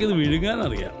 ഉണ്ടാക്കിയത് വിഴുങ്ങാൻ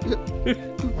അറിയാം.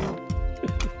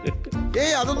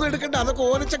 അതൊന്നും എടുക്കണ്ട, അതൊക്കെ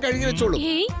ഓരച്ച കഴുകി വെച്ചോളൂ.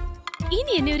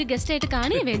 ഇനി എന്നെ ഒരു ഗസ്റ്റ് ആയിട്ട്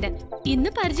കാണേ വേണ്ട. ഇന്ന്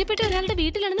പരിചയപ്പെട്ട ഒരാളുടെ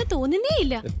വീട്ടിലാണെന്ന് തോന്നുന്നേ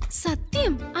ഇല്ല.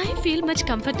 സത്യം, ഐ ഫീൽ മച്ച്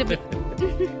കംഫർട്ടബിൾ.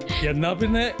 എന്നാ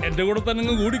പിന്നെ എന്റെ കൂടെ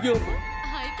തന്നെ കൂടിക്കോ.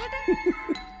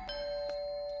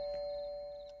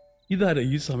 ഇതാരാ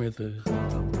ഈ സമയത്ത്?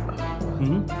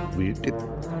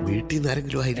 വീട്ടിൽ നിന്ന്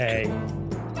ആരെങ്കിലും ആയിരിക്കും.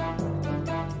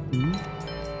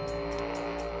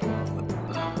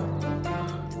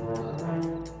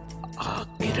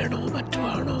 കിരണോ മറ്റോ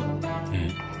ആണോ?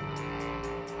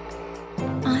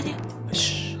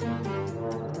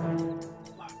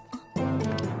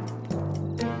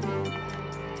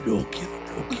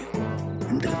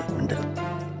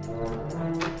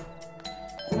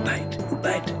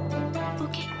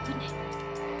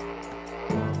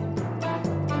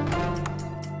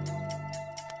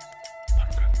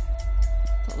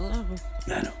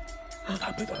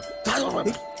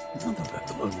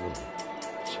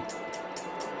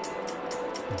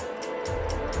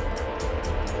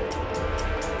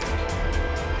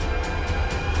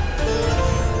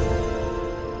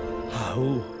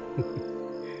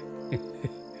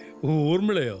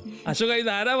 ഊർമിളയോ? അശോക, ഇത്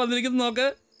ആരാ വന്നിരിക്കുന്നത് നോക്ക്.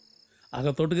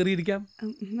 അകത്തോട്ട് കയറിയിരിക്കാം.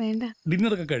 വേണ്ട.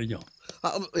 ഡിന്നറൊക്കെ കഴിഞ്ഞോ?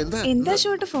 എന്താ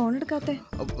ഷോട്ട് ഫോൺ എടുക്കാത്തെ?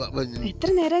 എത്ര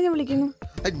നേരം ഞാൻ വിളിക്കുന്നു.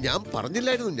 ഞാൻ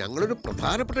പറഞ്ഞില്ലായിരുന്നു, ഞങ്ങളൊരു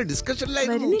പ്രധാനപ്പെട്ട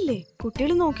ഡിസ്കഷനിലായിരുന്നു. വരുന്നില്ലേ?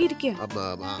 കുട്ടികൾ നോക്കിയിരിക്കുക.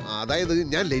 അതായത്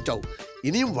ഞാൻ ലേറ്റ് ആവും.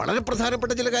 ഇനിയും വളരെ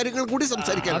പ്രധാനപ്പെട്ട ചില കാര്യങ്ങൾ കൂടി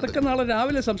സംസാരിക്കാം. അതൊക്കെ നാളെ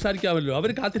രാവിലെ സംസാരിക്കാമല്ലോ.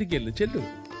 അവർ കാത്തിരിക്കല്ലേ. ചെല്ലു.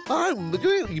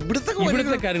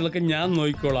 ഇവിടുത്തെ കാര്യങ്ങളൊക്കെ ഞാൻ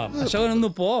നോക്കിക്കോളാം.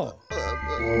 അശോകനൊന്ന് പോ.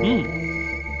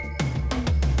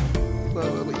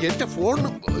 എന്റെ ഫോൺ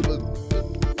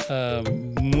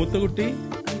മൂത്ത കുട്ടി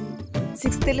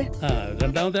 6th.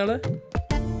 രണ്ടാമത്തെ ആള്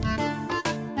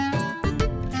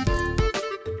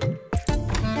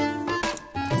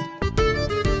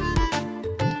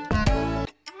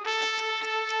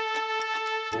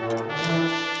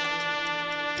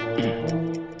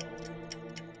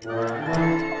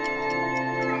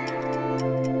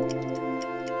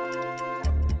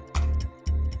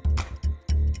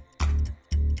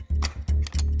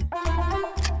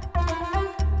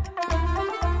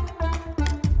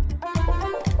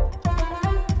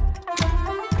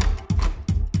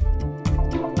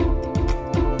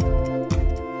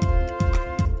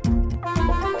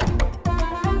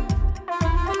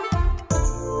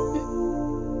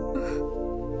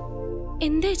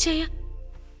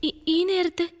ഈ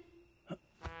നേരത്ത്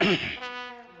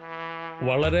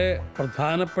വളരെ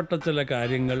പ്രധാനപ്പെട്ട ചില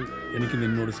കാര്യങ്ങൾ എനിക്ക്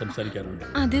നിന്നോട് സംസാരിക്കാനുണ്ട്.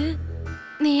 അത്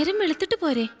നേരം വെളുത്തിട്ട്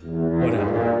പോരെ?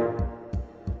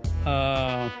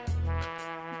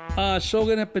 ആ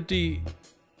അശോകനെ പറ്റി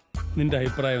നിന്റെ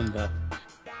അഭിപ്രായം എന്താ?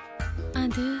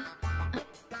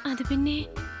 അത് പിന്നെ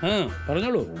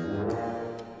പറഞ്ഞോളൂ.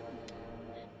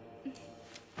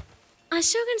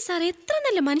 അശോകൻ സാർ എത്ര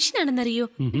നല്ല മനുഷ്യനാണെന്നറിയോ?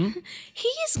 He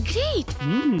is great.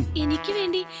 എനിക്ക്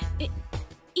വേണ്ടി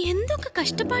എന്തൊക്കെ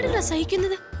കഷ്ടപ്പാടുകളാ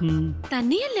സഹിക്കുന്നത്.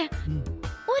 തന്നെയല്ല,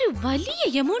 ഒരു വലിയ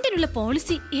എമൗണ്ടിനുള്ള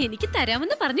പോളിസി എനിക്ക്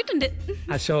തരാമെന്ന് പറഞ്ഞിട്ടുണ്ട്.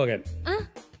 അശോകൻ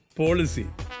പോളിസി?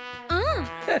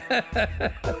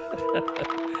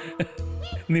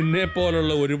 നിന്നെ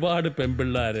പോലുള്ള ഒരുപാട്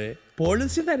പെൺപിള്ളാരെ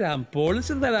പോളിസി തരാം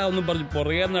എന്ന് പറഞ്ഞ്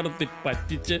പുറകെ നടത്തി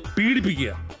പറ്റിച്ച്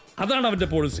പീഡിപ്പിക്കുക, അതാണ് അവന്റെ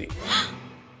പോളിസി.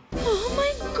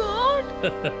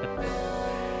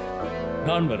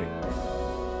 Don't worry.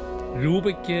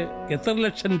 രൂപയ്ക്ക് എത്ര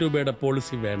ലക്ഷം രൂപയുടെ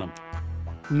പോളിസി വേണം?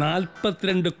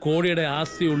 42 കോടിയുടെ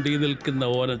ആസ്തി ഉണ്ട് ഈ നിൽക്കുന്ന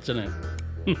ഓരച്ചന്.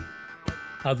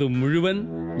 അത് മുഴുവൻ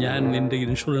ഞാൻ നിന്റെ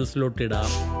ഇൻഷുറൻസിലോട്ട്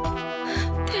ഇടാം.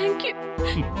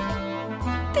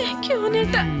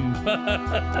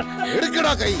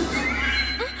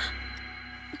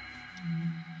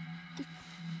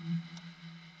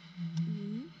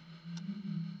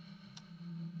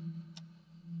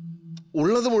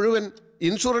 ഉള്ളത് മുഴുവൻ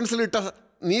ഇൻഷുറൻസിലിട്ട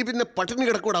നീ പിന്നെ പട്ടിണി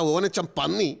കിടക്കൂടാ ഓനച്ചം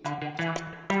പന്നി.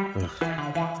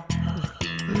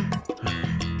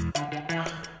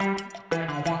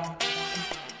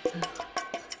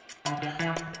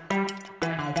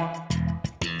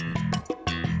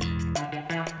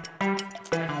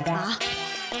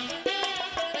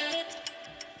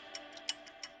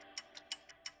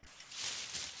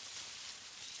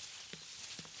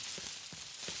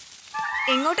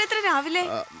 എങ്ങോട്ട് എത്ര രാവിലെ?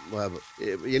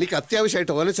 എനിക്ക്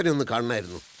അത്യാവശ്യമായിട്ട് ഓനച്ചനെ ഒന്ന്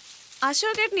കാണണമായിരുന്നു.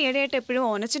 അശോകേട്ടൻ ഈയിടെയായിട്ട് എപ്പോഴും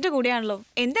ഓനച്ചന്റെ കൂടെയാണല്ലോ.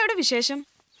 എന്താ അവിടെ വിശേഷം?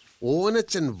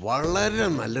 ഓനച്ചൻ വളരെ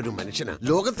നല്ലൊരു മനുഷ്യനാ.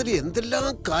 ലോകത്തിന് എന്തെല്ലാം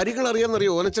കാര്യങ്ങൾ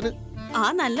അറിയാന്നറിയോ ഓനച്ചന്? ആ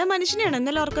നല്ല മനുഷ്യനെയാണ്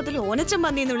ഇന്നലെ ഉറക്കത്തിൽ ഓനച്ചൻ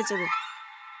പന്നിന്ന് വിളിച്ചത്.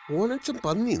 ഓനച്ചൻ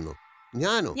പന്നിന്നോ?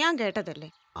 ഞാനോ? ഞാൻ കേട്ടതല്ലേ.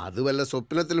 അത് വല്ല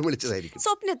സ്വപ്നത്തിലും വിളിച്ചതായിരിക്കും.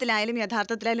 സ്വപ്നത്തിലായാലും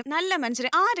യഥാർത്ഥത്തിലായാലും നല്ല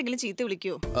മനുഷ്യരെ ആരെങ്കിലും ചീത്ത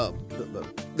വിളിക്കുവോ?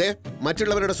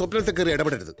 മറ്റുള്ളവരുടെ സ്വപ്നത്തിൽ കയറി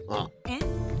ഇടപെടരുത്.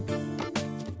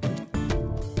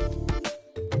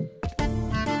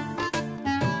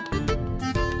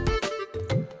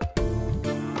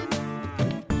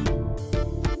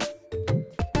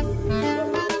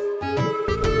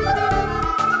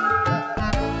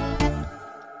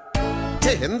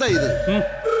 എന്താ ഇത്?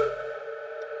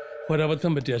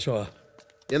 ഒരബദ്ധം പറ്റി അശോക.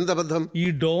 എന്തബദ്ധം? ഈ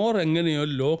ഡോർ എങ്ങനെയോ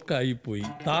ലോക്കായി പോയി.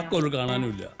 താക്കോൽ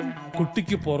കാണാനുമില്ല.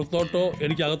 കുട്ടിക്ക് പുറത്തോട്ടോ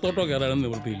എനിക്ക് അകത്തോട്ടോ കയറാനും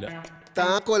നിവൃത്തിയില്ല.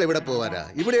 താക്കോൽ എവിടെ പോവാനാ?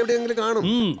 ഇവിടെ എവിടെയെങ്കിലും കാണും.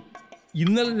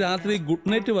 ഇന്നലെ രാത്രി ഗുഡ്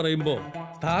നൈറ്റ് പറയുമ്പോ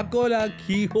താക്കോൽ ആ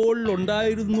കീ ഹോളിൽ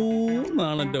ഉണ്ടായിരുന്നു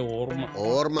എന്നാണ് എന്റെ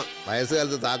ഓർമ്മ.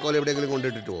 വയസ്സുകാലത്ത് താക്കോൽ എവിടെയെങ്കിലും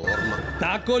കൊണ്ടിട്ടിട്ട് ഓർമ്മ.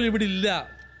 താക്കോൽ ഇവിടെ ഇല്ല,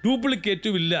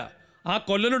 ഡ്യൂപ്ലിക്കേറ്റും ഇല്ല. ആ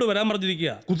കൊല്ലനോട് വരാൻ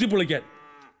പറഞ്ഞിരിക്കുക കുത്തിപ്പൊളിക്കാൻ.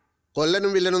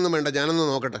 കൊല്ലനും വില്ലനൊന്നും വേണ്ട, ഞാനൊന്ന്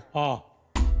നോക്കട്ടെ.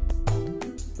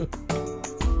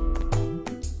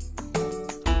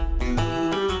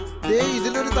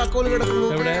 ഇതിലൊരു താക്കോൽ കിടക്കുന്നു.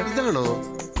 ഇതാണോ?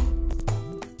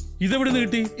 ഇതെവിടുന്ന്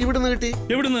കിട്ടി? ഇവിടുന്ന് കിട്ടി.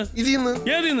 എവിടുന്ന്? ഇതിന്ന്.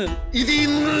 ഏതിന്ന്?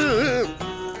 ഇതിന്ന്.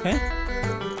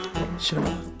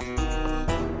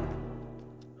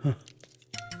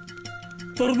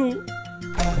 തുറന്നു.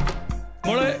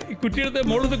 മോളെ കുറ്റിയെടുത്തേ,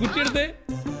 മോളത്തെ കുറ്റിയെടുത്തേ.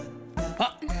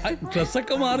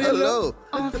 ഡ്രസ്സൊക്കെ മാറിയല്ലോ.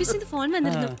 ഓഫീസിൽ നിന്ന് ഫോൺ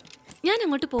വന്നിരുന്നു, ഞാൻ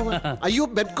അങ്ങോട്ട് പോവാ. അയ്യോ,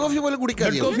 ബെഡ് കോഫി പോലെ കുടിക്കാൻ.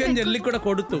 ബെഡ് കോഫി ഞാൻ ജെല്ലിക്കൂടെ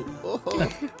കൊടുത്തു.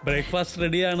 ബ്രേക്ക്ഫാസ്റ്റ്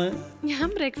റെഡിയാണ്. ഞാൻ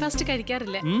ബ്രേക്ക്ഫാസ്റ്റ്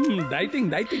കഴിക്കാറില്ല. Dieting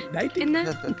dieting dieting. എന്നാ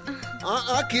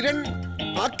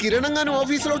ആ കിരൺ എങ്ങാനും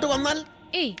ഓഫീസിലോട്ട് വന്നാൽ?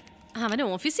 ഏയ്, അവൻ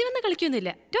ഓഫീസിൽ വന്ന്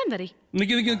കളിക്കൊന്നുമില്ല. Don't worry.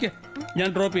 നിക്ക് ഞാൻ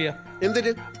ഡ്രോപ്പ് ചെയ്യാം.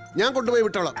 എന്തിന്? ഞാൻ കൊണ്ടുപോയി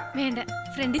വിട്ടോളാം. വേണ്ട,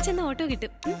 ഫ്രണ്ടിൽ ചെന്ന് ഓട്ടോ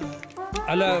കിട്ടും.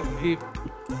 അല്ല, ഈ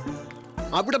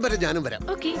അവിടെ വരെ ഞാനും വരാം.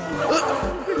 ഓക്കെ.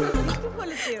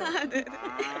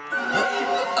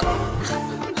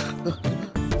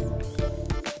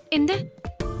 എന്താ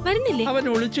വരുന്നില്ലേ? അവൻ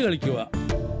ഒളിച്ചു കളിക്കുക.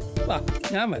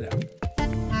 ഞാൻ വരാം.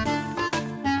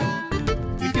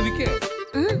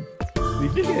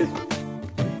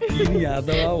 ഇനി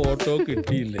അഥവാ ഓട്ടോ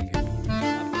കിട്ടിയില്ലെങ്കിൽ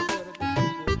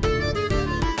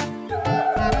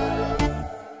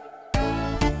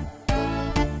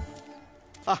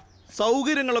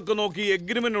സൗകര്യങ്ങളൊക്കെ നോക്കി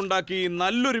എഗ്രിമെന്റ് ഉണ്ടാക്കി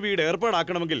നല്ലൊരു വീട്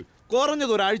ഏർപ്പാടാക്കണമെങ്കിൽ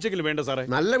കുറഞ്ഞത് ഒരാഴ്ചക്കെങ്കിലും വേണ്ട സാറേ.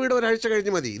 നല്ല വീട് ഒരാഴ്ച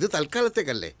കഴിഞ്ഞ് മതി. ഇത്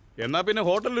തൽക്കാലത്തേക്കല്ലേ. എന്നാ പിന്നെ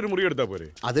ഹോട്ടലിൽ ഒരു മുറി എടുത്താ പോരെ?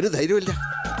 അതിന് ധൈര്യമില്ല.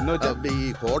 ഈ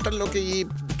ഹോട്ടലിലൊക്കെ ഈ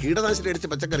കീടനാശിനി അടിച്ച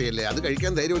പച്ചക്കറിയല്ലേ, അത്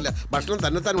കഴിക്കാൻ ധൈര്യമില്ല. ഭക്ഷണം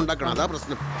തന്നെത്താൻ ഉണ്ടാക്കണം, അതാ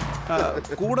പ്രശ്നം.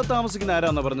 കൂടെ താമസിക്കുന്ന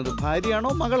ആരാന്നാ പറഞ്ഞത്? ഭാര്യയാണോ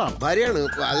മകളാണോ? ഭാര്യയാണ്.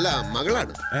 അല്ല,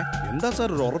 മകളാണ്. എന്താ സാർ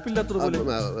ഒരു ഉറപ്പില്ലാത്തതുപോലെ?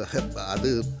 അത്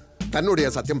തന്നോട്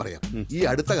ഞാൻ സത്യം പറയാം. ഈ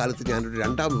അടുത്ത കാലത്ത് ഞാനൊരു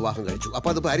 2ാം വിവാഹം കഴിച്ചു. അപ്പൊ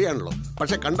അത് ഭാര്യയാണല്ലോ.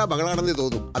 പക്ഷെ കണ്ട മകളാണെന്നേ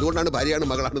തോന്നും. അതുകൊണ്ടാണ് ഭാര്യയാണ്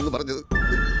മകളാണെന്ന് പറഞ്ഞത്.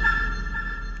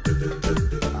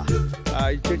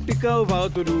 ചെട്ടിക്കാവ്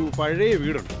ഭാഗത്തൊരു പഴയ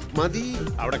വീടുണ്ട്. മതി.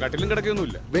 അവിടെ കട്ടിലും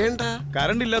കിടക്കൊന്നുമില്ല. വേണ്ട.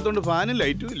 കറണ്ട് ഇല്ലാത്തതുകൊണ്ട് ഫാനും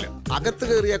ലൈറ്റും ഇല്ല. അകത്ത്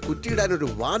കയറിയ കുറ്റിയിടാനൊരു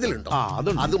വാതിലുണ്ടോ?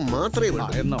 അത് മാത്രമേ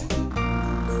വേണ്ട. എന്നാ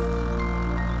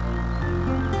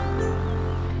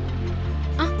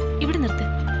ഇവിടെ നിർത്ത്.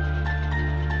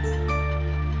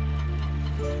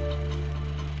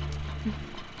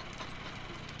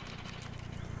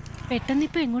 പെട്ടെന്ന്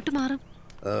ഇപ്പൊ എങ്ങോട്ട് മാറും?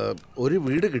 ഒരു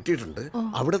വീട് കിട്ടിയിട്ടുണ്ട്.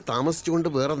 അവിടെ താമസിച്ചുകൊണ്ട്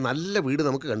വേറെ നല്ല വീട്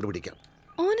നമുക്ക് കണ്ടുപിടിക്കാം.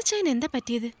 ഓനച്ചായൻ എന്താ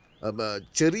പറ്റിയത്?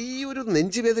 ചെറിയൊരു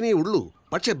നെഞ്ചുവേദനയേ ഉള്ളൂ.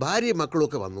 പക്ഷെ ഭാര്യയും മക്കളും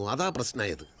ഒക്കെ വന്നു, അതാ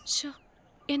പ്രശ്നമായത്.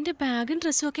 എന്റെ ബാഗും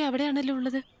ഡ്രസ്സും ഒക്കെ അവിടെയാണല്ലോ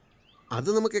ഉള്ളത്. അത്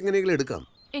നമുക്ക് എങ്ങനെയെങ്കിലും എടുക്കാം.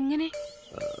 എങ്ങനെ?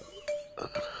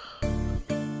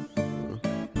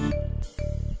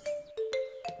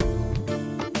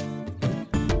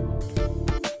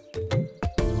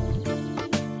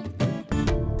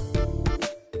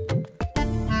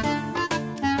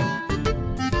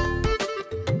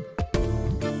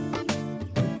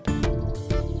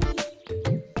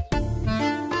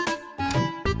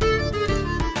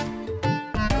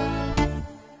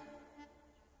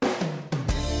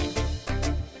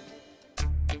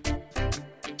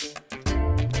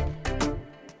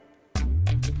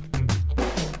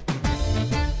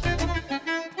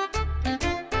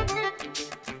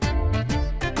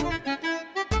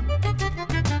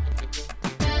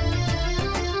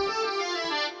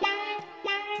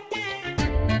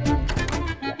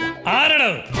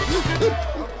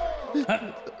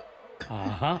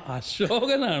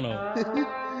 അശോകനാണോ?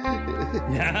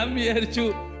 ഞാൻ വിചാരിച്ചു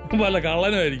വല്ല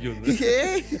കള്ളനായിരിക്കും.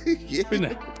 പിന്നെ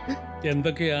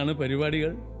എന്തൊക്കെയാണ്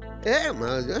പരിപാടികൾ?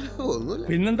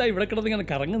 പിന്നെന്താ ഇവിടെ കിടന്ന് ഇങ്ങനെ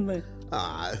കറങ്ങുന്നത്?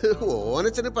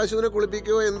 ഓനച്ചന് പശുവിനെ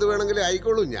കുളിപ്പിക്കോ എന്ത് വേണമെങ്കിലും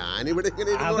ആയിക്കോളൂ. ഞാനിവിടെ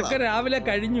അതൊക്കെ രാവിലെ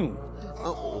കഴിഞ്ഞു.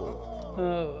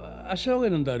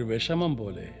 അശോകൻ എന്താ ഒരു വിഷമം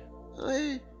പോലെ?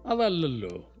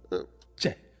 അതല്ലല്ലോ.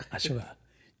 അശോക,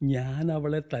 ഞാൻ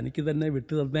അവളെ തനിക്ക് തന്നെ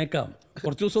വിട്ടു തന്നേക്കാം.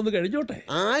 കുറച്ചു ദിവസം ഒന്ന് കഴിഞ്ഞോട്ടെ.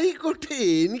 ആയിക്കോട്ടെ,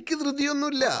 എനിക്ക്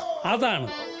ധൃതിയൊന്നുമില്ല.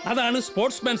 അതാണ്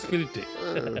സ്പോർട്സ്മാൻ സ്പിരിറ്റ്.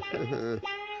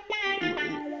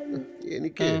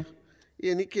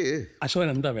 എനിക്ക് അശോകൻ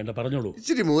എന്താ വേണ്ട പറഞ്ഞോളൂ.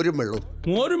 ഇച്ചിരി മോരും വെള്ളം.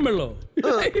 മോരും വെള്ളോ?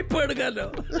 ഇപ്പൊ എടുക്കാലോ.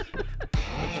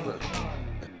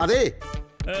 അതെ,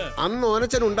 അന്ന്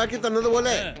ഓനച്ചൻ ഉണ്ടാക്കി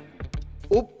തന്നതുപോലെ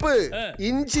ഉപ്പ്,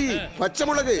 ഇഞ്ചി,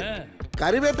 പച്ചമുളക്,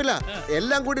 കറിവേപ്പില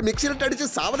എല്ലാം കൂടി മിക്സിയിലിട്ട് അടിച്ച്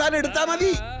സാവധാനം എടുത്താ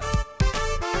മതി.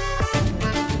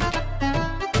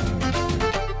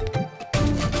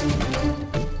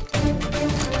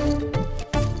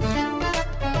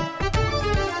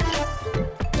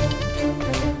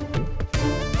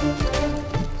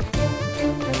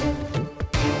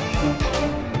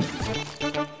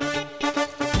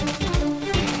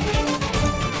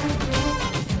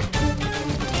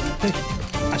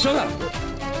 അശോക,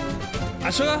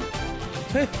 അശോക,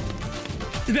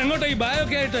 ഇതെങ്ങോട്ടാ ഈ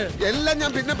ബായൊക്കെ ആയിട്ട്? എല്ലാം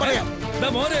ഞാൻ പിന്നെ പറയാം.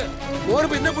 മോര്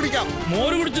പിന്നെ കുടിക്കാം.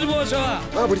 മോര് കുടിച്ചിട്ട് പോ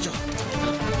അശോക. പിടിച്ചോ,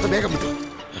 വേഗം വിട്ടോ.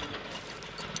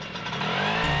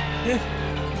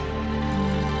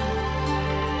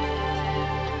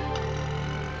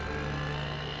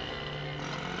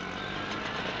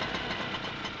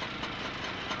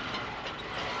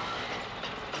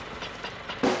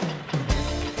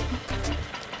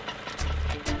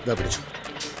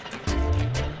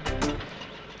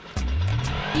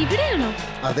 ഇവിടെയാണോ?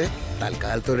 അതെ,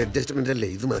 തൽക്കാലത്തെ ഒരു അഡ്ജസ്റ്റ്മെന്റ് അല്ലേ,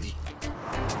 ഇത് മതി.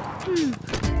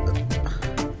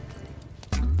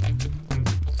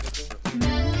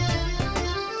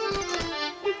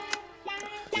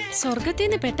 സ്വർഗത്തിൽ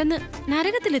നിന്ന് പെട്ടെന്ന്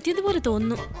നരകത്തിലെത്തിയതുപോലെ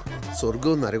തോന്നുന്നു.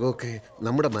 സ്വർഗവും നരകവും ഒക്കെ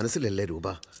നമ്മുടെ മനസ്സിലല്ലേ രൂപ.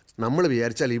 നമ്മൾ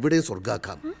വിചാരിച്ചാൽ ഇവിടെയും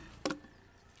സ്വർഗാക്കാം.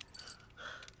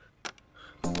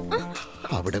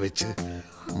 അവിടെ വെച്ച്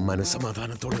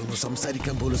മനസ്സമാധാനത്തോടെ ഒന്നും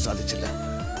സംസാരിക്കാൻ പോലും സാധിച്ചില്ല.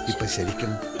 ഇപ്പൊ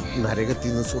ശരിക്കും നരകത്തിൽ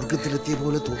നിന്ന് സ്വർഗത്തിലെത്തിയ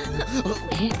പോലെ തോന്നുന്നു.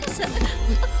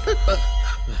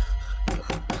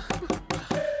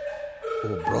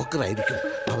 ബ്രോക്കർ ആയിരിക്കും,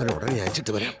 അവൻ ഉടനെ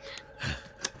അയച്ചിട്ട് വരാം.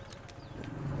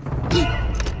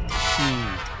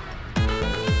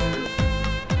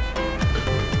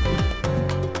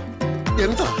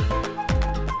 എന്താ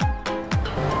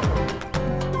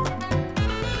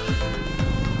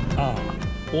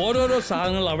ഓരോരോ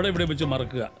സാധനങ്ങൾ അവിടെ ഇവിടെ വെച്ച്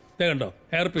മറക്കുക. കണ്ടോ,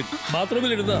 ഹെയർപിൻ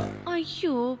ബാത്റൂമിൽ ഇടുക.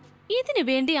 അയ്യോ, ഇതിനു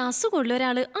വേണ്ടി അസുഖമുള്ള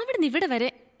ഒരാള് അവിടെ നിന്ന് ഇവിടെ വരെ.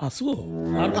 അസുഖം?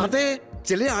 അതെ,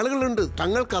 ചില ആളുകളുണ്ട്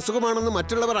തങ്ങൾക്ക് അസുഖമാണെന്ന്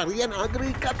മറ്റുള്ളവർ അറിയാൻ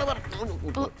ആഗ്രഹിക്കാത്തവർ.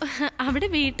 അവിടെ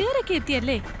വീട്ടുകാരൊക്കെ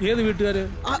എത്തിയല്ലേ? ഏത് വീട്ടുകാര്?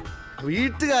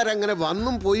 വീട്ടുകാരങ്ങനെ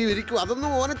വന്നും പോയി ഇരിക്കും. അതൊന്നും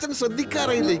ഓനച്ചൻ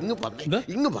ശ്രദ്ധിക്കാറില്ല. ഇങ്ങ്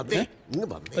വന്നേ.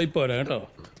 ഇപ്പൊ കേട്ടോ.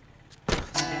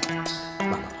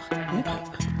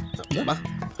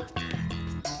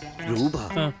 രൂപ,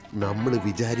 നമ്മൾ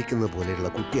വിചാരിക്കുന്ന പോലെയുള്ള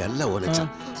കുട്ടിയല്ല ഓനച്ചൻ.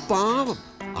 പാവം.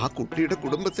 ആ കുട്ടിയുടെ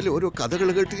കുടുംബത്തിലെ ഓരോ കഥകൾ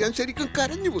കേട്ട് ഞാൻ ശരിക്കും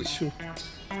കരഞ്ഞുപോയി.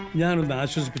 ഞാനൊന്ന്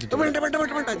ആശ്വസിപ്പിച്ചിട്ട്. വേണ്ട,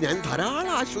 ഞാൻ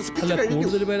ധാരാളം ആശ്വസിപ്പിച്ചു കഴിഞ്ഞു.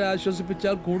 കൂടുതൽ പേരെ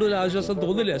ആശ്വസിപ്പിച്ചാൽ കൂടുതൽ ആശ്വാസം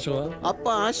തോന്നില്ലേ അശോക? അപ്പൊ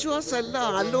ആശ്വാസമല്ല,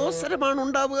 അലോസരമാണ്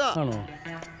ഉണ്ടാവുക. ആണോ?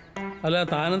 അല്ല,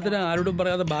 താനത്തിന് ആരോടും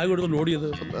പറയാതെ ബാഗ് എടുത്ത് ഓടിയത്?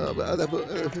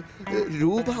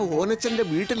 രൂപ ഓനച്ചന്റെ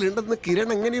വീട്ടിലുണ്ടെന്ന് കിരൺ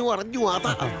എങ്ങനെയോ അറിഞ്ഞു.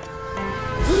 അതാ.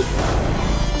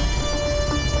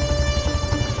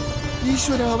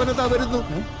 ഈശ്വര, അവനതാ വരുന്നു.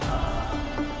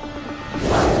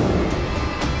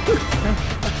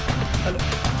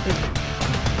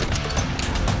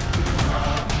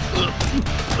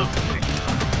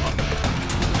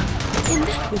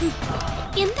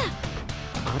 എന്താ?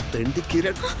 ആ തെണ്ടി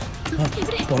കിരൺ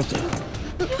പുറത്ത്.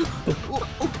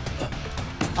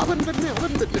 അവൻ തന്നെ.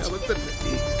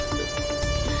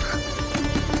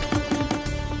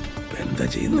 എന്താ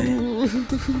ചെയ്യുന്നേ?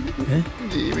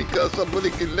 ജീവിക്കാൻ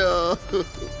സമ്മതിക്കില്ല.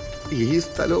 ഈ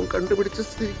സ്ഥലവും കണ്ടുപിടിച്ച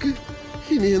സ്ഥിതിക്ക്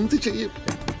ഇനി എന്ത് ചെയ്യും?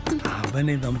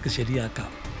 അവനെ നമുക്ക്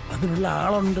ശരിയാക്കാം. അതിനുള്ള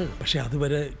ആളുണ്ട്. പക്ഷെ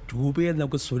അതുവരെ രൂപയെ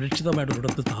നമുക്ക് സുരക്ഷിതമായിട്ട്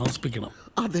ഒരിടത്ത് താമസിപ്പിക്കണം.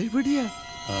 അതെവിടെയാ?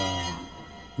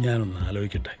 ഞാനൊന്ന്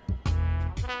ആലോചിക്കട്ടെ.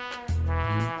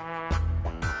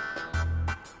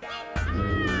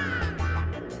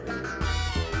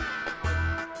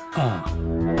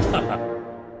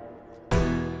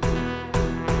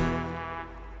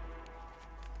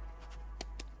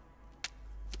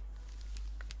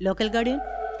 ലോക്കൽ ഗാർഡിയൻ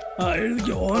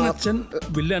എഴുതിക്കോ. ഓനച്ചൻ,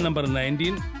 villa number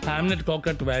 19, Hamlet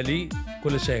കോക്കട്ട് Valley,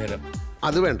 Kulasekharam.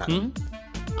 അത് വേണ്ട.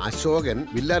 Ashokan,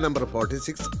 villa number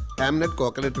 46, Hamlet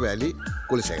coconut Valley,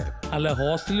 Kulasekharam. അല്ല,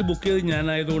 ഹോസ്റ്റലിൽ ബുക്ക് ചെയ്ത്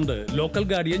ഞാനായതുകൊണ്ട് ലോക്കൽ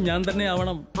ഗാർഡിയൻ ഞാൻ തന്നെ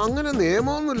ആവണം. അങ്ങനെ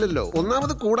നിയമമൊന്നുമില്ലല്ലോ.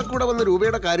 ഒന്നാമത് കൂടെ വന്ന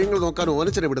രൂപയുടെ കാര്യങ്ങൾ നോക്കാൻ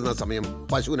ഓനച്ചനെ വിടുന്ന സമയം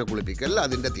പശുവിനെ കുളിപ്പിക്കല്ല,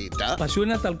 അതിന്റെ തീറ്റ.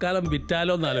 പശുവിനെ തൽക്കാലം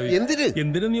വിറ്റാലോ എന്നാലോചിക്കും.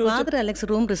 എന്തിന്? ഫാദർ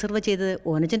അലക്സ് റൂം റിസർവ് ചെയ്തത്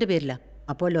ഓനച്ചന്റെ പേരില.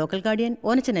 അപ്പോ ലോക്കൽ ഗാർഡിയൻ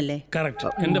ഓനച്ചനല്ലേ? കറക്റ്റ്.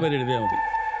 എന്റെ പേര് എഴുതിയാൽ മതി.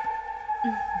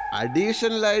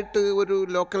 അഡീഷണൽ ആയിട്ട് ഒരു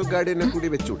ലോക്കൽ ഗാർഡിയനെ കൂടി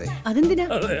വെച്ചൂടെ? അതെന്തിനാ?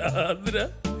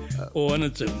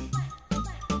 ഓനച്ചൻ.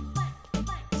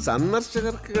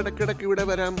 സന്ദർശകർക്ക് ഇടയ്ക്കിടയ്ക്ക് ഇവിടെ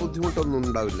വരാൻ ബുദ്ധിമുട്ടൊന്നും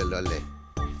ഉണ്ടാവില്ലല്ലോ അല്ലേ?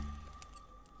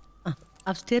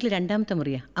 അപ്സ്റ്റേറിൽ 2ാമത്തെ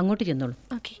മുറിയാ, അങ്ങോട്ട് ചെന്നോളൂ.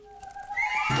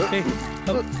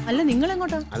 അല്ല, നിങ്ങൾ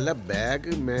എങ്ങോട്ടാ? അല്ല,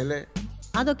 ബാഗ് മേലെ.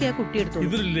 അതൊക്കെ ആ കുട്ടി എടുത്തോളൂ.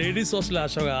 ഇതൊരു ലേഡീസ് ഹോസ്റ്റൽ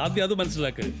അശോക, ആദ്യം അത്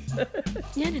മനസ്സിലാക്ക്.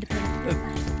 ഞാൻ എടുത്തു.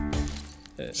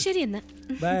 ശരി എന്നാ.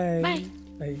 By.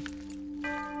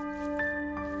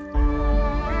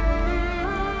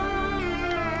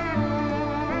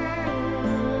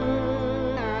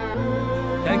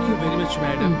 Thank you very much,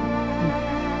 madam.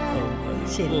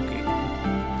 Okay.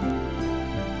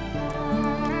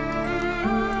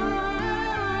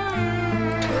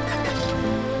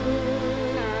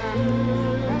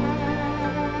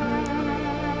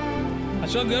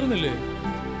 Ashok കയറുന്നില്ലേ?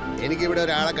 എനിക്കിവിടെ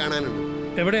ഒരാളെ കാണാനുണ്ട്.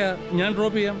 എവിടെയാ? ഞാൻ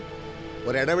ഡ്രോപ്പ് ചെയ്യാം.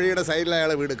 ഒരിടവഴിയുടെ സൈഡിൽ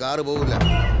അയാളെ വീട്, കാറ് പോകില്ല.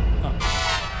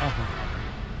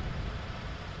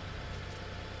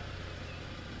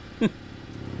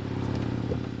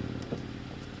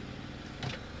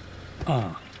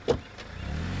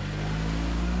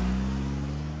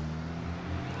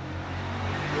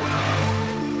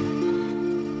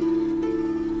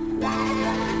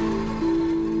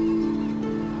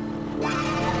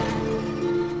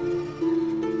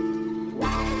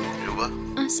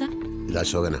 ഇത്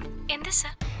അശോകനാ. എന്താ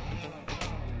സർ?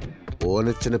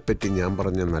 ഓനച്ചനെ പറ്റി ഞാൻ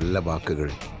പറഞ്ഞ നല്ല വാക്കുകൾ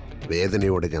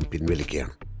വേദനയോടെ ഞാൻ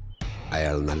പിൻവലിക്കുകയാണ്.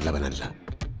 അയാൾ നല്ലവനല്ല.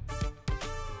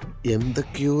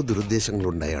 എന്തൊക്കെയോ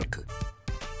ദുരുദ്ദേശങ്ങളുണ്ട് അയാൾക്ക്.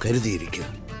 കരുതിയിരിക്കുക.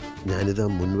 ഞാനിതാ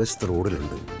മുൻവശത്തെ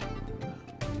റോഡിലുണ്ട്.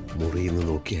 മുറിയിൽ നിന്ന്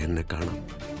നോക്കിയാൽ എന്നെ കാണാം.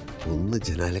 ഒന്ന്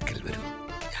ജനാലക്കൽ വരൂ,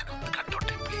 ഞാനൊന്ന്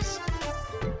കണ്ടോട്ടെ പ്ലീസ്.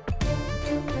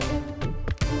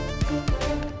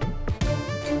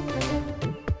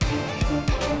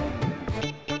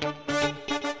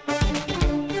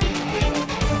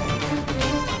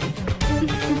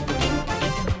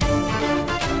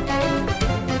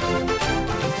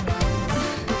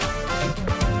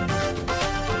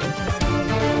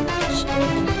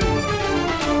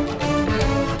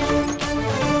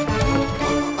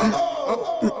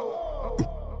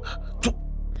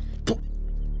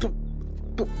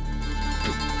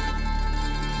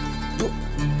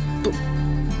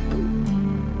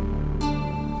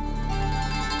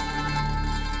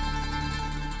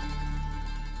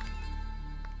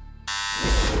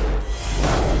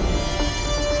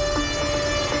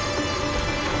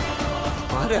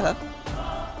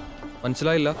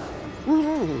 മനസ്സിലായില്ല.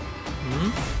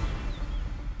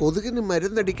 കൊതുകിന്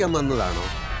മരുന്നടിക്കാൻ വന്നതാണോ?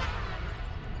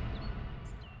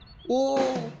 ഓ,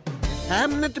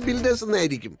 ഹാംനെറ്റ് ബിൽഡേഴ്സ്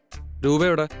എന്നായിരിക്കും.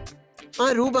 രൂപയുടെ ആ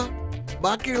രൂപ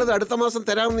ബാക്കിയുള്ളത് അടുത്ത മാസം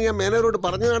തരാമെന്ന് ഞാൻ മാനേജറോട്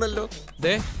പറഞ്ഞതാണല്ലോ.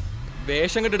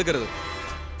 വേഷം കെട്ടെടുക്കരുത്.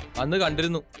 അന്ന്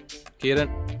കണ്ടിരുന്നു കിരൺ.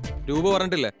 രൂപ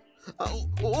പറഞ്ഞിട്ടില്ലേ?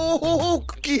 ഓ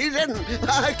കിരൺ,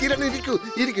 കിരൺ ഇരിക്കൂ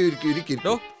ഇരിക്കൂ ഇരിക്കൂ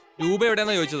ഇരിക്കൂ. രൂപ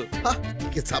എവിടെയാണെന്നാ ചോദിച്ചത്.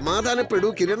 സമാധാനപ്പെടൂ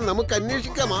കിരൺ, നമുക്ക്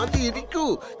അന്വേഷിക്കാം. ആദ്യം ഇരിക്കൂ,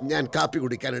 ഞാൻ കാപ്പി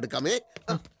കുടിക്കാൻ എടുക്കാമേ.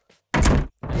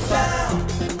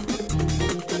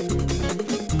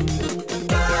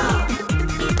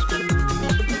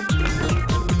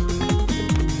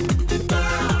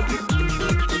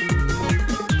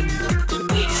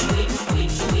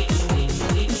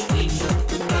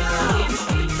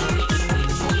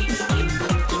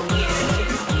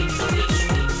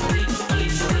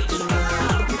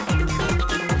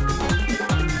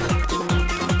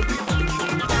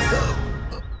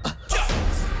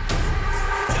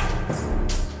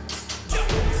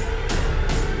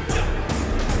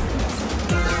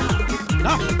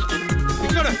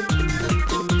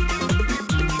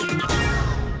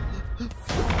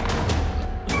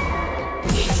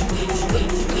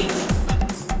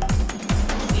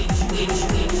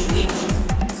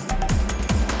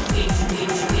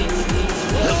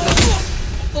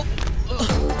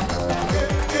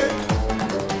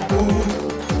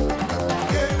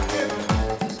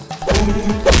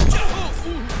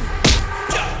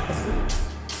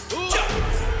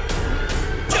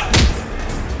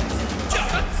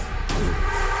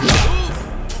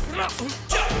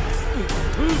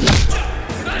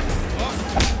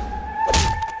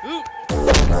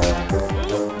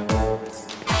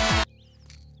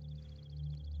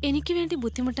 എനിക്ക് വേണ്ടി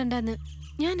ബുദ്ധിമുട്ടണ്ടെന്ന്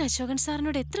ഞാൻ അശോകൻ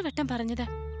സാറിനോട് എത്ര വട്ടം പറഞ്ഞതാ.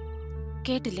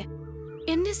 കേട്ടില്ല.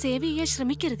 എന്നെ സേവ് ചെയ്യാൻ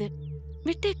ശ്രമിക്കരുത്,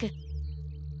 വിട്ടേക്ക്.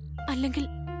 അല്ലെങ്കിൽ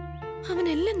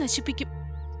അവനെല്ലാം നശിപ്പിക്കും.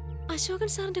 അശോകൻ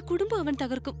സാറിന്റെ കുടുംബം അവൻ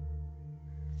തകർക്കും.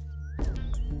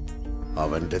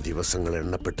 അവന്റെ ദിവസങ്ങൾ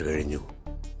എണ്ണപ്പെട്ട് കഴിഞ്ഞു.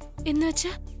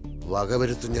 എന്നുവെച്ചാ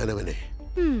വകവരുത്തും ഞാൻ അവനെ.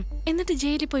 എന്നിട്ട്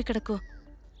ജയിലിൽ പോയി കിടക്കോ?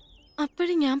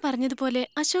 അപ്പോഴും ഞാൻ പറഞ്ഞതുപോലെ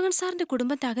അശോകൻ സാറിന്റെ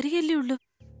കുടുംബം തകരുകയല്ലേ ഉള്ളൂ.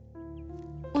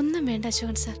 ഒന്നും വേണ്ട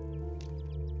അശോകൻ സാർ.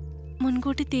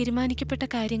 മുൻകൂട്ടി തീരുമാനിക്കപ്പെട്ട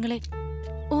കാര്യങ്ങളെ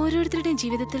ഓരോരുത്തരുടെയും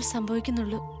ജീവിതത്തിൽ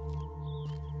സംഭവിക്കുന്നുള്ളൂ.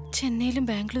 ചെന്നൈയിലും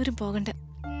ബാംഗ്ലൂരും പോകണ്ട,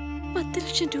 10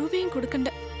 ലക്ഷം രൂപയും കൊടുക്കണ്ട.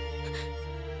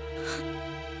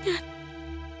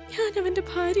 ഞാൻ അവന്റെ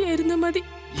ഭാര്യയായിരുന്ന മതി.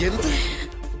 എന്ത്?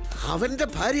 അവന്റെ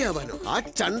ഭാര്യയാവാനോ? ആ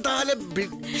ചണ്ടാല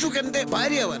ഭിക്ഷുകന്റെ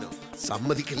ഭാര്യയാവാനോ?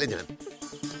 സമ്മതിക്കില്ല ഞാൻ.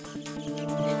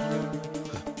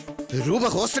 രൂപ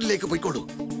ഹോസ്റ്റലിലേക്ക് പോയിക്കോളൂ.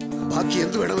 ബാക്കി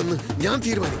എന്ത് വേണമെന്ന് ഞാൻ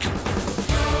തീരുമാനിക്കും.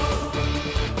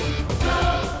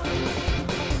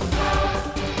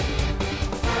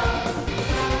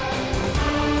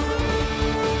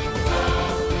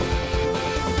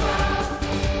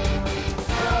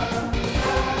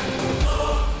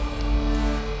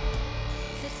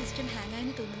 സിസ്റ്റം ഹാങ്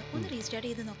ആയെന്ന് തോന്നുന്നു. ഒന്ന് റീസ്റ്റാർട്ട്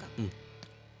ചെയ്ത് നോക്കാം.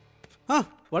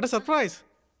 What A surprise.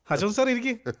 Ashok sir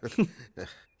ഇരിക്ക്.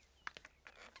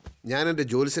 ഞാൻ എൻ്റെ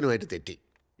ജോലിസിനുമായിട്ട് തെറ്റി.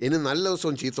 ഇനി നല്ല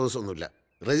ദിവസവും ചീത്ത ദിവസമൊന്നുമില്ല.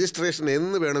 രജിസ്ട്രേഷൻ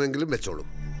എന്ന് വേണമെങ്കിലും വെച്ചോളൂ.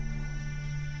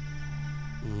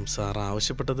 സാർ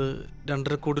ആവശ്യപ്പെട്ടത്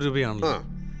 2.5 കോടി രൂപയാണല്ലോ.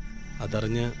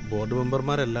 അതറിഞ്ഞ് ബോർഡ്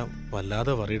മെമ്പർമാരെല്ലാം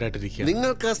വല്ലാതെ വറീഡായിട്ടിരിക്കുക.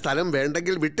 നിങ്ങൾക്ക് ആ സ്ഥലം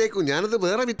വേണ്ടെങ്കിൽ വിട്ടേക്കൂ, ഞാനത്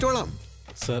വേറെ വിറ്റോളാം.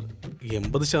 സാർ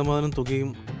 80% തുകയും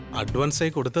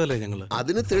അഡ്വാൻസായി കൊടുത്തതല്ലേ ഞങ്ങള്?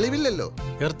 അതിന് തെളിവില്ലല്ലോ.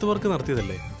 Earth work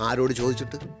നടത്തിയതല്ലേ? ആരോട്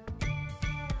ചോദിച്ചിട്ട്?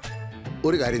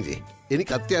 ഒരു കാര്യം ചെയ്യേ,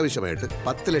 എനിക്ക് അത്യാവശ്യമായിട്ട്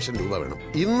 10 ലക്ഷം രൂപ വേണം.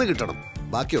 ഇന്ന് കിട്ടണം.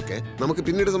 ബാക്കിയൊക്കെ നമുക്ക്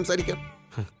പിന്നീട് സംസാരിക്കാം.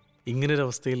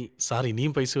 ഇങ്ങനൊരവസ്ഥയിൽ സാർ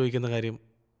ഇനിയും പൈസ ചോദിക്കുന്ന കാര്യം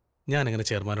ഞാൻ എങ്ങനെ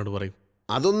ചെയർമാനോട് പറയും?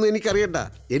 അതൊന്നും എനിക്കറിയണ്ട.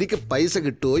 എനിക്ക് പൈസ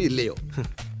കിട്ടുമോ ഇല്ലയോ?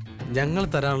 ഞങ്ങൾ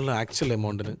തരാനുള്ള ആക്ച്വൽ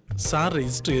എമൗണ്ടിന് സാർ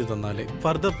രജിസ്റ്റർ ചെയ്ത് തന്നാലേ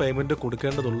ഫർദർ പേയ്മെന്റ്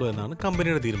കൊടുക്കേണ്ടതുള്ളൂ എന്നാണ്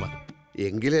കമ്പനിയുടെ തീരുമാനം.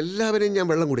 എങ്കിലെല്ലാവരെയും ഞാൻ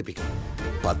വെള്ളം കുടിപ്പിക്കും.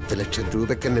 10 ലക്ഷം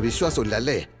രൂപയ്ക്ക് എന്നെ വിശ്വാസമില്ല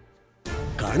അല്ലേ?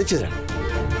 കാണിച്ചു തരാം.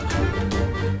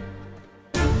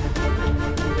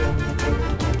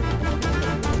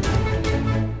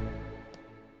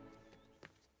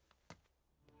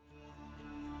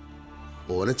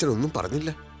 ഓനച്ചനൊന്നും പറഞ്ഞില്ല.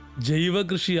 ജൈവ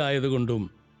കൃഷി ആയതുകൊണ്ടും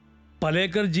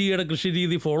പലേക്കർജിയുടെ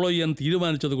കൃഷിരീതി ഫോളോ ചെയ്യാൻ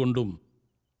തീരുമാനിച്ചതുകൊണ്ടും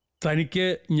തനിക്ക്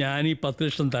ഞാൻ ഈ 10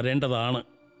 ലക്ഷം തരേണ്ടതാണ്.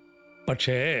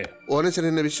 പക്ഷേ ഓനച്ചൻ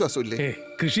എന്നെ വിശ്വാസമില്ലേ?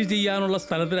 കൃഷി ചെയ്യാനുള്ള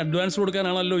സ്ഥലത്തിന് അഡ്വാൻസ്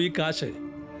കൊടുക്കാനാണല്ലോ ഈ കാശ്.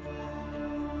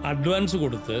 അഡ്വാൻസ്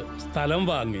കൊടുത്ത് സ്ഥലം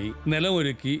വാങ്ങി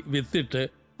നിലമൊരുക്കി വിത്തിട്ട്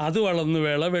അത് വളർന്ന്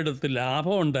വിളവെടുത്ത്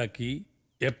ലാഭം ഉണ്ടാക്കി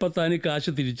എപ്പോൾ താൻ ഈ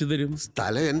കാശ് തിരിച്ചു തരും?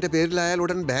 സ്ഥലം എന്റെ പേരിലായാൽ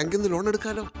ഉടൻ ബാങ്കിൽ നിന്ന് ലോൺ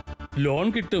എടുക്കാലോ. ലോൺ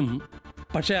കിട്ടും,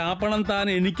 പക്ഷെ ആ പണം താൻ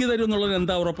എനിക്ക് തരും എന്നുള്ളത്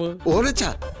എന്താ ഉറപ്പ്?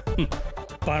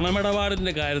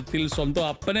 പണമിടപാടിന്റെ കാര്യത്തിൽ സ്വന്തം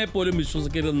അപ്പനെ പോലും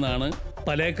വിശ്വസിക്കരുതെന്നാണ്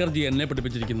പലേക്കർജി എന്നെ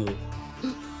പഠിപ്പിച്ചിരിക്കുന്നത്.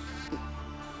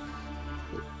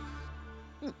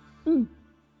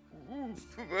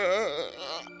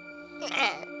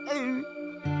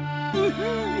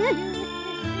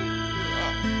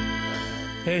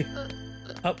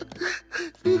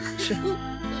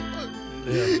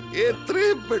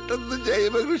 എത്രയും പെട്ടെന്ന്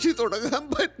ജൈവകൃഷി തുടങ്ങാൻ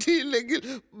പറ്റിയില്ലെങ്കിൽ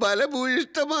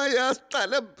ബലഭൂയിഷ്ടമായ ആ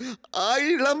സ്ഥലം, ആ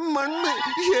ഇളം മണ്ണ്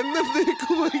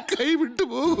എന്നേക്കുമായി കൈവിട്ടു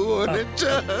പോകുമോ?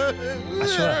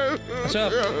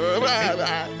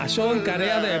 അശോകൻ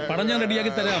കരയാതെ പണം ഞാൻ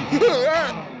റെഡിയാക്കി തരാം.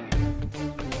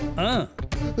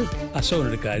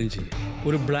 അശോകനൊരു കാര്യം ചെയ്യും,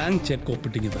 ഒരു ബ്ലാങ്ക് ചെക്ക്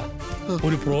ഒപ്പിട്ടിങ്ങിതാ,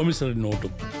 ഒരു പ്രോമിസറി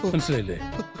നോട്ടും. മനസ്സിലായില്ലേ?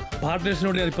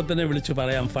 പാർട്ട്നേഴ്സിനോട് ഞാൻ ഇപ്പൊ തന്നെ വിളിച്ച്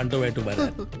പറയാം ഫണ്ടുമായിട്ട്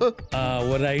വരാൻ.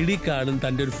 ഒരു ID കാർഡും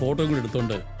തന്റെ ഒരു ഫോട്ടോയും കൂടി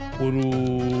എടുത്തോണ്ട് ഒരു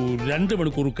 2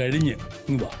 മണിക്കൂർ കഴിഞ്ഞ്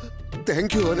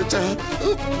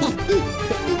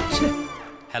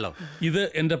ഹലോ, ഇത്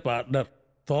എന്റെ പാർട്ട്ണർ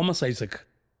തോമസ് ഐസക്.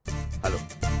 ഹലോ.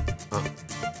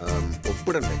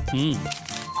 ഒപ്പിടണ്ടേ?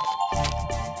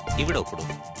 ഇവിടെ ഒപ്പിടും.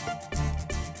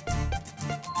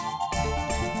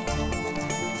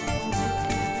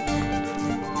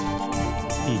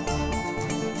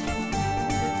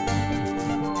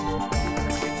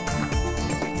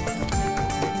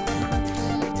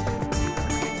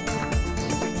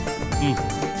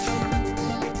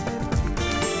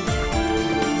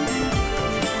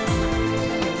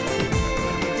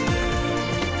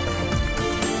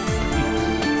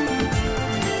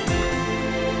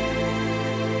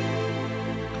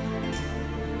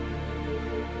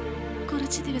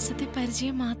 കുറച്ച് ദിവസത്തെ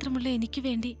പരിചയം മാത്രമുള്ള എനിക്ക്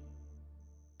വേണ്ടി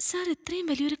സാർ ഇത്രയും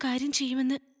വലിയൊരു കാര്യം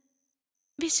ചെയ്യുമെന്ന്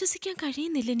വിശ്വസിക്കാൻ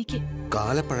കഴിയുന്നില്ല എനിക്ക്.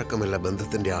 കാലപ്പഴക്കമല്ല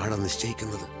ബന്ധത്തിന്റെ ആഴം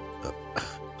നിശ്ചയിക്കുന്നത്.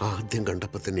 ആദ്യം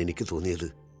കണ്ടപ്പോൾ തന്നെ എനിക്ക് തോന്നിയത്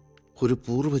ഒരു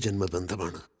പൂർവ്വജന്മ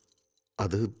ബന്ധമാണ്.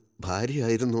 അത്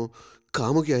ഭാര്യയായിരുന്നോ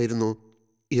കാമുകിയായിരുന്നോ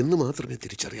എന്ന് മാത്രമേ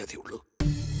തിരിച്ചറിയാതെയുള്ളൂ.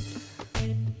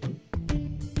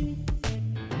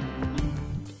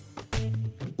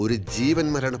 ഒരു ജീവൻ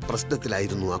മരണ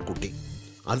പ്രശ്നത്തിലായിരുന്നു ആ കുട്ടി.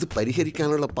 അത്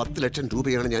പരിഹരിക്കാനുള്ള 10 ലക്ഷം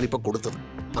രൂപയാണ് ഞാനിപ്പോൾ കൊടുത്തത്.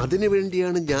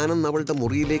 അതിനുവേണ്ടിയാണ് ഞാനന്ന് അവളുടെ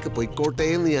മുറിയിലേക്ക് പൊയ്ക്കോട്ടെ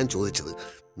എന്ന് ഞാൻ ചോദിച്ചത്.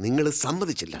 നിങ്ങൾ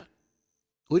സമ്മതിച്ചില്ല.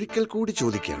 ഒരിക്കൽ കൂടി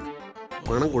ചോദിക്കുകയാണ്.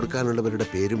 പണം കൊടുക്കാനുള്ളവരുടെ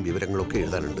പേരും വിവരങ്ങളൊക്കെ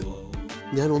എഴുതാനുണ്ട്.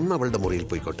 ഞാൻ ഒന്ന് അവളുടെ മുറിയിൽ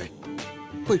പോയിക്കോട്ടെ?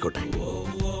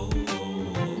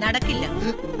 നടക്കില്ല.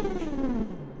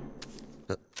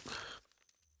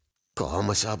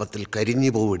 കാമശാപത്തിൽ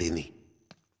കരിഞ്ഞു പോവിടി നീ.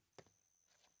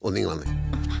 ഒന്നിങ്ങി വന്നേ.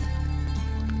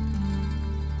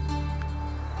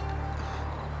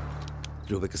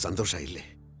 രൂപയ്ക്ക് സന്തോഷായില്ലേ?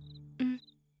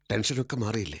 ടെൻഷനൊക്കെ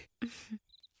മാറിയില്ലേ?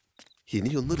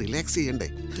 ഇനിയൊന്ന് റിലാക്സ് ചെയ്യണ്ടേ?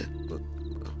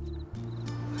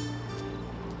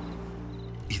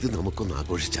 ഇത് നമുക്കൊന്ന്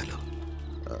ആഘോഷിച്ചാലോ?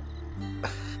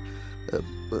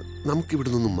 നമുക്കിവിടെ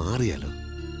നിന്നും മാറിയാലോ?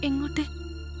 എങ്ങോട്ട്?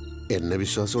 എന്നെ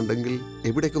വിശ്വാസം ഉണ്ടെങ്കിൽ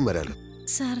എവിടേക്കും വരാലോ.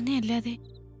 സാറിനെ അല്ലാതെ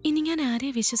ഇനി ഞാൻ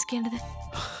ആരെയാ വിശ്വസിക്കേണ്ടത്?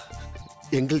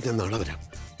 എങ്കിൽ ഞാൻ നാളെ വരാം.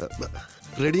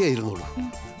 റെഡി ആയിരുന്നോളൂ.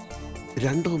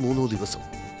 2 or 3 ദിവസം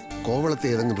കോവളത്തെ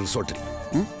ഏതെങ്കിലും റിസോർട്ടിൽ.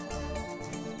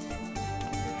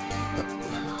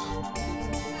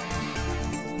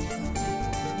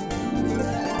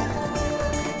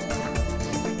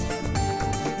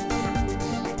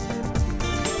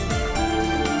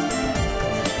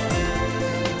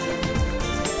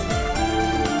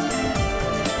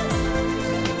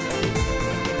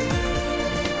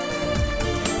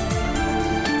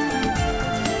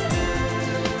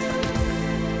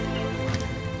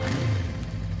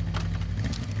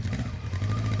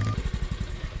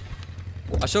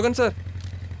 അശോകൻ സാർ,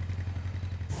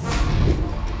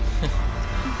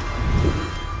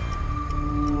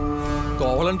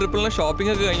 കോവള ട്രിപ്പിളിന്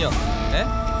ഷോപ്പിംഗ് ഒക്കെ കഴിഞ്ഞോ?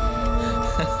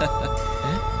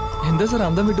 എന്താ സാർ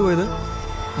അന്തം വിട്ടുപോയത്?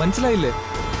 മനസ്സിലായില്ലേ?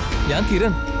 ഞാൻ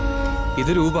കിരൺ,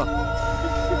 ഇത് രൂപ.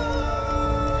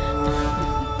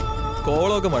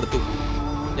 കോളൊക്കെ മടുത്തു.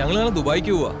 ഞങ്ങൾ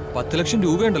ദുബായിക്ക് പോവാ. 10 ലക്ഷം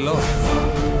രൂപയുണ്ടല്ലോ.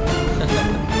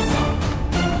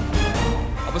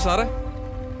 അപ്പൊ സാറേ,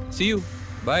 see you,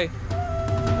 by.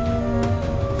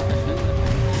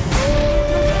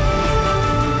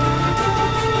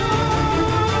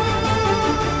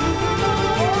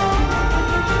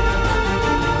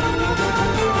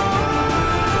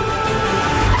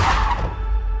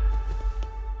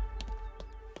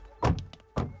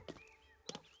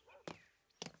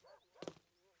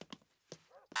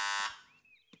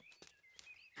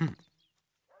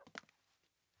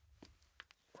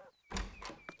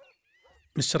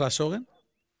 Mister Ashokan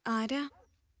ആരാ?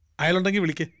 അയാളുണ്ടെങ്കിൽ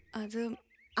വിളിക്കേ. അത്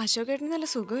അശോകേട്ടന് നല്ല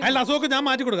സുഖം. അയാളുടെ അസുഖമൊക്കെ ഞാൻ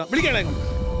മാറ്റി കൊടുക്കാം. വിളിക്കണേ.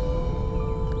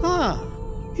 ആ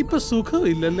ഇപ്പൊ സുഖം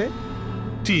ഇല്ലല്ലേ?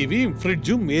 ടിവിയും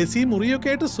ഫ്രിഡ്ജും AC മുറിയൊക്കെ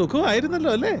ആയിട്ട്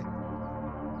സുഖമായിരുന്നല്ലോ അല്ലേ?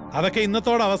 അതൊക്കെ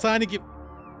ഇന്നത്തോടെ അവസാനിക്കും.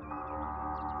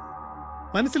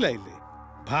 മനസ്സിലായില്ലേ?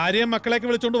 ഭാര്യയും മക്കളെയൊക്കെ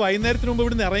വിളിച്ചോണ്ട് വൈകുന്നേരത്തിന് മുമ്പ്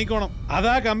ഇവിടുന്ന് ഇറങ്ങിക്കോണം.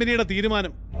 അതാ കമ്പനിയുടെ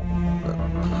തീരുമാനം.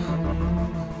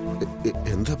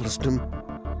 എന്താ പ്രശ്നം?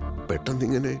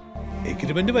 പെട്ടെന്നിങ്ങനെ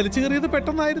എഗ്രിമെന്റ് വലിച്ചു കയറിയത്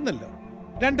പെട്ടെന്നായിരുന്നല്ലോ.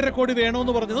 2.5 കോടി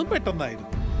വേണമെന്ന് പറഞ്ഞതും പെട്ടെന്നായിരുന്നു.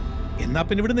 എന്നാ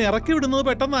പിന്നെ ഇവിടുന്ന് ഇറക്കി വിടുന്നത്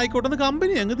പെട്ടെന്നായിക്കോട്ടെന്ന്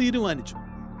കമ്പനി അങ്ങ് തീരുമാനിച്ചു.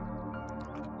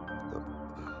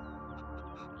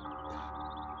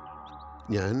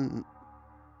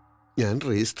 ഞാൻ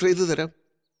രജിസ്റ്റർ ചെയ്ത് തരാം.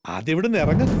 ആദ്യം ഇവിടുന്ന്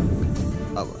ഇറങ്ങും.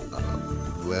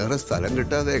 വേറെ സ്ഥലം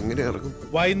കിട്ടാതെ എങ്ങനെ ഇറങ്ങും?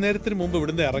 വൈകുന്നേരത്തിന് മുമ്പ്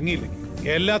ഇവിടുന്ന് ഇറങ്ങിയില്ലെങ്കിൽ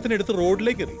എല്ലാത്തിനും എടുത്ത്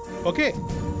റോഡിലേക്ക് എറിയും. Okay?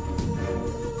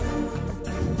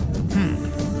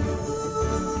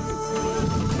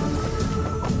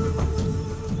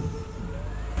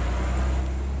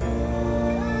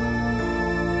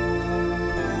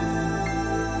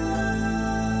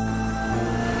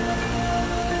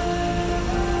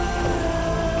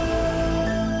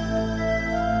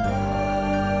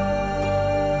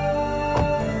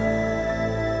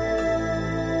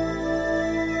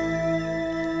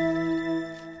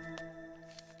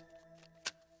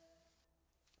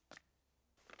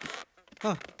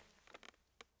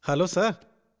 Hello sir,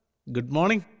 good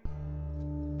morning.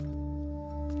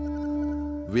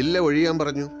 Villa ഒഴിയാൻ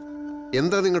പറഞ്ഞു.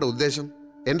 എന്താ നിങ്ങളുടെ ഉദ്ദേശം?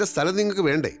 എന്റെ സ്ഥലം നിങ്ങൾക്ക്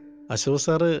വേണ്ടേ? അശോക്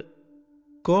സാറ്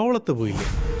കോവളത്ത് പോയില്ലേ?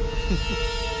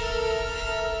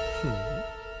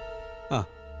 ആ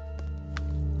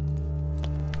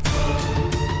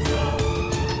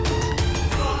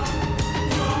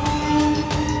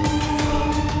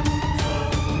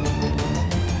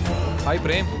ഹായ്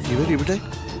പ്രേം, ഇവരിവിടെ?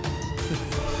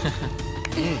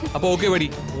 അപ്പൊ okay buddy,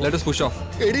 let us push off.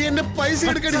 എടി എന്നെ പൈസ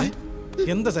എടുക്കടി.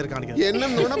 എന്താ സാർ കാണിക്കാൻ? എന്നെ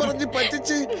നുണ പറഞ്ഞ്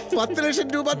പറ്റിച്ച് 10 ലക്ഷം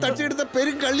രൂപ തട്ടിയെടുത്ത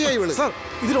പെരും കള്ളിയായി ഇവള്. സാർ,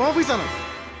 ഇതൊരു ഓഫീസാണ്.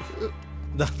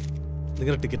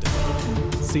 നിങ്ങളുടെ ticket.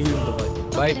 See you in Dubai.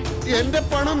 Bye. എന്റെ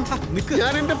പണം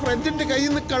ഞാൻ എന്റെ ഫ്രണ്ടിന്റെ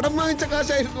കയ്യിൽ നിന്ന് കടം വാങ്ങിച്ച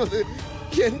കാശായിരുന്നു അത്.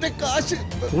 എന്റെ കാശ്.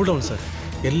 കൂൾ ഡൗൺ സാർ,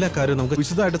 എല്ലാ കാര്യവും നമുക്ക്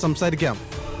വിശദമായിട്ട് സംസാരിക്കാം.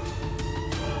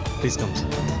 Please come sir.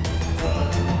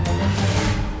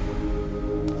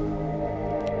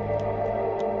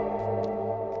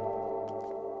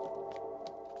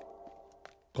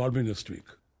 Call me next week.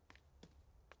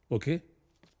 Okay?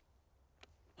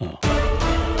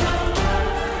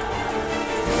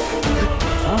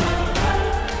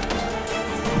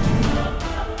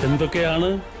 എന്തൊക്കെയാണ്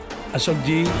അശോക്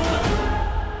ജി?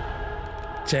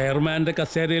 ചെയർമാന്റെ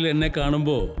കസേരയിൽ എന്നെ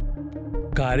കാണുമ്പോൾ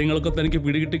കാര്യങ്ങളൊക്കെ തനിക്ക്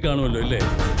പിടികിട്ടി കാണുമല്ലോ അല്ലേ?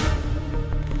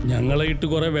 ഞങ്ങളെ ഇട്ട്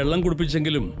കുറെ വെള്ളം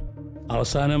കുടിപ്പിച്ചെങ്കിലും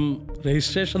അവസാനം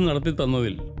രജിസ്ട്രേഷൻ നടത്തി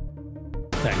തന്നതിൽ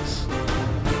thanks.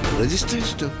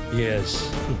 Registration? Yes,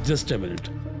 just A minute.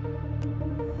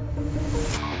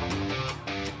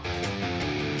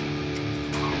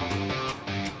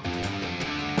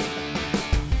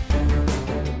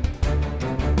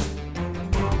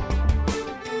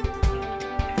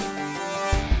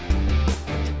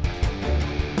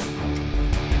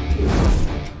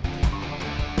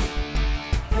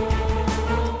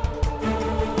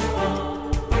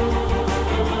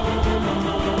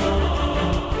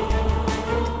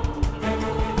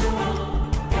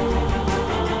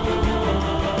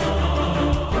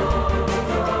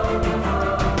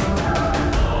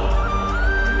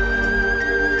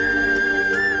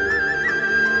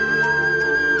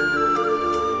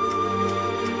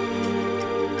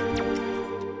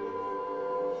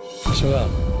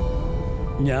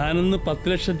 ഞാനിന്ന് 10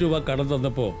 ലക്ഷം രൂപ കടം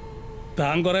തന്നപ്പോൾ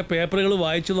താൻ കുറെ പേപ്പറുകൾ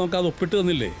വായിച്ചു നോക്കാതെ ഒപ്പിട്ട്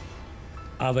തന്നില്ലേ?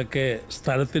 അതൊക്കെ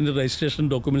സ്ഥലത്തിൻ്റെ രജിസ്ട്രേഷൻ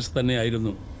ഡോക്യുമെന്റ്സ്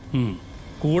തന്നെയായിരുന്നു.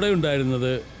 കൂടെ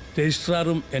ഉണ്ടായിരുന്നത്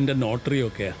രജിസ്ട്രാറും എൻ്റെ നോട്ടറിയും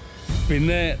ഒക്കെയാണ്.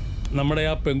 പിന്നെ നമ്മുടെ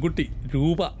ആ പെൺകുട്ടി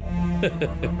രൂപ,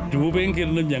 രൂപയും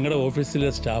കിരണും ഞങ്ങളുടെ ഓഫീസിലെ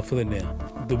സ്റ്റാഫ് തന്നെയാണ്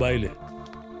ദുബായില്.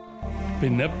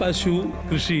 പിന്നെ പശു,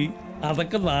 കൃഷി,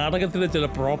 അതൊക്കെ നാടകത്തിലെ ചില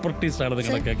പ്രോപ്പർട്ടീസ് ആണെന്ന്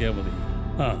കണക്കാക്കിയാൽ മതി.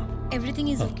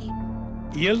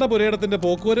 ഇയാളുടെ പുരയിടത്തിന്റെ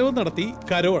പോക്കുവരവും നടത്തി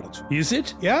കരവും അടച്ചു.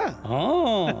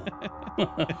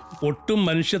 ഒട്ടും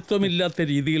മനുഷ്യത്വമില്ലാത്ത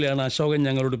രീതിയിലാണ് അശോകൻ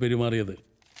ഞങ്ങളോട് പെരുമാറിയത്.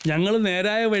 ഞങ്ങൾ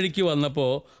നേരായ വഴിക്ക് വന്നപ്പോ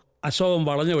അശോകൻ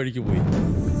വളഞ്ഞ വഴിക്ക് പോയി.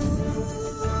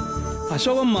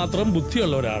 അശോകൻ മാത്രം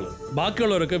ബുദ്ധിയുള്ള ഒരാള്,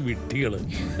 ബാക്കിയുള്ളവരൊക്കെ വിഡ്ഢികള്.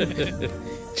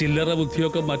 ചില്ലറ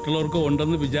ബുദ്ധിയൊക്കെ മറ്റുള്ളവർക്ക്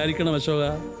ഉണ്ടെന്ന് വിചാരിക്കണം അശോക.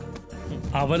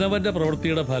 അവനവന്റെ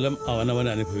പ്രവൃത്തിയുടെ ഫലം അവനവൻ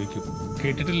അനുഭവിക്കും.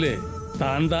 കേട്ടിട്ടില്ലേ,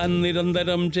 താൻ താൻ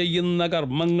നിരന്തരം ചെയ്യുന്ന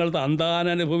കർമ്മങ്ങൾ താൻ താൻ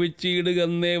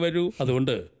അനുഭവിച്ചിടുകന്നേ വരൂ.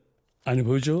 അതുകൊണ്ട്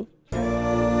അനുഭവിച്ചോ.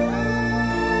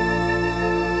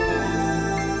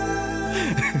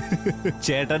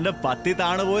 ചേട്ടന്റെ പത്തി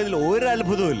താണുപോയതിൽ ഒരു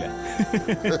അത്ഭുതവുമില്ല.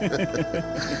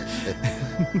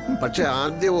 പക്ഷെ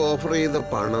ആദ്യം ഓഫർ ചെയ്ത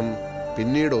പണം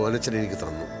പിന്നീട് ഓനച്ചൻ എനിക്ക്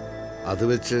തന്നു. അത്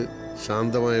വെച്ച്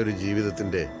ശാന്തമായ ഒരു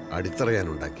ജീവിതത്തിന്റെ അടിത്തറ ഞാൻ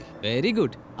ഉണ്ടാക്കി. Very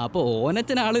good. അപ്പൊ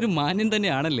ഓനച്ചൻ ആളൊരു മാന്യൻ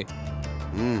തന്നെയാണല്ലേ?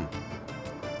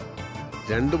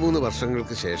 2-3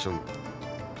 വർഷങ്ങൾക്ക് ശേഷം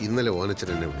ഇന്നലെ ഓനച്ചൻ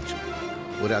എന്നെ വിളിച്ചു.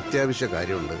 ഒരു അത്യാവശ്യ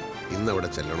കാര്യമുണ്ട്, ഇന്ന് അവിടെ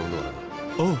ചെല്ലണമെന്ന് പറഞ്ഞു.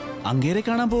 ഓ, അങ്ങേരെ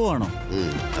കാണാൻ പോവാണോ?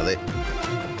 അതെ.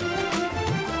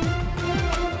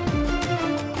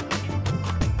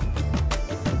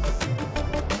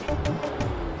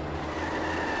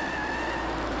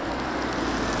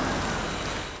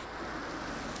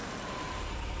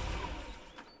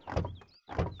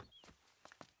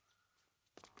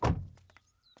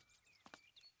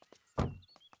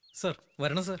 സർ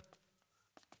വരണം സർ.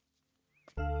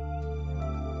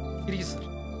 ഇരിക്കൂ സർ.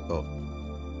 ഓ,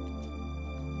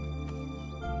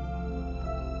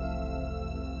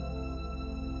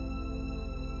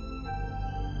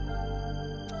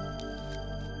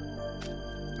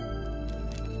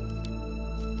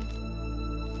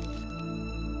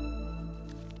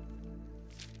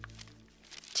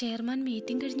 ചെയർമാൻ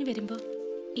മീറ്റിംഗ് കഴിഞ്ഞ് വരുമ്പോ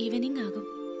ഈവനിങ് ആകും.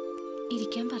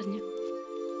 ഇരിക്കാൻ പറഞ്ഞു.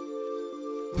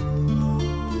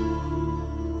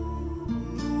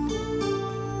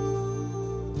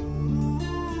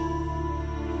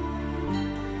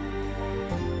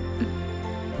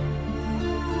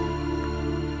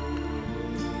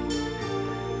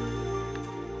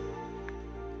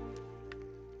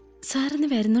 സാറിന്ന്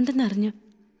വരുന്നുണ്ടെന്ന് അറിഞ്ഞു.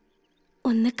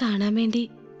 ഒന്ന് കാണാൻ വേണ്ടി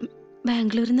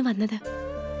ബാംഗ്ലൂരിൽ നിന്ന് വന്നതാ.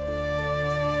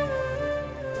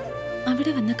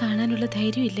 അവിടെ വന്ന് കാണാനുള്ള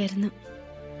ധൈര്യം ഇല്ലായിരുന്നു.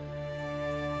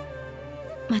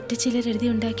 മറ്റു ചിലർ എഴുതി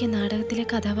ഉണ്ടാക്കിയ നാടകത്തിലെ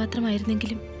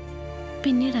കഥാപാത്രമായിരുന്നെങ്കിലും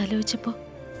പിന്നീട് ആലോചിച്ചപ്പോ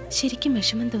ശരിക്കും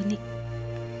വിഷമം തോന്നി.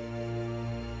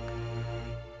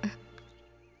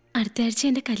 അടുത്ത ആഴ്ച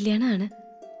എന്റെ കല്യാണമാണ്.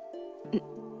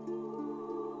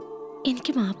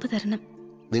 എനിക്ക് മാപ്പ് തരണം.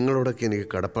 നിങ്ങളോടൊക്കെ എനിക്ക്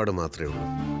കടപ്പാട് മാത്രമേ ഉള്ളൂ.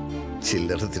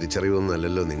 ചില്ലറ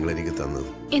തിരിച്ചറിവൊന്നല്ലല്ലോ നിങ്ങൾ എനിക്ക് തന്നത്.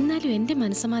 എന്നാലും എന്റെ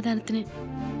മനസ്സമാധാനത്തിന്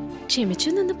ക്ഷമിച്ചു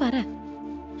എന്നൊന്ന് പറ.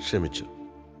 ക്ഷമിച്ചു.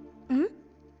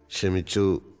 ക്ഷമിച്ചു.